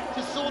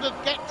to sort of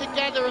get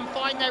together and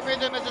find their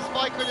rhythm as a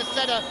spiker and a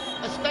setter,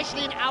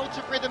 especially in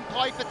out-of-rhythm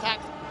pipe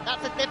attacks.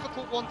 That's a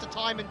difficult one to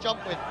time and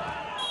jump with.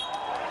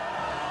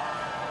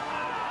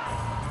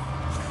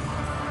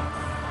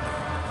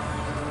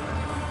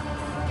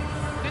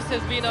 This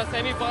has been a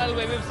semi-final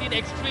where we've seen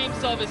extreme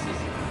services.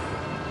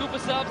 Super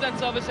serves and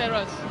service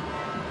errors.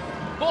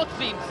 Both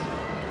teams.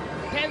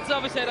 10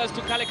 service errors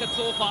to Calicut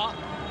so far.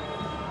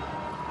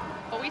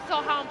 But we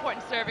saw how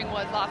important serving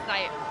was last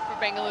night for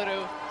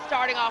Bengaluru.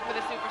 Starting off with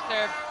a super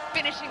serve,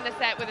 finishing the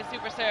set with a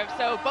super serve.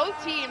 So both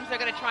teams are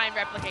going to try and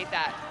replicate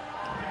that.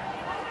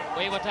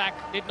 Wave attack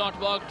did not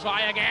work.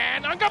 Try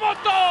again.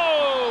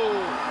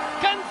 Angamoto!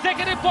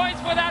 Consecutive points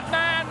for that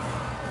man.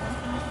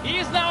 He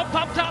is now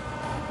pumped up.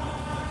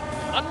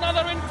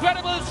 Another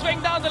incredible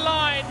swing down the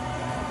line.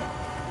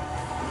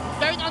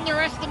 Don't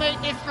underestimate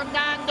this from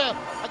Nanda.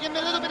 I give him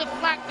a little bit of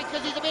flack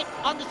because he's a bit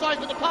undersized,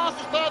 but the pass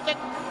is perfect.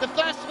 The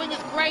first swing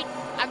is great,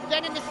 and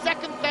then in the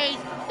second phase,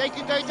 they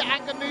can go to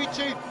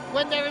Angamutu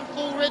when they're in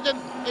full rhythm.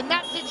 In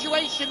that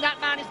situation, that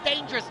man is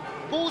dangerous.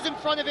 Ball's in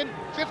front of him,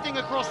 drifting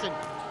across him.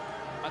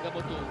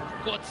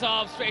 Angamutu, good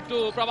serve straight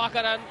to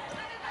Prabhakaran.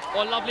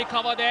 Oh, lovely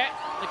cover there.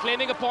 They're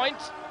claiming a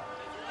point.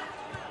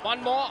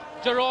 One more.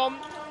 Jerome,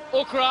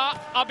 Ukra,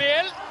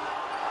 Abil.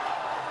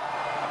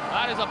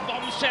 That is a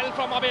bombshell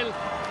from Abil.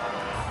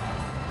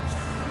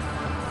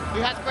 He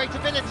has great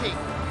ability.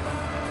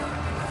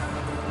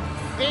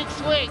 Big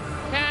swing.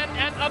 Can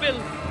and Abil.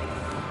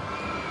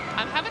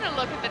 I'm having a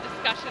look at the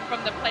discussion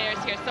from the players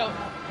here. So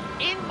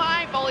in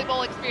my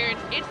volleyball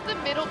experience, it's the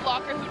middle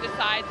blocker who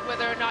decides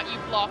whether or not you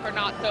block or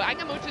not. So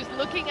Angamutu's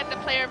looking at the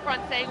player in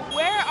front saying,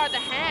 where are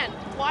the hands?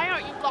 Why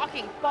aren't you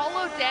blocking?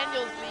 Follow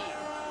Daniel's lead.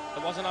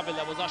 There wasn't Abil,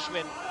 there was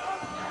Ashwin.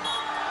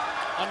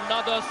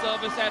 Another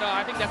service error.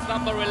 I think that's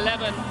number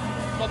 11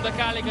 from the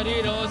Calicut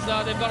Heroes.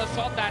 They've got to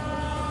sort that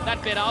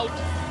bit out.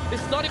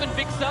 This is not even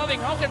big serving.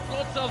 How can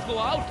float serves go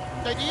out?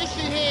 So the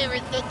issue here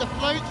is that the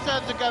float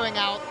serves are going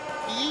out,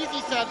 the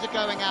easy serves are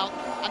going out,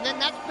 and then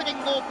that's putting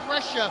more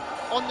pressure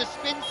on the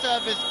spin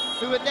servers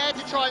who are there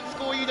to try and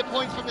score you the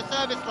points from the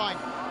service line.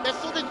 They're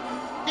sort of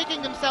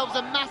digging themselves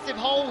a massive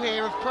hole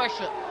here of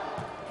pressure.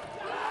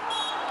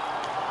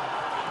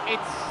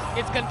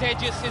 It's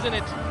contagious, isn't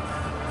it?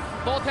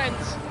 Both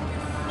ends.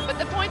 But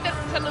the point that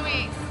to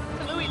Louis'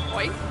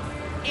 point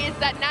is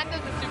that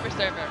Nando's a super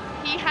server.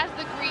 He has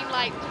the green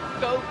light to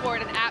go for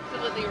it and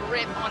absolutely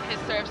rip on his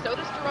serve. So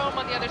does Jerome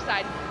on the other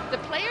side. The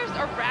players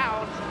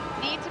around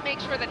need to make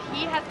sure that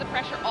he has the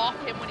pressure off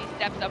him when he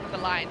steps up at the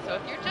line. So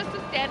if you're just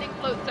a standing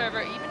float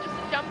server, even just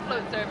a jump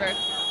float server,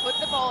 put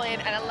the ball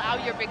in and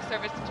allow your big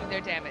servers to do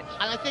their damage.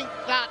 And I think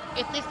that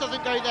if this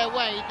doesn't go their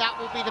way, that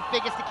will be the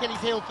biggest Achilles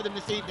heel for them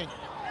this evening.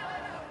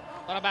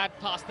 Not a bad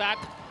pass that.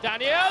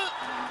 Daniel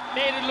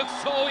made it look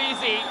so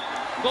easy.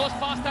 Goes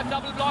past that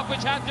double block,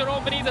 which has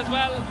Jerome beneath as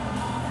well.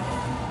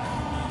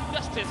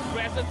 Just his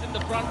presence in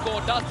the front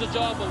court does the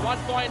job. A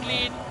 1-point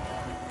lead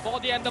for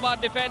the Ahmedabad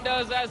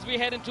defenders as we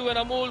head into an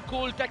Amul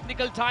Cool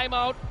technical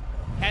timeout.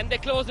 Can they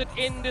close it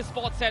in this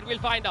fourth set? We'll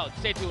find out.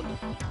 Stay tuned.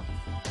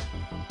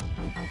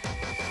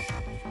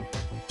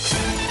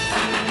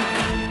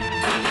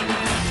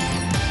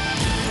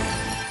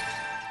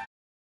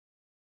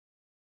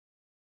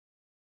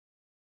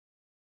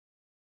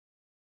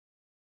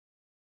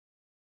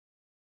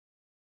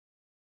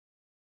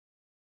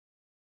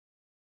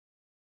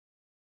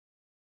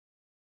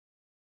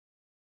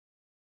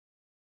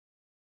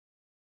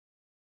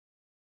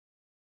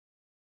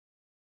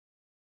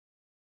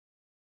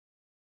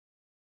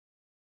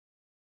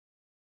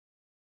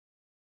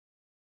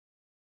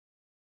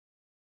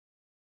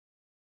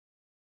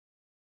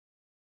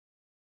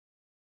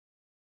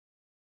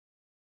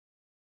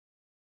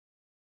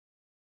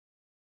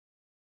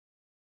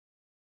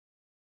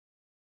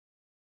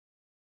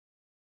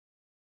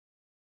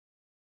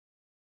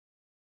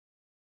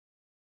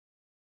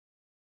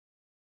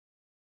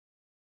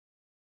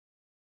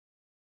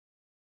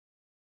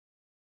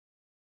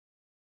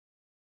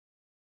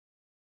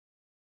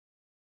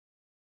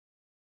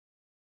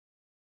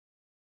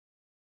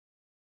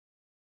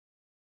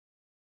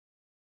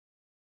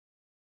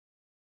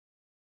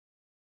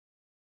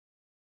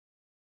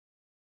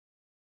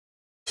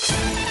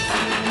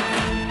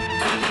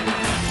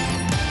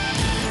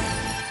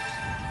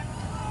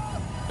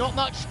 Not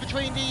much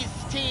between these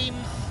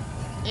teams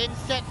in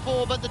set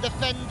 4, but the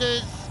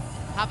defenders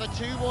have a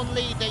 2-1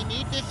 lead. They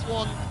need this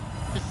one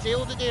to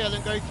seal the deal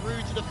and go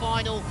through to the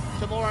final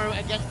tomorrow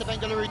against the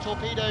Bengaluru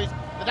Torpedoes.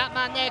 But that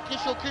man there,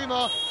 Kishore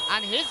Kumar,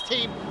 and his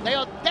team, they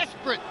are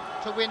desperate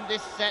to win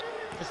this set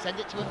to send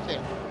it to a fifth.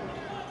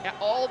 Yeah,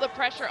 all the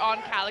pressure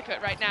on Calicut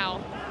right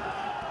now.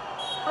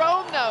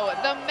 Rome, though,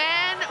 the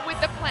man with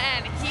the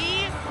plan,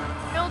 he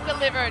will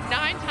deliver 9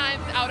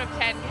 times out of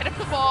 10. Get him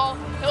the ball,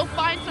 he'll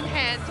find some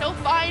hands, he'll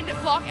find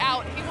block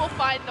out, he will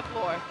find the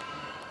floor.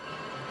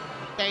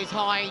 Stays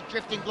high,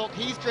 drifting block,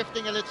 he's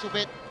drifting a little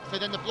bit, so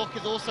then the block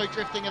is also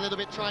drifting a little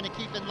bit, trying to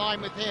keep in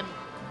line with him.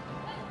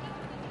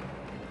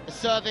 The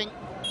serving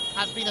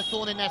has been a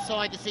thorn in their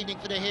side this evening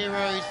for the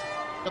Heroes.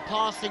 The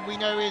passing we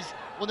know is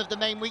one of the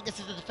main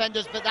weaknesses of the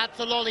defenders, but that's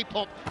a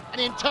lollipop,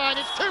 and in turn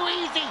it's too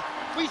easy.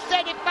 We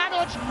said if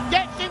Manoj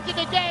gets into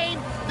the game,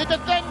 the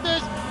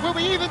defenders will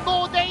be even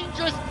more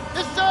dangerous.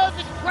 The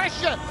service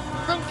pressure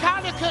from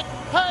Calicut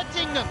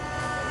hurting them.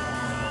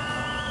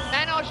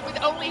 Manoj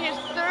with only his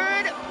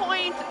 3rd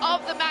point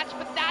of the match,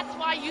 but that's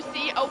why you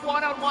see a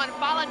one-on-one.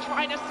 Falan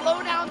trying to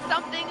slow down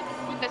something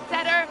with the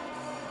setter.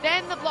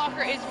 Then the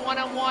blocker is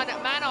one-on-one.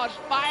 Manoj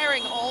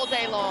firing all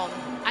day long.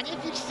 And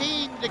if you've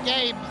seen the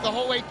games the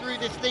whole way through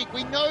this league,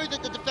 we know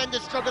that the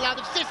defenders struggle out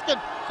of system,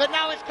 but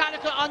now it's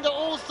Calicut under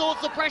all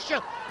sorts of pressure.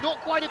 Not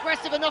quite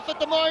aggressive enough at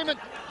the moment.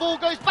 Ball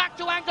goes back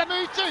to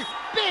Angamutu.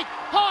 Big,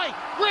 high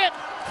rip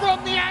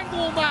from the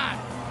angle man.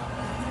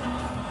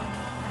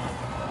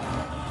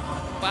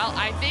 Well,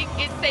 I think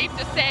it's safe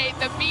to say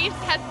the beast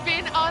has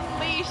been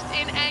unleashed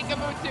in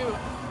Angamutu.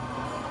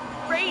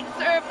 Great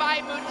serve by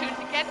Mutu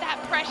to get that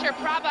pressure.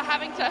 Prabha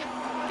having to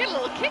get a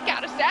little kick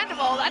out of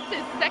Sandoval. That's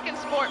his 2nd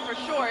sport for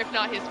sure, if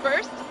not his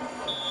 1st.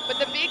 But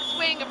the big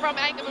swing from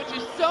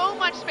Angamutu, so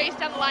much space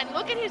down the line.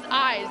 Look at his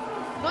eyes.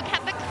 Look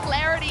at the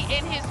clarity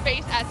in his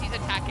face as he's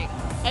attacking.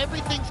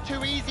 Everything's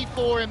too easy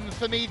for him,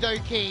 for me though,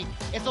 Key.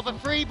 It's off a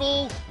free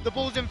ball, the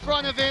ball's in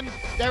front of him,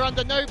 they're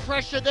under no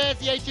pressure. There's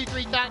the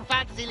A23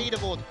 fantasy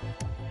leaderboard.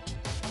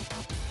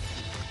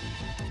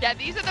 Yeah,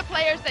 these are the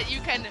players that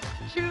you can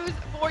choose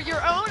for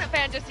your own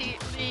fantasy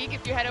league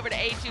if you head over to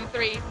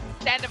A23.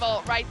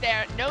 Sandoval right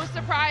there. No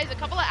surprise, a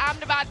couple of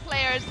Ahmedabad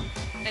players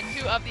and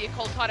 2 of the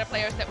Kolkata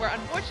players that were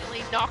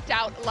unfortunately knocked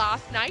out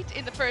last night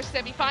in the 1st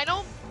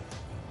semi-final.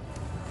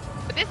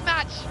 But this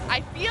match,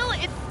 I feel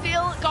it's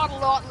still got a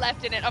lot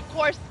left in it. Of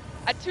course,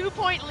 a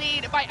 2-point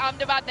lead by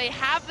Ahmedabad. They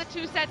have the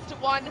 2 sets to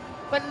 1.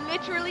 but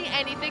literally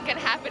anything can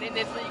happen in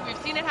this league.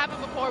 We've seen it happen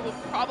before, we'll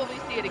probably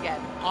see it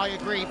again. I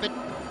agree, but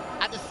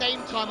at the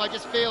same time, I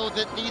just feel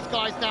that these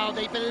guys now,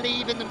 they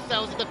believe in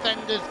themselves, the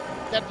defenders.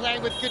 They're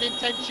playing with good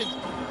intentions.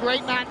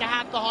 Great man to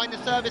have behind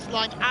the service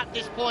line at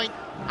this point,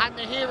 and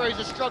the heroes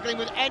are struggling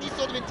with any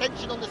sort of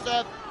intention on the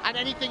serve and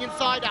anything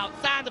inside out.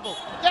 Sandoval,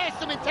 there's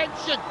some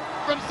intention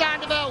from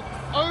Sandoval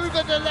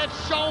over the left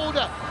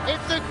shoulder.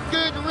 It's a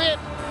good rip.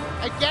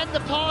 Again,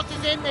 the pass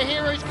is in, the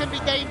heroes can be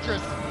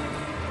dangerous.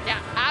 Yeah,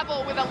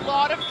 Abel with a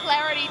lot of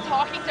clarity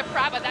talking to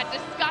Prabha. That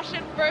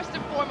discussion first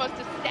and foremost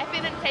to step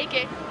in and take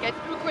it, gets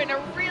Ukra in a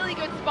really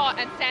good spot,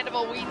 and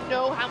Sandoval, we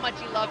know how much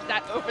he loves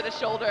that over the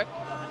shoulder.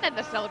 And then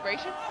the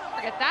celebration,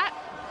 forget that.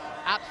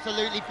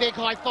 Absolutely, big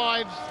high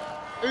fives.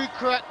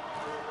 Ukra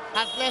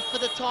has left for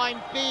the time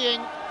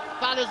being.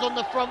 Balor's on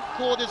the front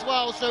court as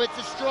well, so it's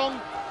a strong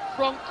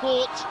front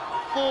court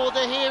for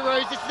the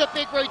heroes. This is a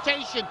big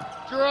rotation.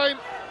 Jerome,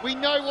 we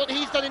know what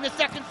he's done in the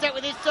second set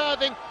with his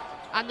serving,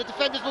 and the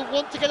defenders will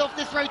want to get off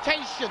this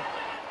rotation.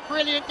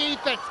 Brilliant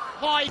defense,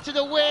 high to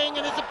the wing,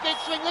 and it's a big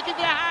swing, looking for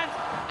the hands.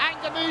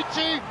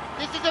 Angamutu,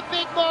 this is a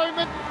big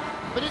moment,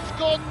 but it's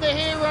gone the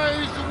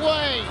heroes'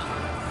 way.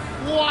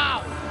 Wow.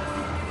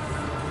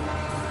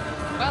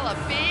 Well, a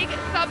big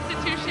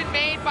substitution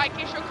made by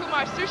Kishore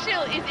Kumar.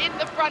 Sushil is in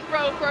the front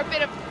row for a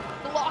bit of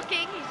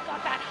blocking. He's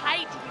got that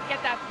height, he can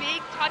get that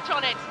big touch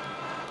on it.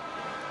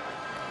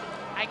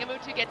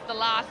 Angamutu gets the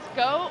last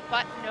go,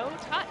 but no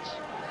touch.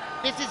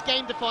 This is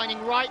game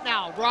defining right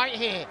now, right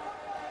here,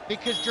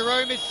 because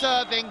Jerome is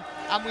serving,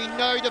 and we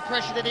know the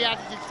pressure that he has.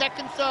 It's his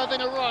second serve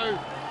in a row.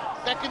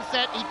 Second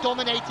set, he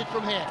dominated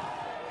from here.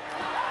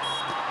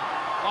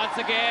 Once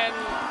again,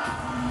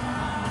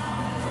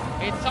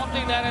 it's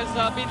something that has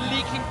been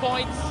leaking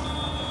points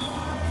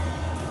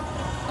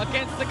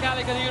against the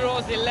Calicut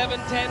Heroes.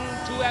 11-10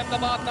 to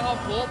Ahmedabad now,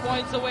 4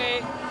 points away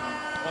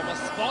from a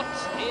spot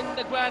in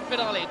the grand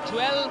finale.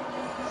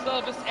 12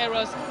 service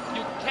errors.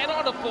 You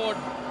cannot afford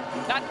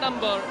that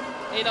number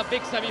in a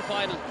big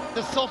semi-final.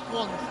 The soft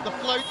ones, the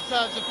float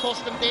serves have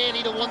cost them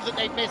dearly, the ones that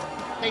they've missed.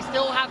 They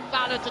still have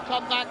Valor to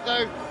come back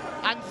though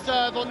and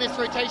serve on this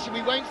rotation.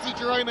 We won't see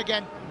Jerome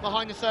again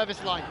behind the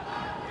service line.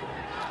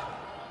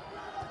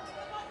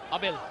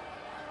 Abil,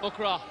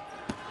 Ukra,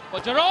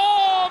 but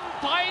Jerome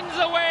finds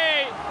a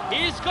way.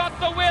 He's got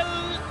the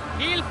will,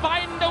 he'll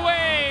find a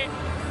way.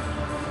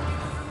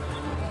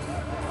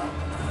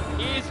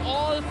 He's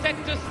all set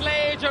to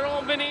slay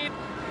Jerome beneath.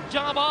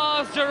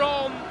 Jambaz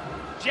Jerome,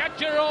 Jet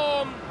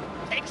Jerome,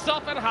 takes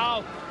off, and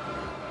how?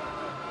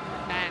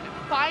 And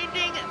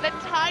finding the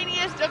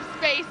tiniest of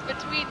space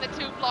between the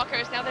two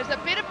blockers. Now there's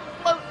a bit of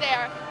float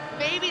there.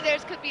 Maybe there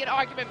could be an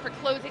argument for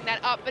closing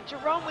that up, but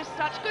Jerome with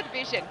such good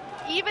vision,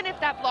 even if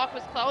that block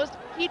was closed,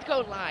 he'd go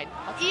line.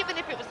 Even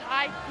if it was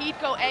high, he'd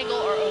go angle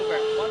or over.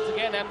 Once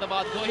again,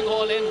 Ahmedabad going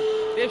all in.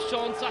 They've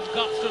shown such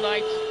guts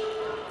tonight.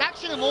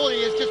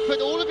 Dakshinamurthy has just put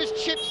all of his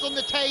chips on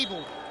the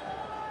table.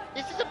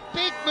 This is a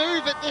big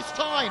move at this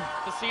time.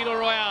 Casino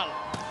Royale.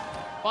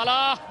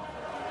 Bala.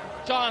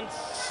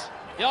 Chance.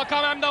 Here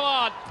come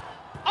Ahmedabad.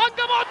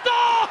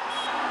 Angamutu!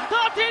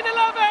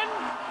 13-11.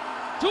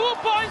 2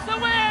 points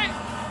away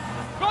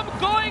from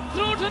going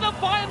through to the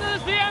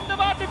finals. The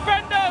Ahmedabad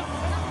defenders,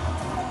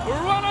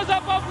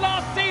 runners-up of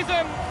last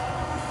season.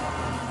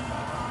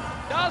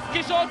 Does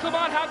Kishore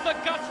Kumar have the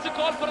guts to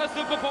call for a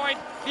super point?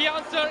 The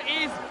answer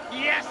is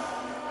yes.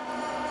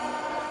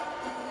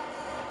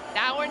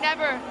 Now or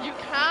never, you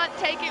can't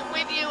take it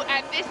with you,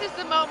 and this is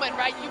the moment,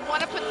 right? You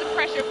want to put some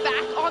pressure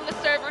back on the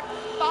server.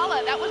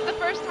 Bala, that was the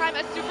first time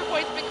a super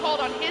point's been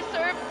called on his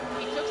serve.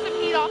 He took some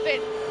heat off it.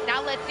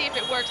 Now let's see if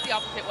it works the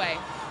opposite way.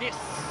 This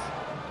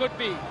could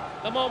be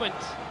the moment.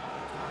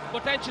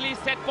 Potentially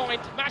set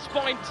point, match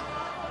point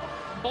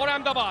for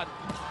Ahmedabad.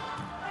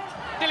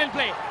 Still in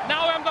play.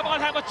 Now Ahmedabad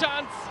have a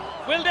chance.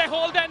 Will they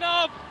hold their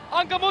nerve?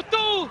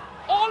 Angamutu,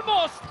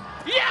 almost.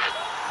 Yes!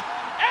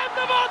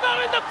 Ahmedabad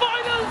are in the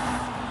finals!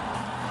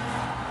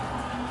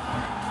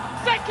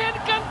 Second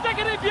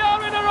consecutive year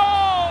in a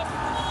row.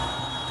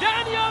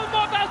 Daniel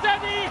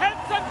Montazedi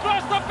heads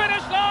across the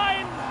finish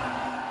line.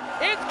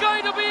 It's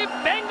going to be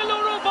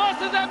Bengaluru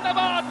versus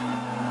Ahmedabad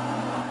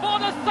for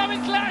the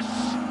summit clash.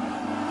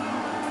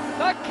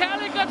 The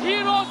Calicut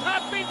Heroes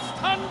have been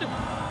stunned.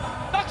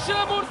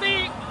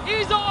 Dakshinamurthy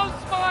is all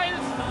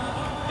smiles.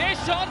 They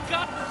shot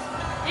guts.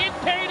 It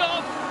paid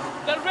off.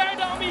 The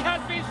Red Army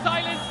has been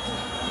silenced.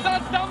 The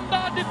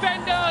Damba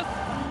defenders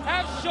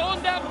have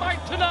shown their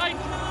might tonight,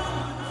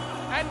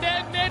 and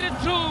they've made it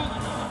through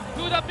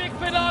to the big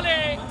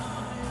finale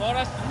for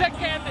a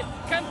second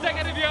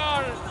consecutive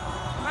year.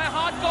 My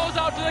heart goes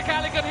out to the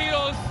Calicut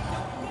Heroes.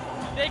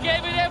 They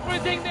gave it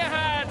everything they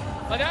had,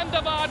 but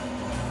Ahmedabad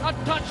a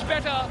touch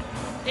better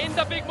in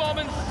the big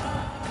moments.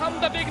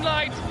 Come the big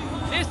night,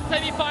 this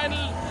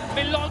semi-final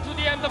belongs to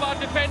the Ahmedabad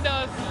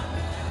defenders.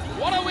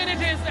 What a win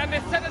it is, and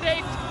they set a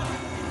date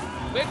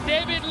with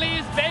David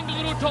Lee's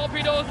Bengaluru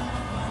Torpedoes,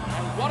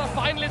 and what a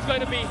final it's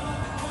going to be.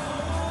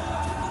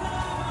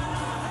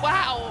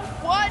 Wow,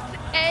 what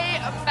a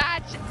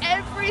match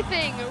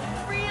everything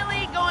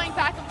really going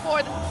back and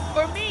forth.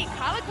 For me,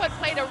 Calicut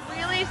played a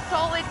really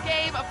solid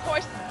game. Of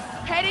course,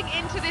 heading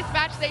into this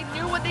match, they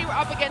knew what they were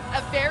up against,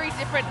 a very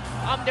different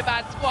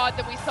Ahmedabad squad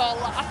than we saw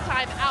last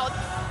time out.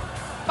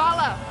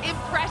 Bala,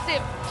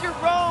 impressive.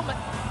 Jerome,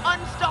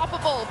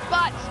 unstoppable.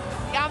 But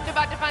the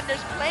Ahmedabad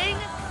defenders playing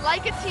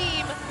like a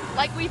team,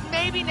 like we've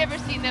maybe never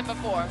seen them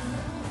before.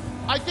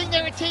 I think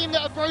they're a team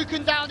that have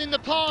broken down in the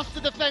past,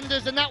 the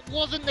defenders, and that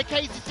wasn't the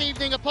case this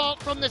evening,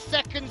 apart from the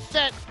second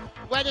set,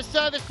 where the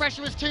service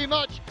pressure was too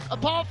much.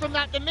 Apart from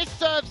that, the missed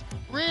serves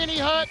really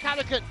hurt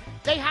Calicut.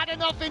 They had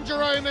enough in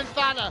Jerome and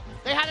Fala.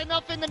 They had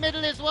enough in the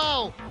middle as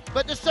well,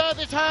 but the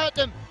service hurt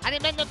them, and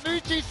it meant that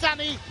Mutu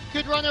Sami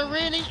could run a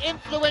really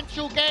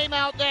influential game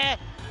out there.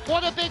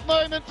 What a big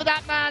moment for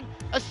that man.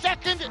 A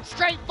second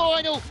straight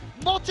final.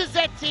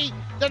 Montezzetti,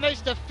 the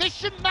most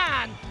efficient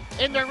man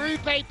in the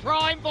RuPay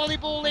Prime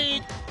Volleyball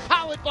League,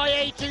 powered by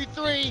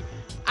A23,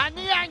 and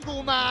the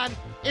Angle Man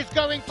is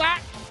going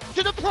back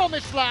to the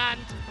promised land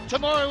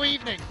tomorrow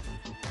evening.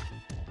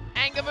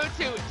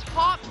 Angamutu,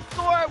 top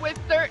scorer with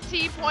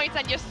 13 points,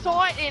 and you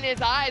saw it in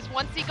his eyes.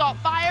 Once he got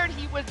fired,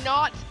 he would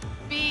not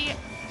be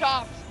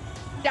stopped.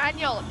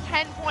 Daniel,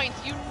 10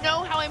 points. You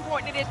know how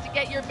important it is to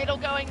get your middle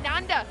going.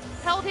 Nanda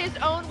held his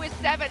own with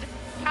 7.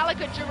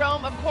 Calicut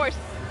Jerome, of course,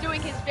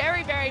 doing his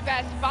very, very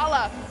best.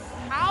 Bala,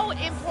 how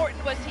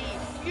important was he?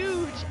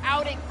 Huge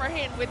outing for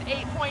him with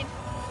 8 points.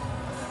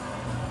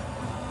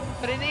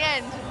 But in the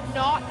end,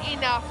 not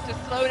enough to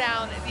slow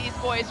down these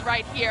boys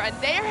right here, and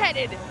they're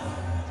headed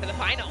to the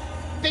final.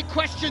 Big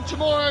question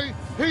tomorrow,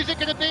 who's it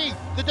going to be?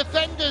 The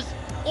defenders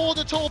or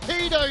the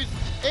Torpedoes?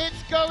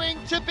 It's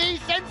going to be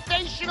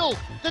sensational.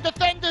 The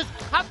defenders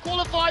have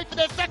qualified for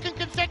their second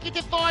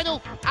consecutive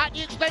final at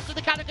the expense of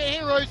the Calicut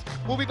Heroes.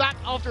 We'll be back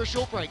after a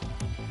short break.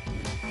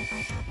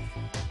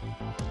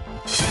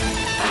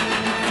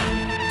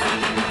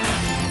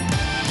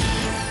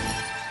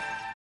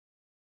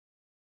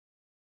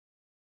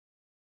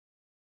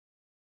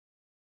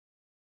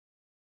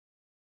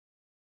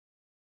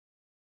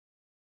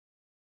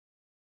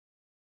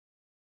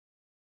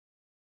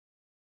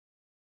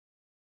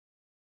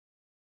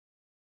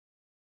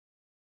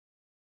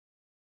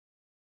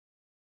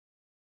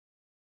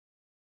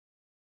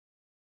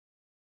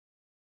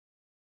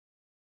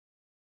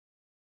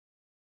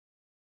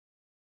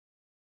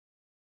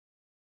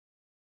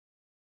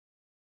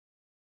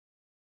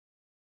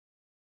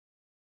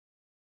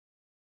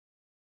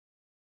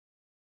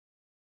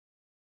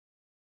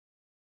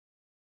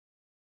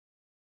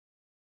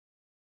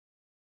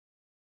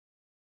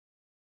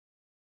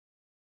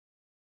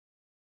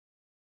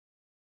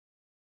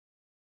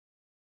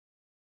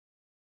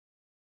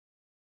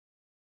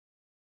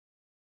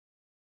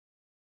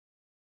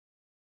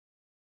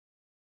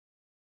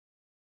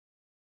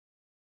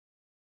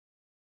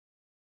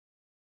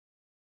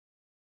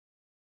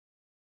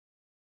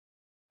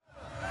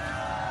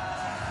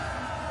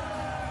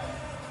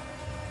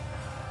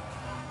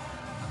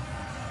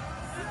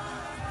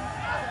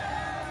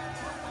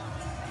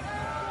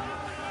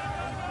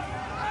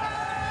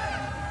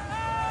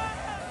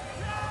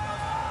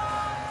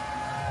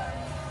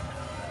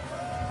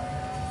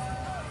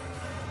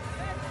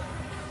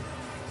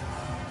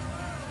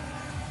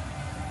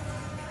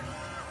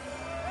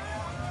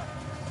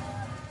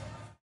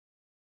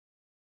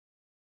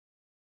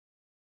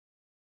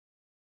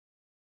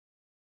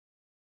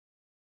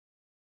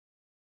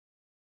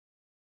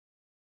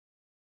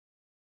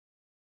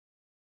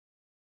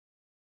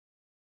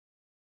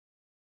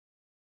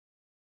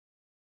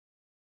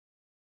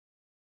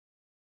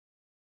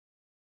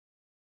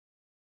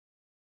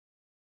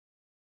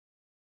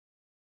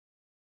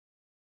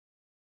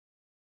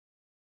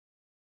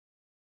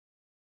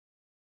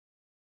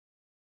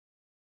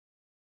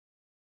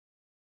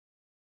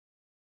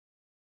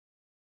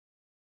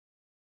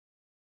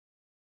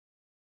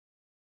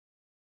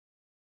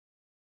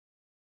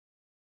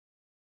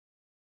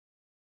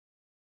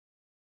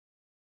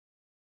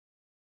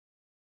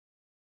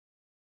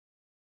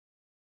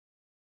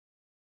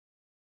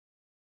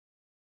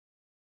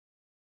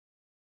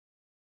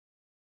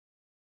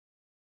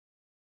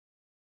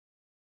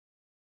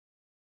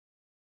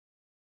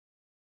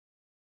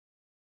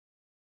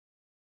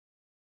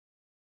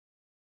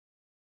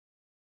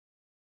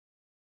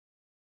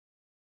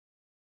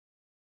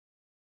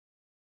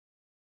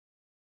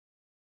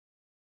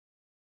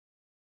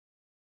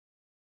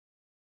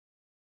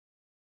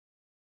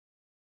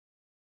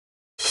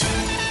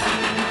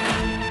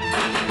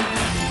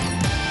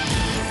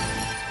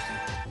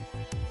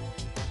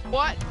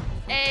 What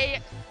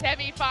a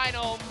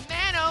semi-final.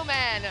 Man, oh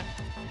man,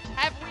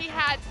 have we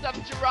had some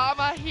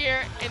drama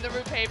here in the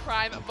RuPay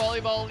Prime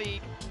Volleyball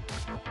League.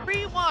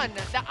 3-1,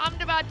 the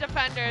Ahmedabad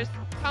defenders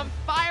come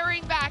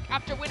firing back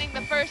after winning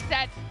the first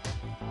set.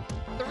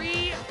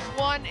 3-1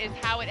 is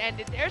how it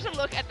ended. There's a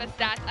look at the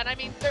stats, and I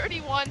mean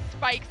 31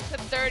 spikes to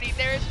 30.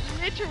 There is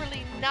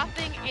literally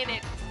nothing in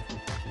it.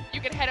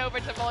 You can head over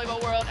to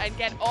Volleyball World and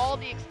get all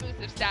the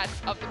exclusive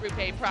stats of the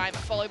RuPay Prime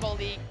Volleyball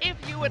League if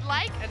you would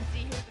like, and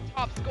see who the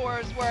top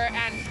scorers were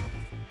and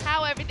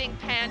how everything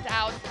panned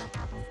out.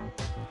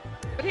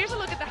 But here's a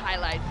look at the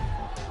highlights.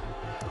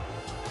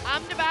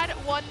 Ahmedabad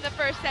won the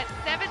first set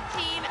 17-15,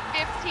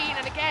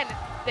 and again,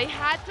 they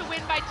had to win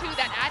by 2.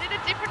 That added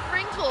a different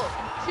wrinkle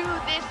to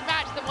this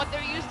match than what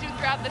they're used to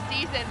throughout the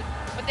season.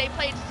 But they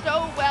played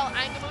so well.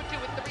 Angamutu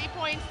with 3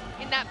 points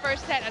in that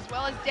first set, as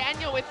well as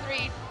Daniel with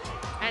 3,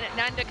 and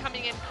Nanda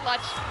coming in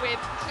clutch with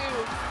 2.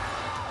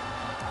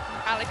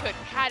 Calicut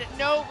had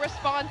no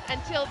response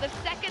until the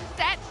second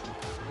set,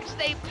 which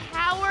they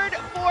powered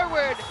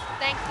forward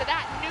thanks to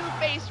that new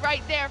face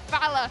right there,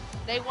 Fala.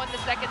 They won the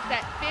second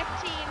set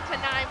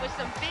 15-9 with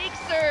some big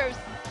serves,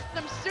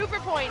 some super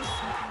points,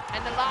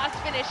 and the last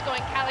finish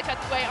going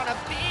Calicut's way on a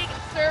big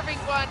serving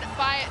one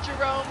by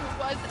Jerome, who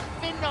was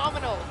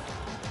phenomenal.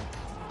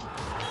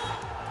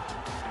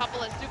 A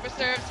couple of super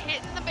serves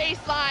hitting the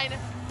baseline,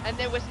 and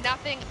there was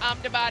nothing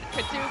Ahmedabad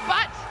could do,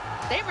 but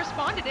they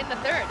responded in the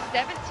third,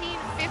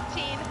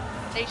 17-15.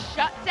 They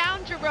shut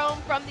down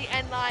Jerome from the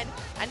end line,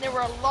 and there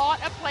were a lot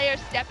of players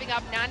stepping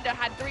up. Nanda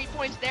had 3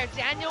 points there,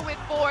 Daniel with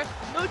 4,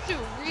 Mutu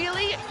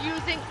really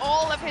using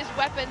all of his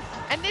weapons,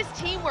 and this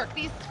teamwork,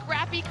 these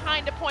scrappy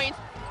kind of points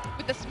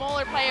with the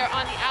smaller player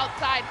on the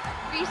outside,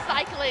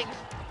 recycling.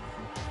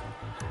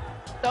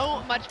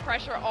 So much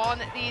pressure on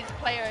these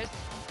players,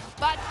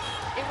 but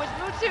it was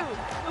Mutu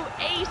who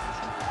aced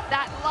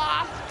that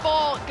last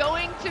ball,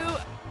 going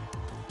to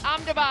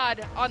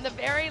Ahmedabad on the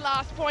very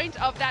last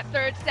point of that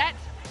third set.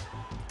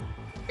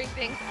 Bring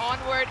things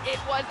onward. It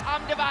was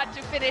Ahmedabad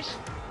to finish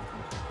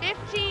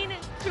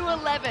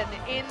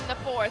 15-11 in the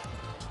fourth.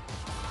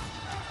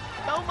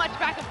 So much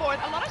back and forth,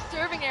 a lot of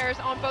serving errors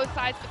on both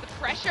sides, but the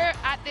pressure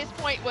at this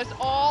point was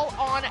all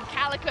on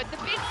Calicut. The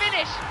big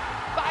finish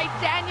by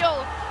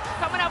Daniel,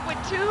 coming up with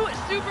 2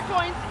 super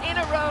points in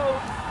a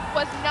row,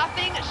 was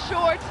nothing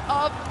short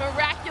of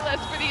miraculous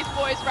for these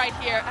boys right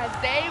here, as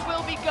they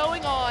will be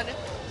going on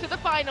to the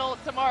final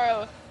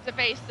tomorrow to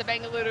face the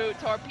Bengaluru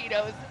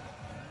Torpedoes.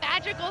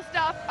 Magical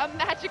stuff, a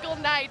magical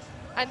night,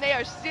 and they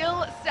are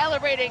still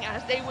celebrating,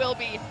 as they will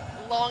be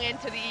long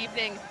into the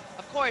evening.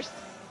 Of course,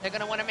 they're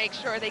going to want to make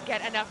sure they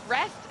get enough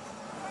rest,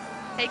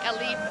 take a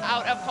leaf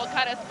out of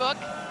Kolkata's book,